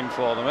pleasing thing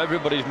for them.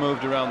 Everybody's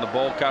moved around the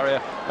ball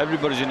carrier.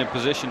 Everybody's in a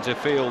position to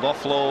field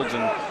offloads,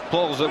 and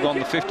balls that have gone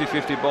the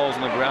 50-50 balls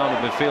on the ground have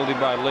been fielded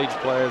by Leeds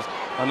players,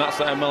 and that's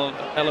that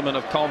element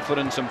of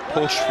confidence and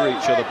push for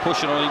each other,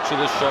 pushing on each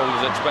other's shoulders,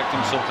 expecting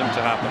something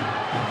to happen.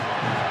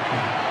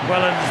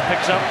 Wellens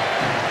picks up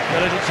a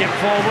little chip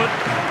forward,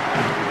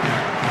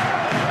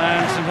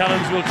 and St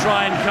Helens will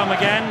try and come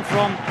again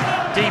from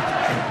deep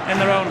in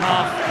their own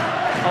half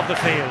of the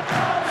field.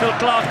 Phil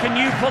Clark, can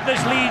you put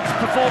this Leeds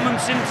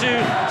performance into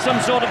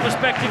some sort of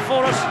perspective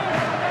for us?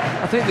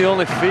 I think the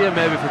only fear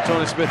maybe for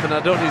Tony Smith, and I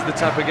don't know he's the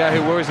type of guy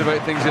who worries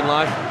about things in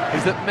life,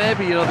 is that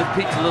maybe, you know, they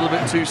peaked a little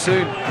bit too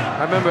soon.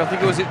 I remember, I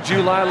think it was in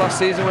July last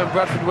season when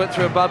Bradford went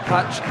through a bad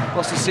patch,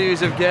 lost a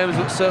series of games,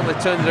 but certainly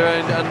turned it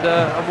around and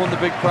won the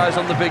big prize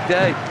on the big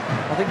day.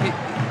 I think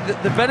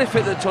the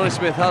benefit that Tony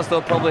Smith has,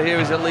 though, probably here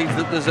is at least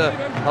that there's a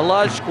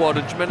large squad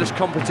and tremendous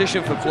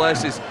competition for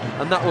places,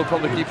 and that will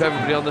probably keep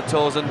everybody on the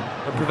toes and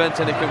prevent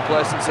any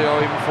complacency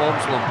or even form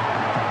slump.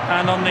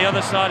 And on the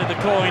other side of the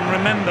coin,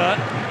 remember,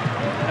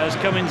 as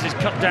Cummins is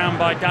cut down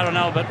by Darren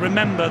Albert,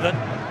 remember that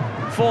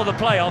for the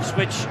playoffs,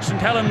 which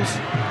St Helens,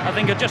 I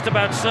think, are just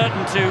about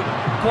certain to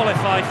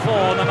qualify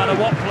for, no matter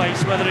what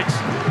place, whether it's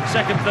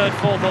second, third,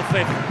 fourth or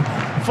fifth,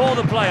 for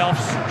the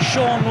playoffs,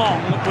 Sean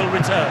Long will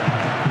return.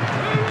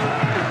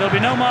 There'll be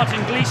no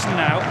Martin Gleeson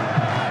now.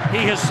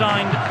 He has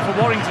signed for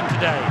Warrington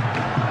today.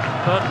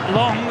 But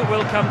Long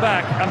will come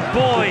back, and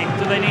boy,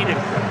 do they need him.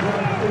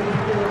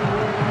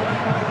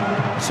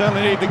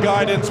 Certainly need the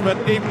guidance, but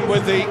even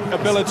with the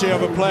ability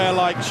of a player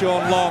like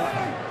Sean Long,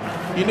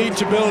 you need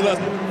to build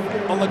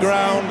on the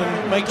ground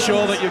and make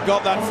sure that you've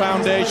got that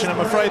foundation. I'm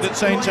afraid that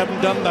Saints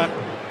haven't done that.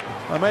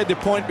 I made the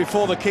point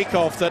before the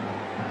kick-off that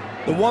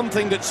the one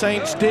thing that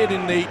Saints did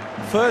in the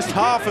first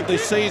half of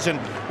this season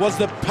was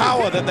the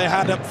power that they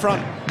had up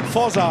front.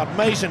 Fozzard,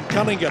 Mason,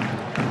 Cunningham.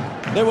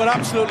 They were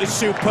absolutely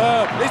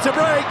superb. It's a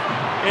break.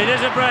 It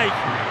is a break,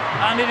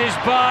 and it is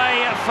by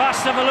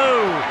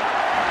Fassavalou.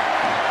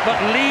 But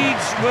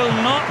Leeds will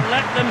not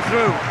let them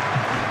through.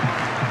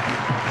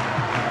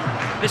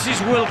 This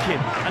is Wilkin,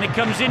 and it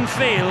comes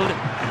infield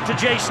to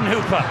Jason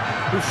Hooper,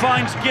 who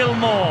finds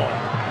Gilmore.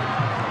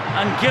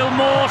 And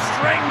Gilmore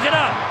straightens it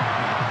up.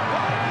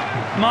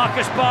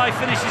 Marcus Bye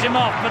finishes him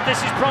off, but this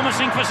is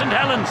promising for St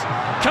Helens.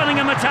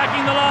 Cunningham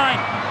attacking the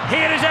line.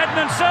 Here is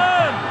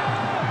Edmondson.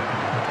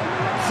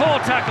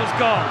 4 tackles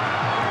gone.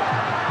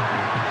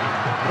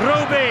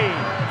 Roby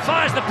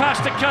fires the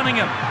pass to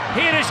Cunningham.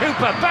 Here is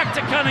Hooper, back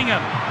to Cunningham.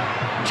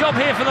 Job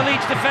here for the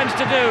Leeds defence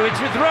to do. It's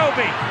with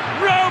Roby.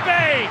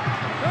 Roby!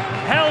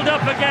 Held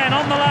up again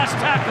on the last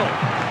tackle.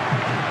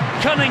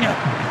 Cunningham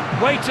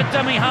waits at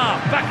dummy half.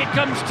 Back it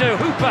comes to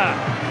Hooper.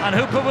 And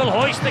Hooper will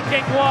hoist the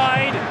kick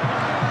wide.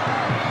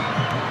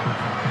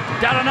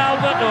 Darren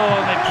Albert,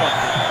 they've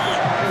blocked it.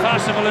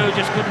 Fassavalou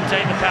just couldn't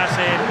take the pass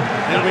in.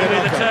 That will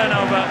be the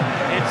turnover.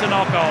 It's a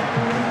knock-on.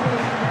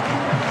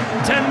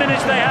 10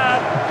 minutes they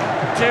have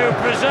to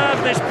preserve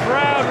this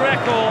proud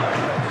record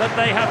that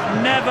they have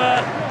never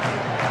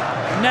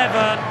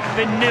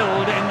been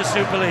nilled in the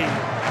Super League.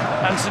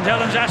 And St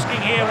Helens asking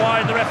here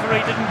why the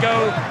referee didn't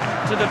go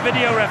to the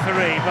video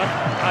referee, but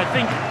I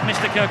think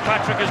Mr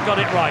Kirkpatrick has got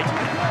it right.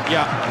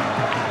 Yeah.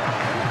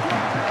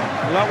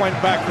 Well, that went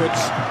backwards.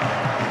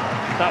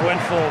 That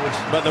went forwards.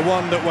 But the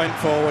one that went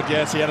forward,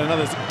 yes, he had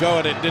another go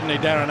at it, didn't he,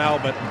 Darren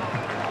Albert?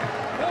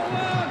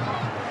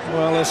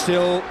 Well, they've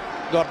still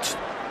got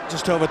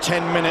just over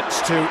 10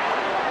 minutes to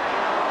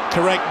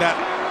correct that.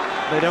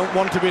 They don't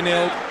want to be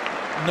nilled.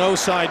 No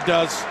side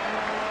does.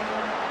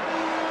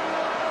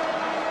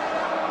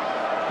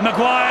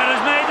 Maguire has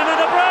made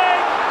another break.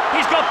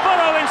 He's got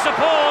Burrow in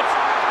support.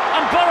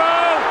 And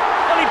Burrow,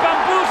 well, he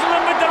bamboozled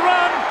him with the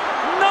run.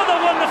 Another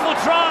wonderful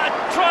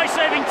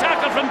try-saving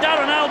tackle from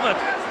Darren Albert.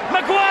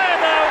 Maguire,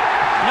 though,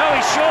 no,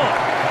 he's short.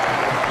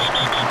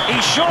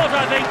 He's short,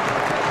 I think.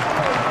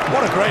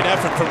 What a great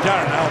effort from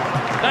Darren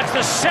Albert. That's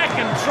the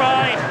second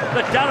try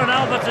that Darren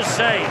Albert has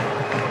saved.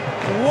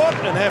 What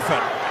an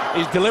effort.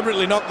 He's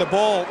deliberately knocked the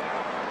ball.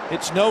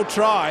 It's no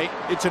try.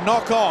 It's a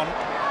knock-on.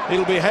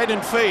 It'll be head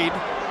and feed.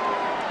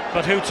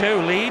 But who to?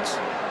 Leeds?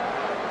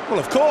 Well,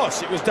 of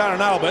course, it was Darren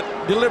Albert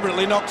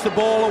deliberately knocks the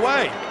ball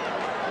away.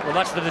 Well,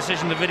 that's the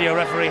decision the video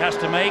referee has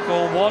to make,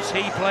 or was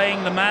he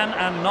playing the man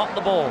and not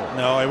the ball?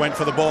 No, he went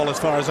for the ball as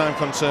far as I'm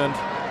concerned.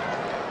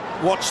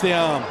 Watch the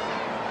arm.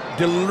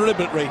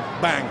 Deliberately,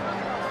 bang,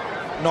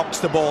 knocks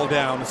the ball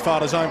down as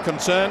far as I'm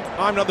concerned.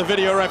 I'm not the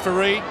video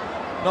referee,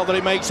 not that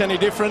it makes any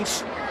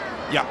difference.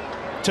 Yeah,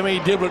 to me,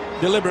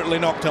 deliberately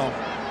knocked on.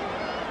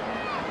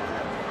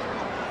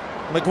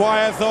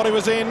 Maguire thought he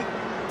was in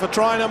for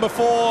try number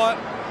 4.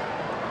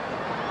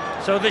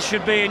 So this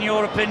should be, in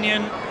your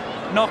opinion,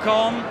 knock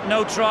on,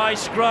 no try,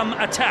 scrum,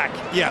 attack?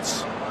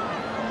 Yes.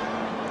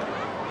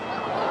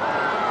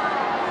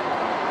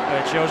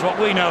 It shows what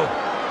we know.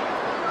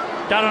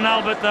 Darren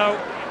Albert, though,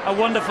 a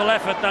wonderful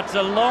effort. That's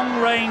a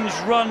long-range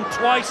run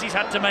twice he's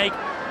had to make,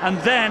 and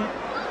then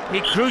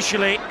he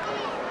crucially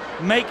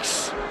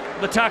makes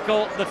the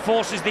tackle that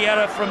forces the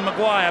error from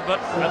Maguire. But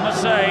I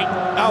must say,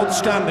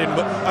 outstanding.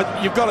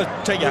 But you've got to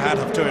take your hat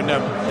off to him,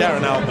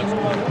 Darren Albert.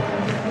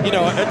 You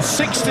know, at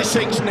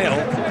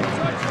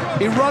 66-0,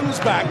 he runs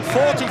back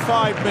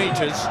 45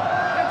 metres,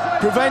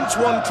 prevents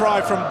one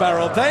try from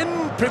Barrow,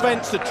 then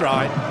prevents the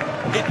try.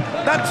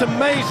 That's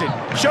amazing.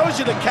 Shows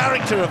you the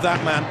character of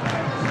that man.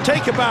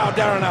 Take a bow,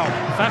 Darren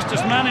Albert.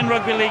 Fastest man in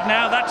rugby league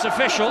now, that's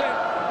official.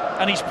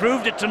 And he's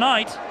proved it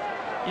tonight.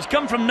 He's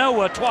come from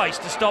nowhere twice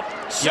to stop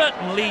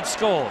certain Leeds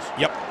scores.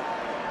 Yep.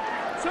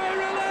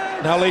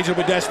 Now Leeds will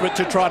be desperate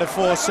to try to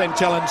force St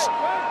Helens,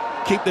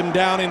 keep them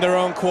down in their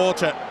own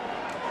quarter.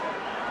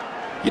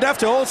 You'd have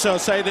to also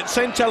say that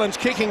St Helens'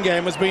 kicking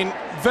game has been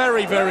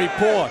very, very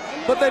poor,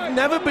 but they've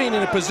never been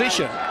in a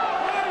position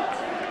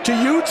to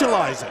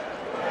utilise it.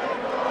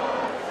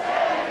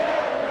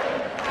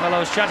 Well, I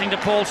was chatting to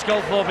Paul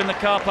Sculthorpe in the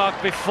car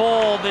park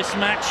before this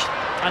match,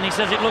 and he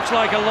says it looks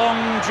like a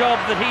long job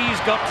that he's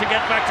got to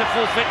get back to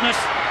full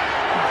fitness.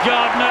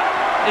 Gardner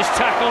is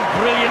tackled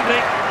brilliantly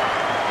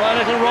by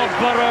little Rob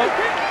Burrow.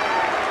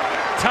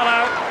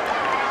 Tallow,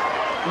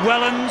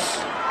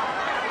 Helens.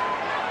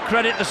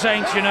 Credit the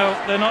Saints, you know,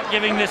 they're not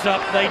giving this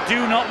up. They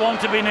do not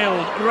want to be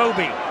nilled.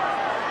 Roby.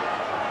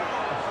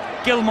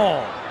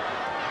 Gilmore.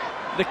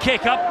 The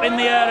kick up in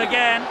the air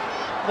again.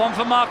 One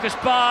for Marcus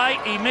Bai.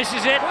 He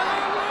misses it.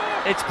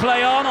 It's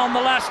play on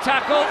the last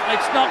tackle.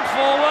 It's knocked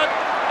forward.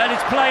 And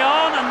it's play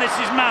on, and this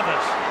is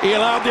Mathers. He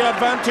allowed the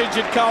advantage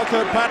at Carl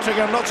Kirkpatrick.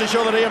 I'm not so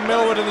sure that Ian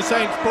Millward and the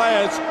Saints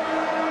players,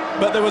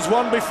 but there was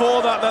one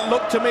before that that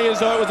looked to me as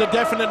though it was a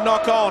definite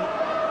knock-on.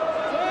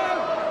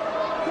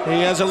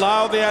 He has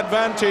allowed the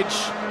advantage,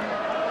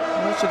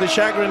 much to the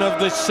chagrin of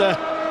this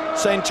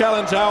St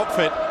Helens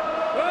outfit.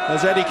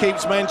 As Eddie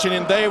keeps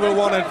mentioning, they will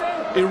want to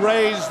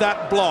erase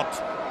that blot,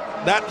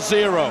 that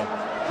 0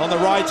 on the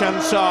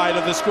right-hand side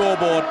of the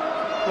scoreboard.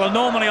 Well,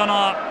 normally on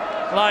our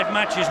live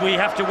matches we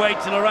have to wait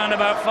till around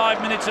about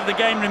 5 minutes of the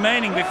game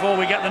remaining before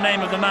we get the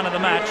name of the man of the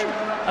match.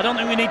 I don't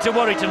think we need to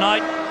worry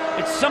tonight.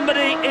 It's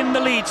somebody in the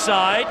lead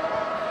side,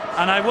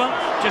 and I won't,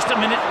 just a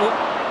minute,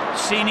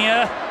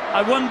 senior,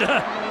 I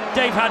wonder,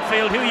 Dave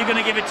Hadfield, who are you going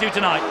to give it to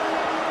tonight?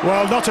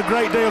 Well, not a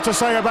great deal to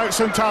say about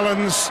St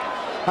Helens,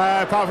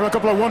 apart from a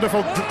couple of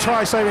wonderful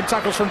try-saving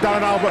tackles from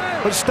Darren Albert,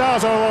 but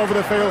stars all over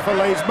the field for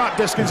Leeds. Matt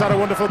Diskin's had a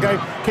wonderful game.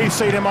 Keith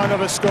Senior might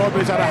not have scored, but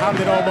he's had a hand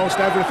in almost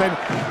everything.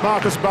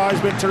 Marcus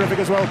Bai's been terrific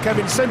as well.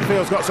 Kevin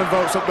Sinfield's got some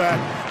votes up there,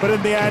 but in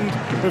the end,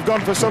 we've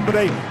gone for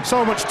somebody,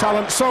 so much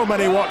talent, so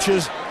many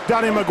watchers.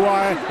 Danny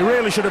Maguire, he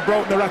really should have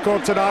broken the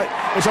record tonight.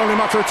 It's only a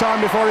matter of time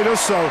before he does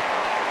so.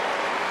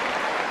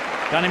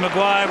 Danny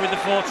Maguire with the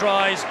 4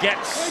 tries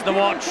gets the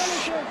watch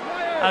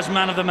as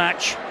man of the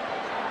match.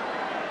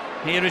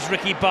 Here is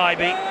Ricky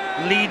Bybee.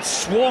 Leeds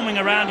swarming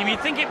around him.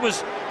 You'd think it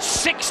was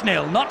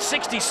 6-0, not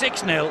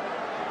 66-0.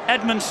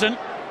 Edmondson.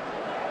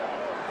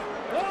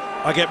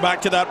 I get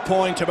back to that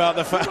point about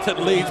the fact that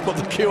Leeds put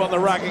the queue on the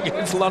rack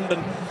against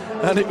London,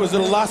 and it was the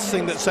last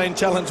thing that St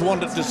Helens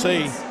wanted to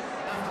see.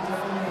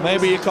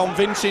 Maybe a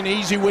convincing,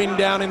 easy win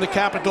down in the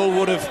capital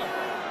would have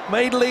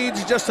made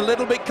Leeds just a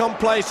little bit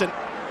complacent.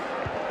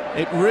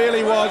 It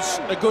really was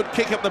a good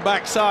kick up the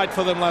backside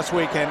for them last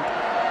weekend,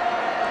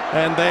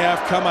 and they have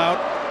come out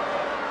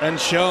and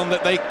shown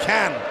that they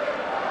can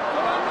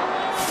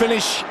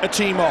finish a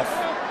team off.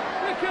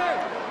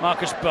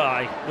 Marcus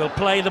Bai will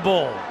play the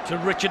ball to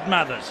Richard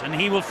Mathers, and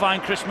he will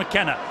find Chris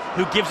McKenna,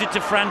 who gives it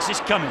to Francis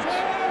Cummins.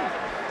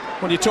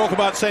 When you talk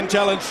about St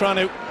Helens trying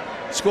to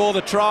score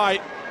the try,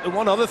 the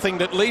one other thing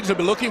that Leeds will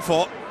be looking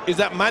for is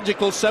that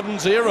magical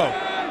 7-0.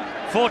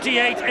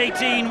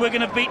 48-18, Wigan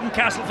have beaten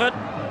Castleford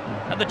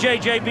at the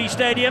JJB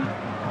Stadium.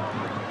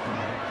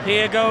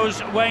 Here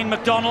goes Wayne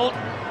McDonald,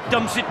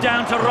 dumps it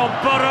down to Rob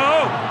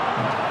Burrow.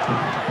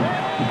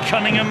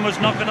 Cunningham was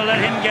not going to let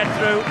him get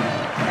through. He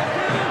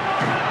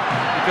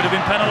could have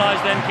been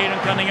penalised then, Kieran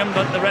Cunningham,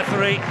 but the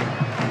referee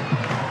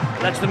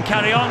lets them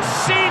carry on.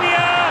 Senior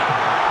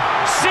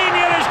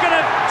is going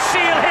to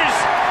seal his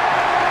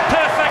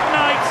perfect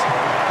night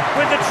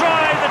with the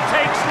try that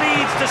takes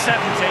Leeds to 70.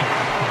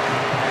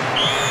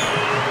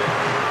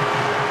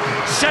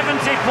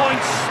 70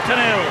 points to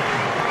 0.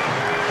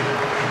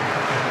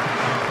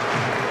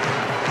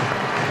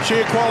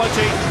 Sheer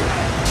quality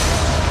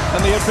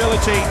and the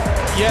ability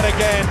yet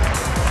again.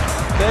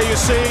 There you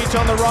see it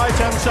on the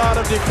right-hand side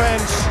of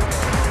defence.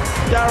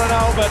 Darren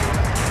Albert,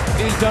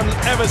 he's done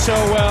ever so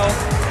well.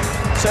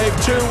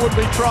 Saved 2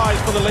 would-be tries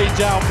for the Leeds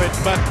outfit,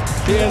 but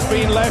he has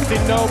been left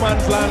in no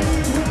man's land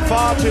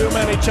far too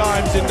many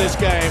times in this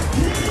game.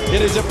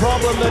 It is a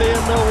problem that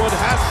Ian Millward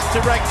has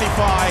to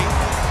rectify.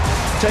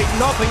 Take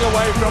nothing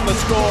away from the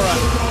scorer,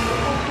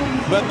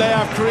 but they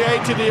have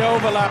created the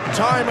overlap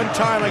time and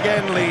time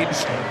again,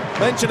 Leeds.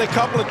 Mentioned a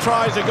couple of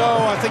tries ago,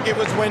 I think it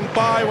was when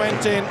Bai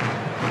went in.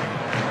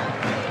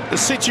 The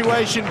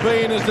situation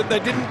being is that they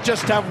didn't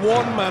just have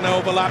 1 man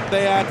overlap,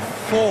 they had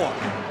 4.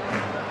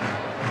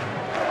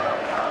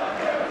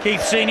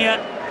 Keith Senior,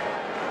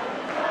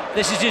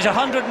 this is his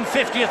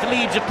 150th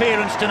Leeds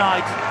appearance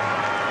tonight.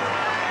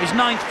 His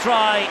 9th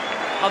try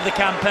of the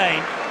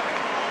campaign.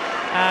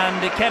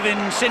 And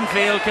Kevin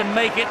Sinfield can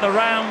make it the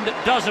round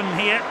dozen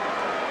here.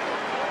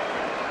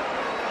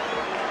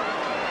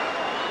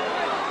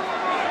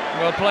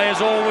 Well, players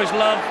always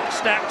love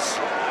stats.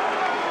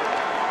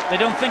 They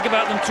don't think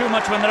about them too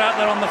much when they're out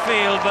there on the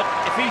field, but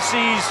if he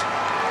sees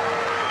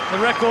the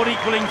record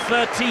equaling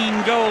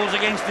 13 goals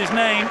against his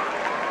name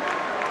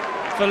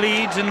for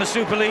Leeds in the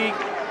Super League,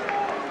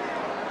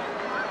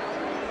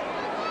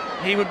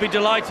 he would be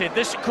delighted.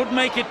 This could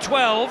make it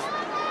 12,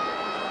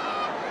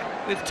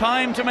 with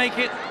time to make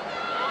it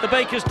the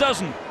baker's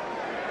dozen.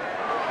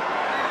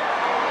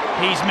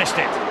 He's missed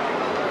it.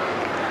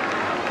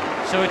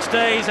 So it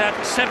stays at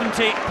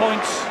 70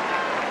 points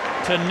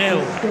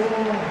 0.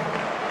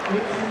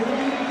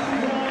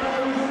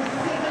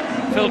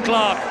 Phil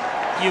Clark,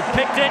 you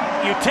picked it,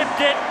 you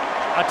tipped it.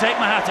 I take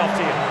my hat off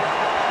to you.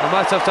 I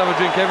might have to have a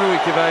drink every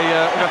week if I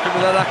can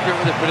be that accurate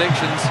with the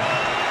predictions.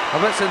 I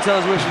bet St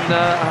Helens wishing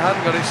I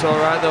hadn't got it so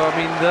right, though. I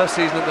mean, their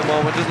season at the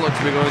moment doesn't look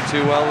to be going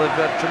too well. They've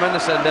had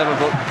tremendous endeavour,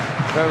 but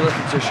very little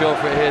to show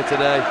for it here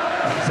today.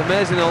 It's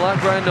amazing, though,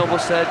 like Brian Noble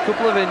said, a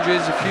couple of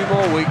injuries, a few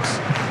more weeks,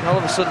 and all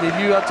of a sudden, if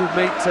you had to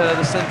meet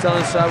the St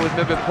Helens side with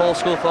maybe Paul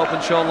Sculthorpe and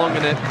Sean Long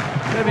in it,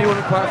 maybe you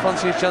wouldn't quite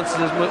fancy your chances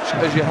as much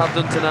as you have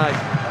done tonight.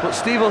 But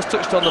Steve-O's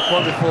touched on the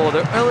point before,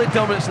 the early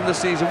dominance in the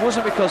season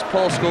wasn't because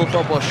Paul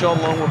Sculthorpe or Sean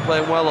Long were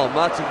playing well or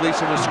Martin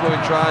Gleeson was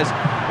scoring tries.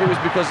 It was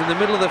because in the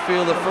middle of the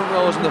field, the front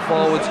rowers and the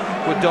forwards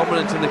were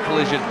dominant in the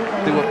collision.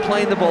 They were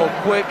playing the ball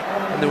quick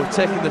and they were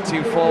taking the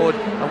team forward,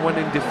 and when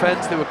in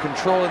defence they were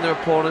controlling their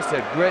opponents.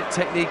 They had great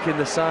technique in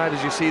the side,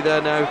 as you see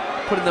there now,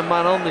 putting the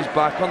man on his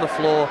back on the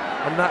floor,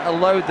 and that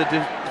allowed the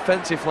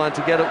defensive line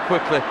to get up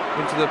quickly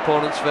into the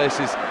opponent's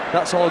faces.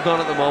 That's all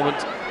gone at the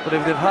moment, but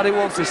if they've had it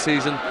once this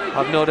season,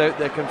 I've no doubt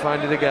they can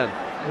find it again.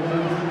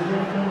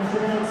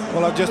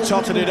 Well, I've just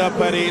totted it up,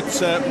 Eddie. It's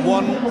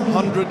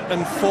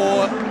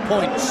 104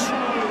 points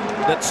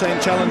that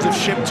St Helens have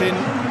shipped in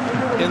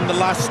the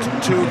last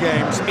 2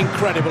 games.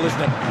 Incredible,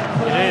 isn't it?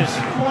 It is.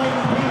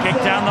 Kick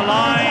down the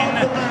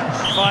line,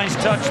 finds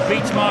touch,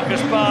 beats Marcus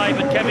by,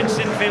 but Kevin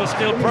Sinfield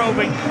still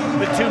probing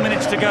with 2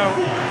 minutes to go.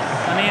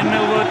 And Ian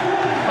Millwood,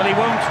 well, he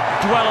won't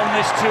dwell on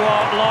this too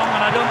long,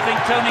 and I don't think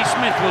Tony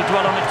Smith will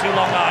dwell on it too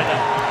long either.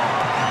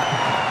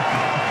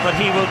 But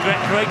he will get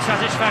great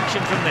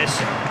satisfaction from this.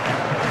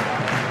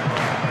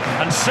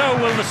 And so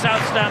will the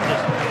South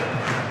Standers.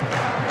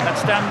 That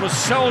stand was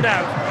sold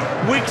out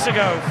weeks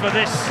ago for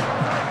this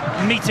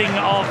meeting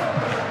of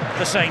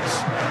the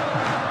Saints.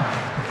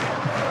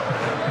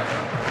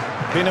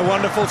 Been a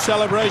wonderful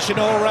celebration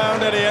all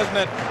round, Eddie, hasn't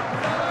it?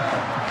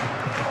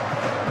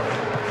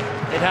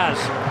 It has.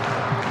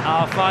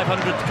 Our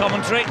 500th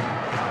commentary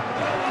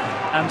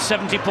and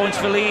 70 points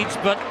for Leeds,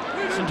 but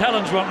St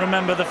Helens won't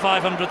remember the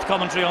 500th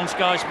commentary on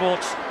Sky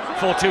Sports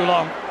for too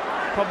long.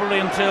 Probably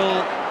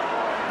until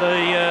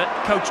the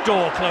coach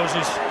door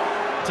closes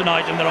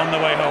tonight and they're on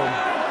their way home.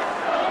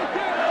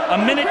 A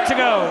minute to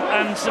go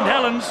and St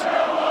Helens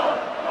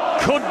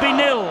could be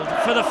nilled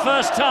for the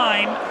first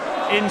time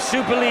in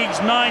Super League's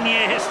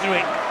 9-year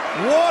history.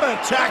 What a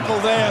tackle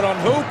there on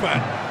Hooper.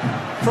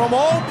 From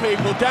all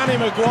people, Danny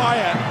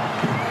Maguire.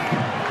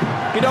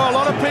 You know, a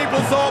lot of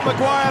people thought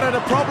Maguire had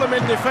a problem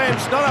in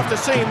defence, not after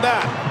seeing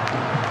that.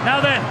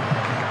 Now then,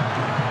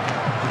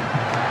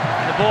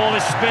 the ball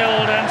is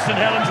spilled and St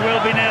Helens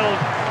will be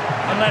nilled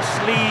unless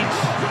Leeds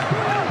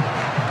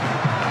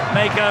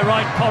make a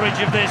right porridge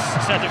of this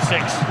set of 6.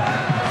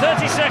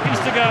 30 seconds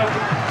to go.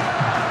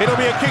 It'll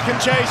be a kick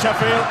and chase, I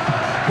feel.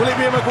 Will it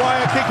be a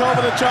Maguire kick over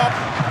the top?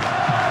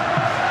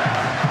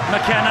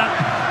 McKenna.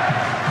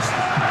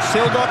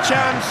 Still got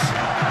chance.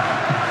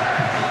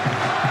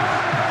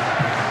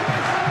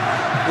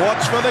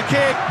 Watch for the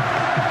kick.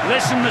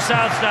 Listen, the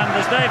South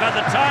Standers, they've had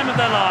the time of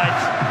their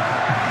lives.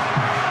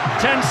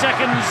 10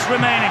 seconds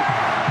remaining.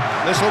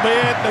 This will be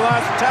it, the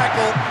last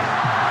tackle.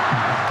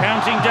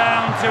 Counting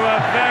down to a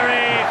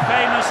very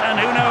famous and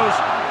who knows,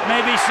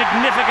 maybe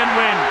significant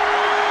win.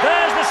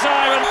 There's the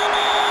siren.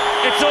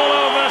 It's all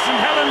over. St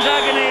Helens'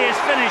 agony is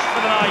finished for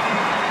the night.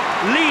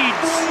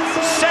 Leeds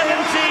 70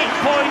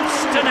 points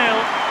to 0.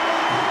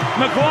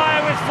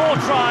 Maguire with 4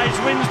 tries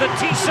wins the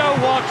Tissot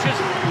Watchers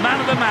man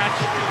of the match.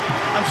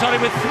 I'm sorry,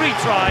 with 3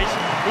 tries.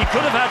 He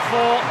could have had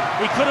 4,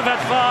 he could have had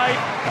 5,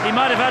 he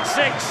might have had 6.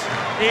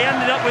 He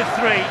ended up with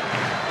 3.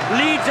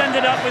 Leeds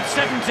ended up with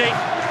 70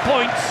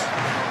 points.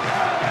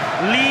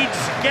 Leeds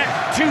get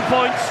 2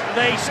 points.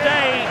 They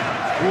stay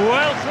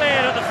well clear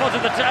at the foot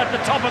of at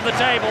the top of the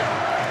table.